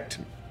protect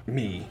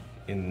me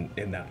in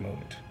that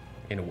moment,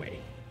 in a way.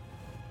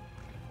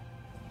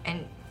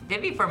 And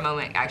Vivi for a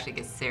moment actually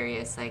gets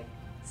serious. Like,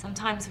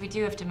 sometimes we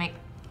do have to make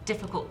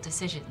difficult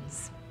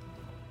decisions.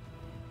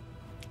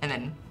 And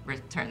then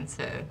returns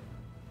to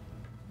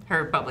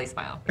her bubbly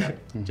smile.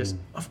 Just,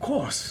 of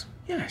course,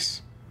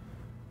 yes.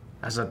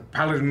 As a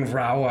paladin of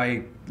Rao,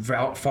 I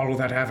follow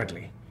that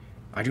avidly.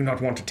 I do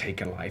not want to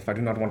take a life. I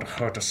do not want to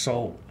hurt a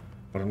soul.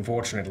 But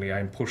unfortunately, I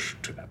am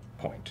pushed to that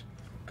point,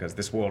 because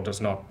this world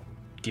does not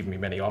give me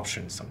many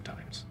options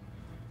sometimes.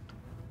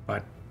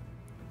 But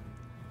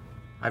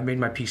I've made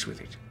my peace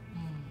with it.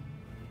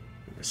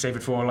 Save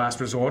it for a last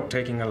resort,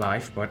 taking a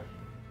life, but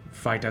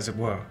fight as it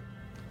were.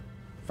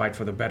 Fight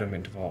for the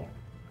betterment of all.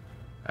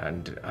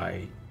 And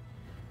I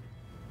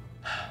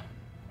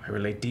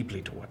relate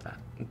deeply to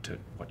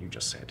what you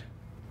just said.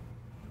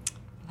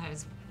 That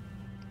was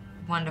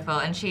wonderful.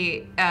 And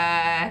she's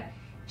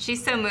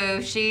so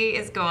moved, she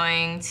is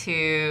going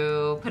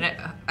to put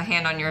a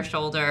hand on your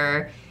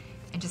shoulder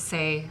and just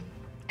say,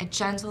 "A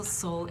gentle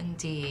soul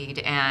indeed."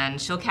 And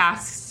she'll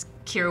cast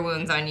Cure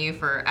Wounds on you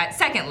at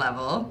 2nd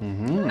level.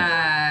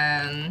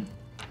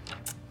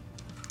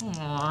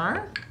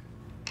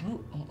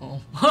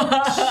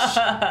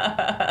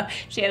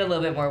 She had a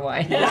little bit more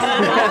wine. But,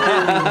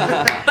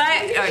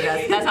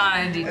 yes, that's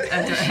not indeed.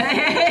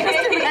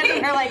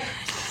 Imagine her like,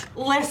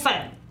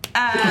 listen.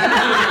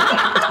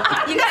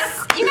 You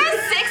got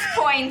 6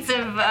 points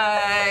of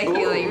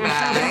healing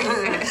back.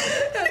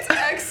 That's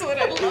excellent.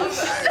 I love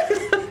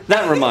that.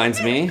 That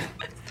reminds me.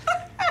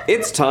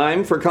 It's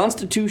time for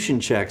constitution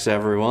checks,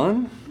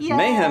 everyone. Yay.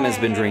 Mayhem has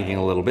been drinking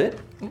a little bit.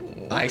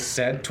 I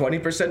said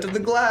 20% of the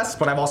glass,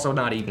 but I've also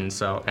not eaten,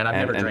 so, and I've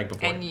never drank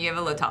before. And you have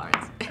a low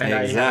tolerance.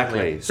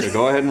 Exactly. So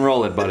go ahead and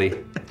roll it,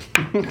 buddy.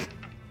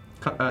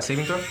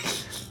 Saving throw?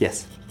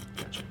 Yes.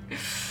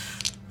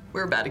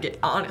 We're about to get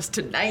honest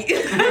tonight.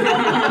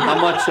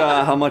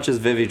 How much is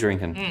Vivi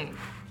drinking?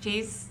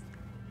 She's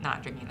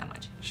not drinking that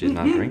much. She's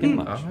not drinking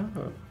much.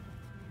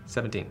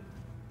 17.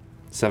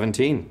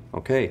 17.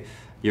 Okay.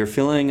 You're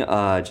feeling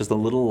just a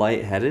little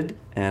lightheaded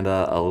and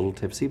a little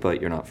tipsy,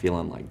 but you're not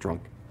feeling like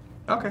drunk.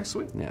 Okay,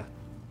 sweet. Yeah.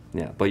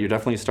 Yeah. But you're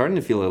definitely starting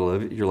to feel a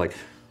little, you're like,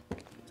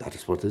 that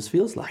is what this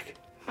feels like.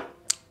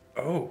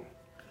 Oh,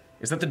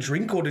 is that the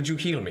drink or did you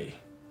heal me?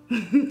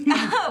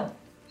 Oh,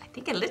 I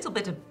think a little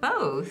bit of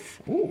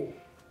both. Ooh.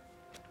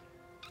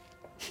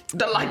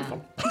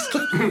 Delightful.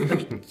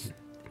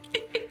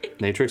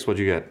 Natrix, what'd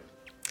you get?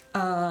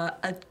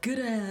 A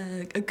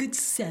good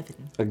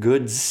 7. A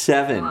good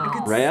 7.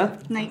 Rhea?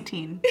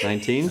 19.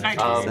 19?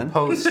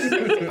 Post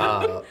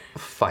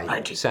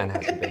fight, Sen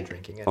hasn't been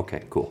drinking it.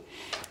 Okay, cool.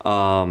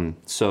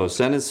 So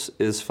Sen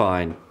is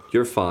fine.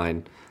 You're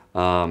fine.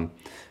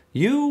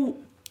 You've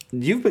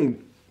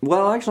been,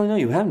 well, actually, no,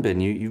 you haven't been.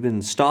 You've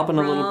been stopping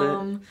a little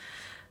bit.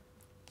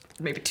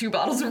 Maybe 2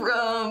 bottles of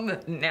rum.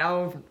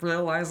 Now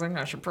realizing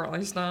I should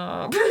probably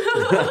stop.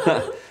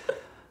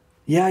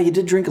 Yeah, you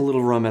did drink a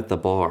little rum at the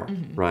bar,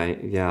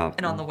 right? Yeah.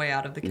 And on the way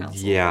out of the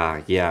council.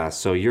 Yeah.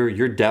 So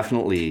you're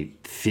definitely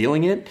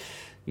feeling it.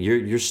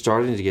 You're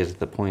starting to get to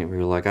the point where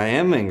you're like, I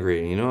am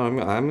angry. You know, I'm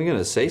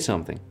gonna say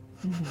something.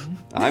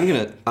 I'm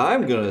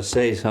gonna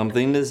say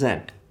something to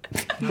Zen.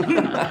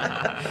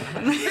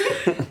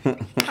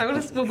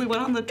 When we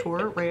went on the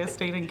tour, Rhea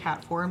stayed in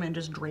cat form and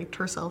just draped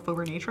herself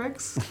over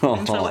Natrix. Oh.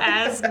 And so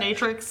as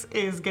Natrix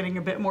is getting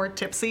a bit more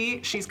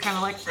tipsy, she's kind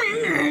of like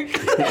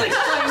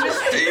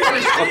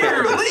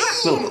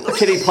Little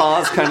kitty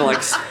paws kind of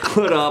like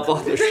put up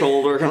on the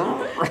shoulder.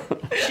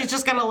 she's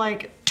just gonna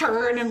like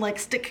turn and like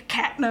stick a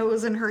cat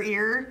nose in her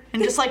ear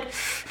and just like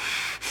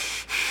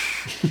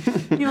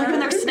you know, like when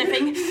they're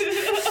sniffing. To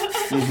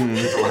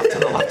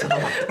the left.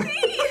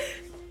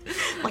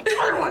 Like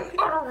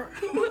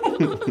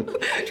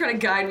Trying to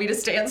guide me to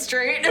stand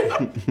straight.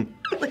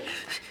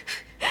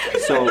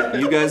 So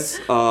you guys,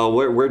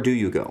 where do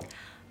you go?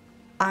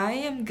 I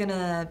am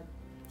gonna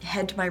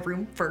head to my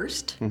room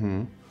first.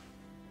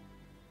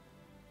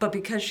 But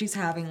because she's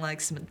having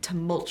like some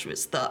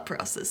tumultuous thought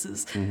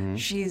processes,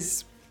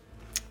 she's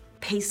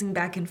pacing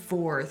back and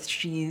forth.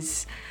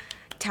 She's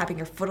tapping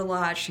her foot a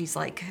lot. She's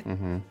like,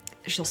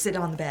 she'll sit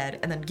on the bed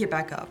and then get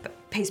back up,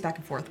 pace back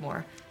and forth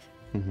more.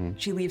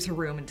 She leaves her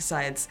room and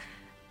decides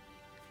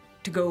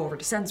to go over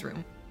to Sen's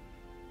room.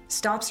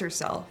 Stops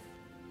herself.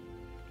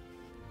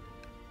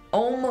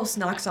 Almost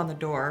knocks on the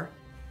door.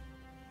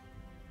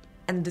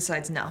 And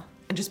decides no.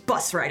 And just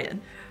busts right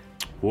in.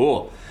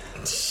 Whoa.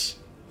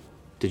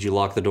 Did you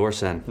lock the door,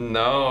 Sen?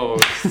 No.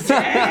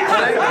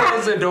 I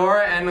closed the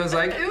door and was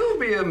like, it'll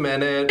be a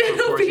minute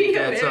before she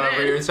gets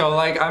over here. So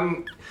like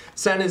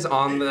Sen is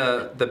on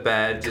the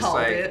bed,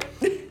 just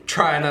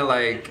trying to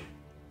like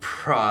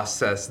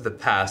process the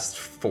past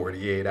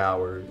 48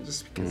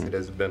 hours because it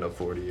has been a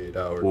 48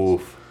 hours.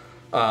 Oof.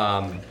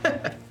 Wow.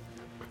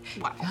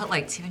 Felt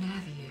like 2.5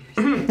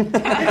 years.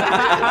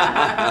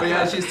 But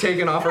yeah, she's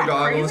taking off her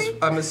goggles. Crazy?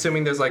 I'm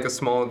assuming there's like a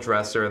small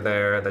dresser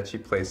there that she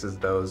places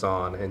those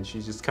on, and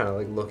she's just kind of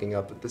like looking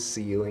up at the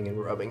ceiling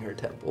and rubbing her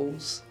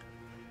temples.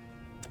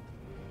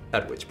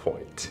 At which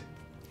point,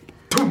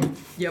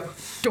 Yep.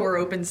 Door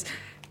opens.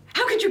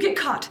 How could you get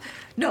caught?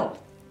 No,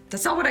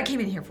 that's not what I came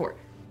in here for.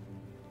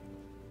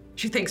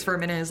 she thinks for a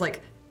minute and is like,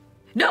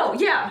 no,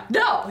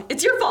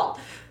 it's your fault.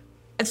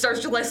 And starts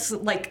to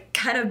like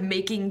kind of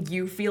making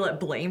you feel at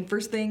blame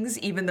for things,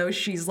 even though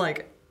she's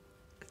like,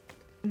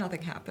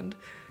 nothing happened.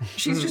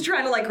 She's just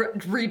trying to like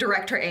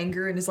redirect her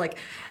anger and is like,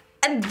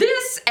 and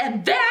this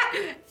and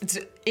that. It's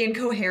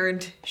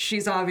incoherent.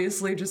 She's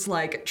obviously just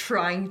like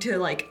trying to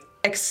like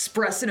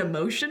express an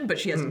emotion, but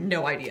she has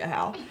no idea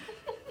how.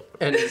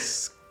 And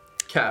is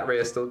Cat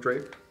Rhea still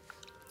draped?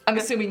 I'm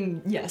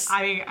assuming yes.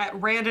 I mean,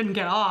 Rhea didn't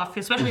get off,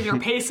 especially if you're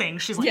pacing.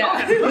 She's like,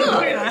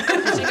 Yeah.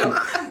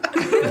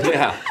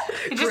 Yeah.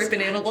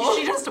 Dripping animal.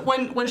 She just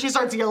when she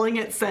starts yelling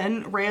at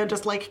Sen, Rhea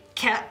just like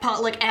cat paw,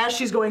 like as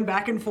she's going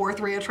back and forth,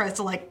 Rhea tries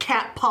to like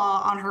cat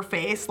paw on her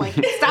face, like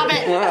stop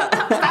it,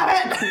 stop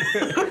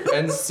it.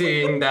 And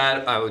seeing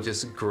that, I will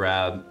just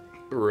grab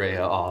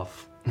Rhea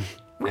off.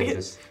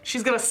 Rhea,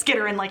 she's gonna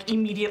skitter and like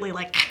immediately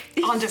like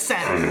onto Sen.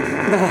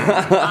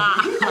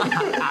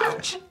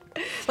 Ouch.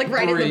 Like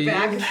right in the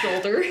back and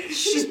shoulder.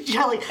 She's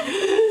yelling.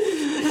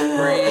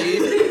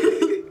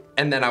 Breathe.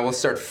 And then I will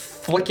start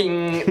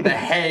flicking the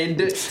head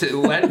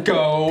to let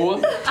go.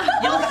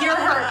 You'll hear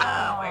her.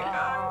 Oh my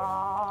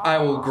god. I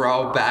will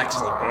growl back.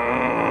 Just like,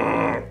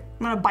 I'm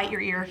gonna bite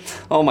your ear.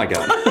 Oh my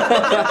god.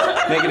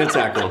 Make an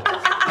attack roll.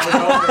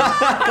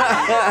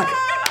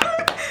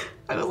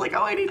 I was like,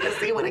 oh, I need to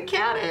see what a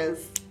cat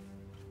is.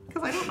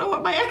 Because I don't know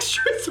what my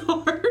extras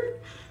are.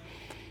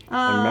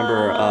 And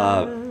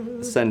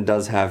remember, Sen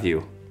does have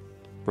you,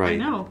 right? I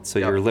know. So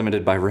you're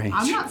limited by range.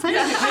 I'm not saying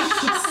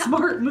it's a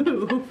smart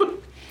move.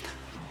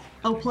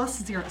 Oh,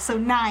 plus 0, so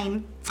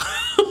 9.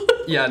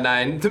 yeah,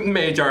 9. The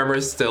mage armor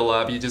is still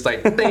up. You just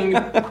like, thing,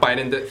 bite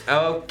into.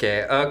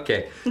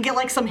 Okay. And get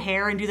like some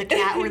hair and do the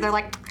cat where they're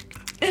like.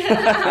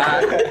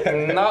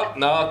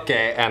 No,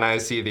 okay. And I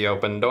see the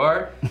open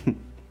door.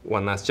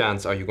 One last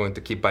chance. Are you going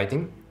to keep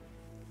biting?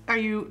 Are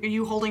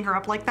you holding her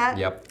up like that?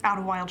 Yep. Out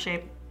of wild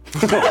shape.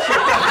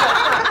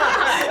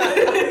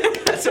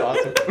 That's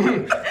awesome.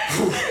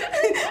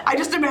 I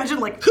just imagine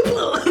like.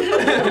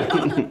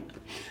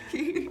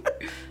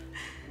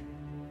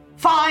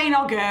 Fine,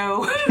 I'll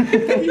go.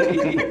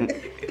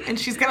 And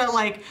she's gonna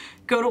like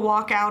go to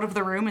walk out of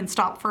the room and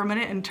stop for a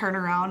minute and turn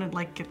around and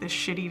like get this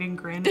shit-eating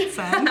grin at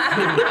Sen.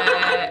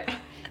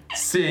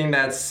 Seeing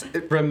that,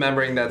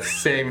 remembering that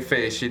same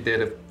face she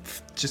did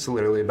just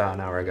literally about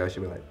an hour ago,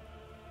 she'd be like,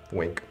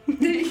 wink.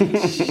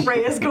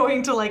 Rhea's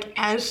going to like,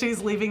 as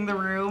she's leaving the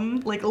room,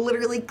 like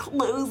literally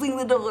closing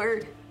the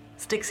door,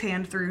 sticks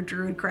hand through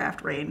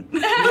Druidcraft Rain.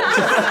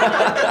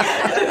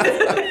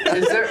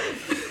 Is there,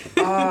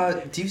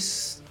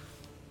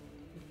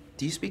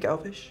 do you speak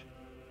Elvish?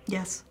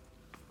 Yes.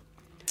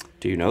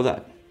 Do you know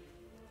that?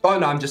 Oh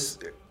no,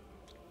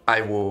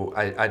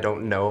 I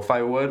don't know if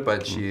I would,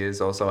 but she is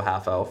also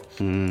half elf.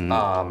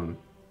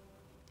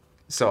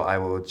 So I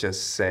will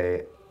just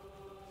say,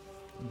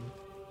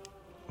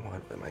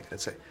 what am I gonna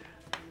say?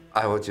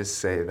 I will just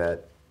say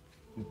that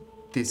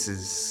this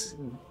is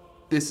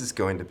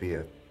going to be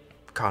a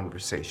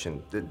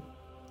conversation.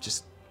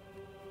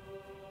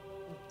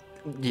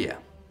 Yeah,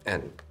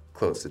 and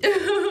close it.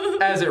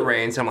 As it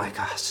rains, I'm like,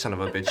 ah, son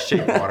of a bitch,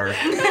 shape water.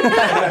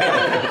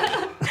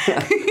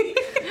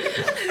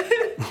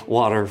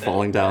 Water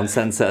falling down.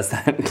 Sen says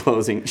that and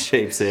closing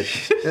shapes it.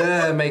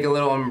 Make a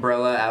little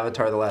umbrella,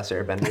 Avatar: The Last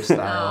Airbender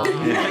style.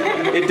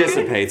 It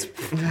dissipates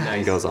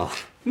and goes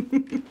off.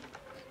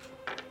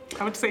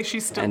 I would say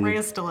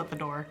Rhea's still at the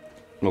door.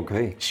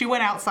 Okay. She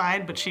went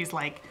outside, but she's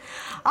like,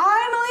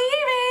 I'm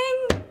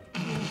leaving.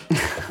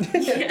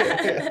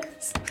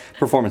 Yes.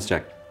 Performance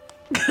check.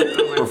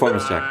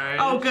 Performance check.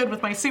 Oh, good,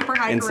 with my super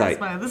high Insight.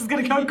 charisma. This is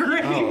gonna go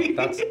great. Oh,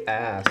 that's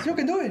ass. You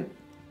can do it.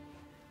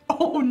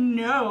 Oh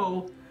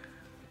no.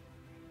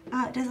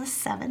 Does a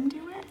 7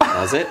 do it?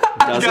 Does it?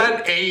 Does Got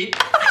it? an 8.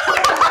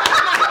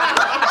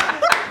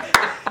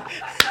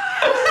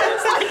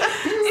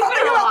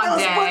 Something about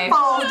those day.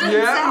 footballs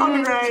didn't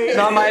sound right.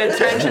 No, my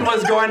attention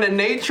was going to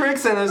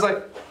Natrix, and I was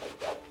like,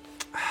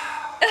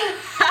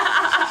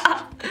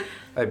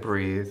 I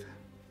breathe,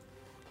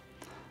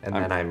 and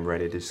then I'm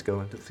ready to just go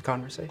into the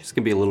conversation. Just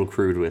gonna be a little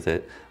crude with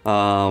it.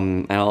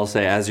 And I'll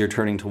say, as you're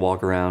turning to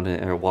walk around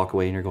or walk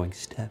away, and you're going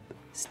step,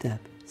 step,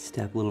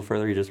 step a little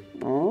further, you just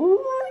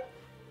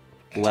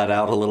let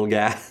out a little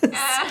gas.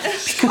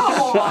 Come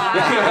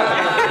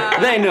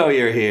on. They know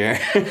you're here.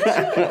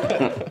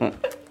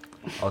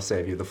 I'll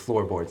save you. The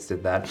floorboards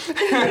did that.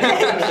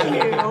 Thank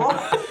you.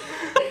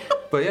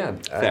 But yeah,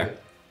 Fair.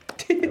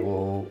 I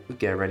will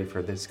get ready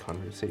for this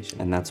conversation.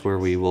 And that's where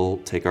we will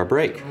take our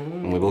break.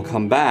 And we will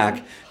come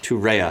back to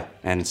Rhea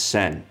and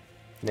Sen.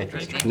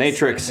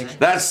 Natrix.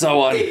 That's the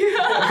one.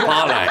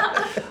 All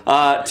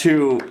right.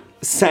 To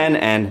Sen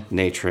and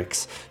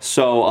Natrix.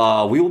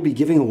 So we will be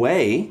giving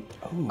away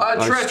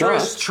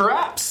Treacherous stuff.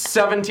 traps.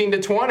 17 to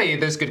 20.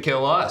 This could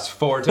kill us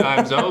 4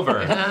 times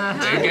over.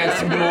 It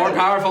gets more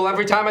powerful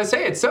every time I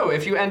say it. So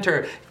if you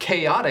enter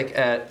chaotic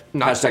at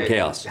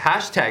Chaos.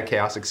 Hashtag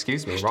chaos,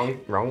 excuse me,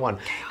 wrong one.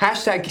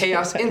 Hashtag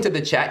chaos into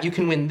the chat. You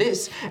can win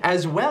this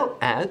as well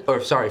as,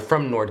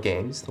 from Nord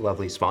Games, the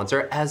lovely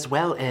sponsor, as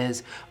well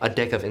as a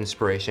deck of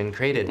inspiration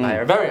created by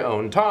our very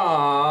own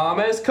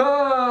Thomas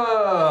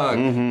Cook.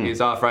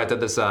 He's off right to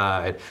the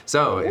side.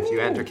 So if you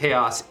enter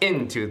chaos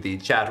into the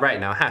chat right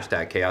now,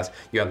 hashtag chaos,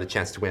 you have the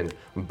chance to win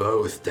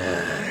both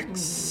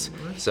decks.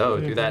 So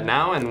do that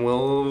now and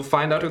we'll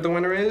find out who the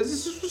winner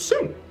is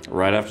soon.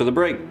 Right after the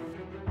break.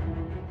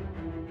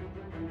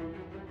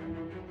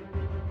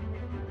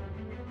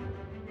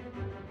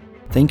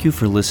 Thank you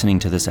for listening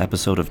to this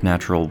episode of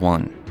Natural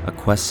One, a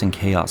Quests and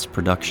Chaos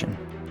production.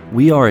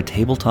 We are a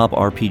tabletop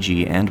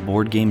RPG and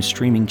board game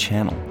streaming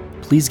channel.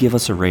 Please give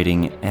us a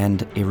rating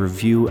and a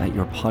review at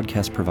your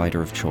podcast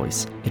provider of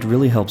choice. It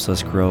really helps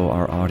us grow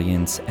our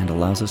audience and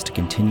allows us to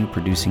continue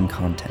producing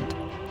content.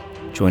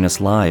 Join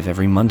us live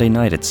every Monday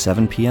night at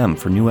 7 p.m.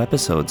 for new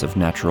episodes of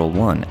Natural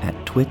One at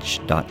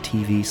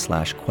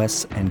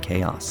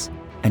twitch.tv/questsandchaos.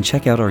 And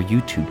check out our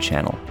YouTube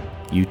channel,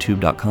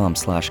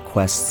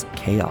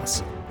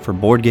 youtube.com/questschaos, for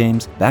board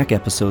games, back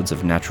episodes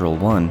of Natural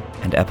One,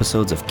 and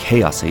episodes of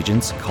Chaos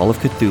Agents, Call of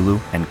Cthulhu,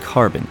 and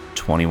Carbon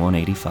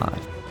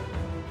 2185.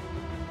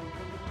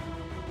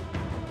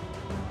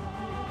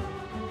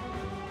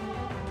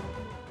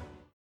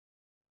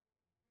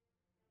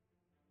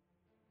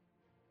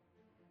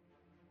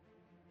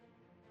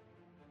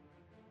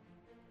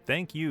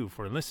 Thank you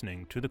for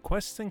listening to the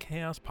Quests and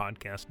Chaos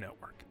Podcast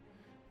Network.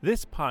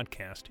 This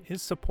podcast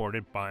is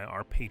supported by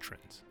our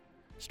patrons,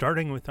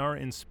 starting with our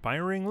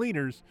inspiring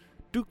leaders,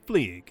 Duke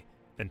Fleeg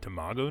and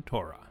Tamago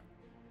Tora.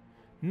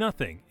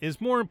 Nothing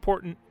is more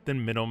important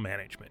than middle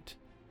management.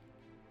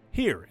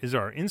 Here is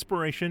our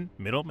inspiration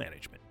middle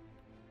management.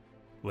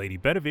 Lady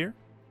Bedivere,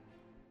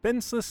 Ben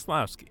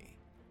Slislawski,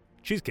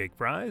 Cheesecake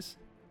Fries,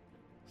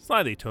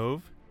 Slyly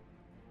Tove,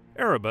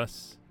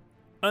 Erebus,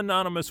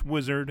 Anonymous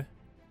Wizard,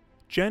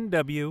 Jen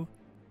W.,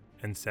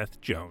 and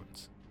Seth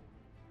Jones.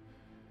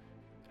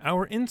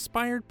 Our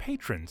inspired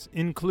patrons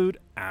include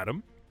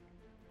Adam,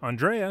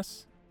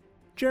 Andreas,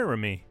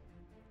 Jeremy,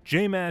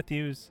 Jay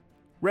Matthews,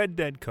 Red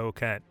Dead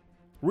Coquette,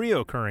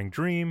 Reoccurring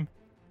Dream,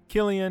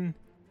 Killian,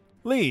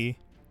 Lee,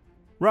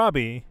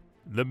 Robbie,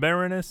 the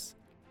Baroness,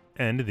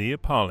 and the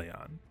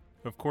Apollyon.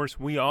 Of course,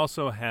 we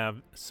also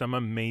have some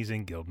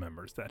amazing guild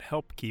members that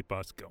help keep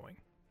us going.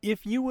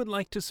 If you would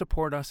like to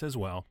support us as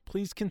well,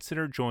 please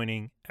consider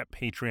joining at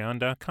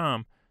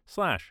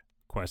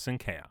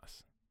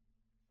patreon.com/questsandchaos.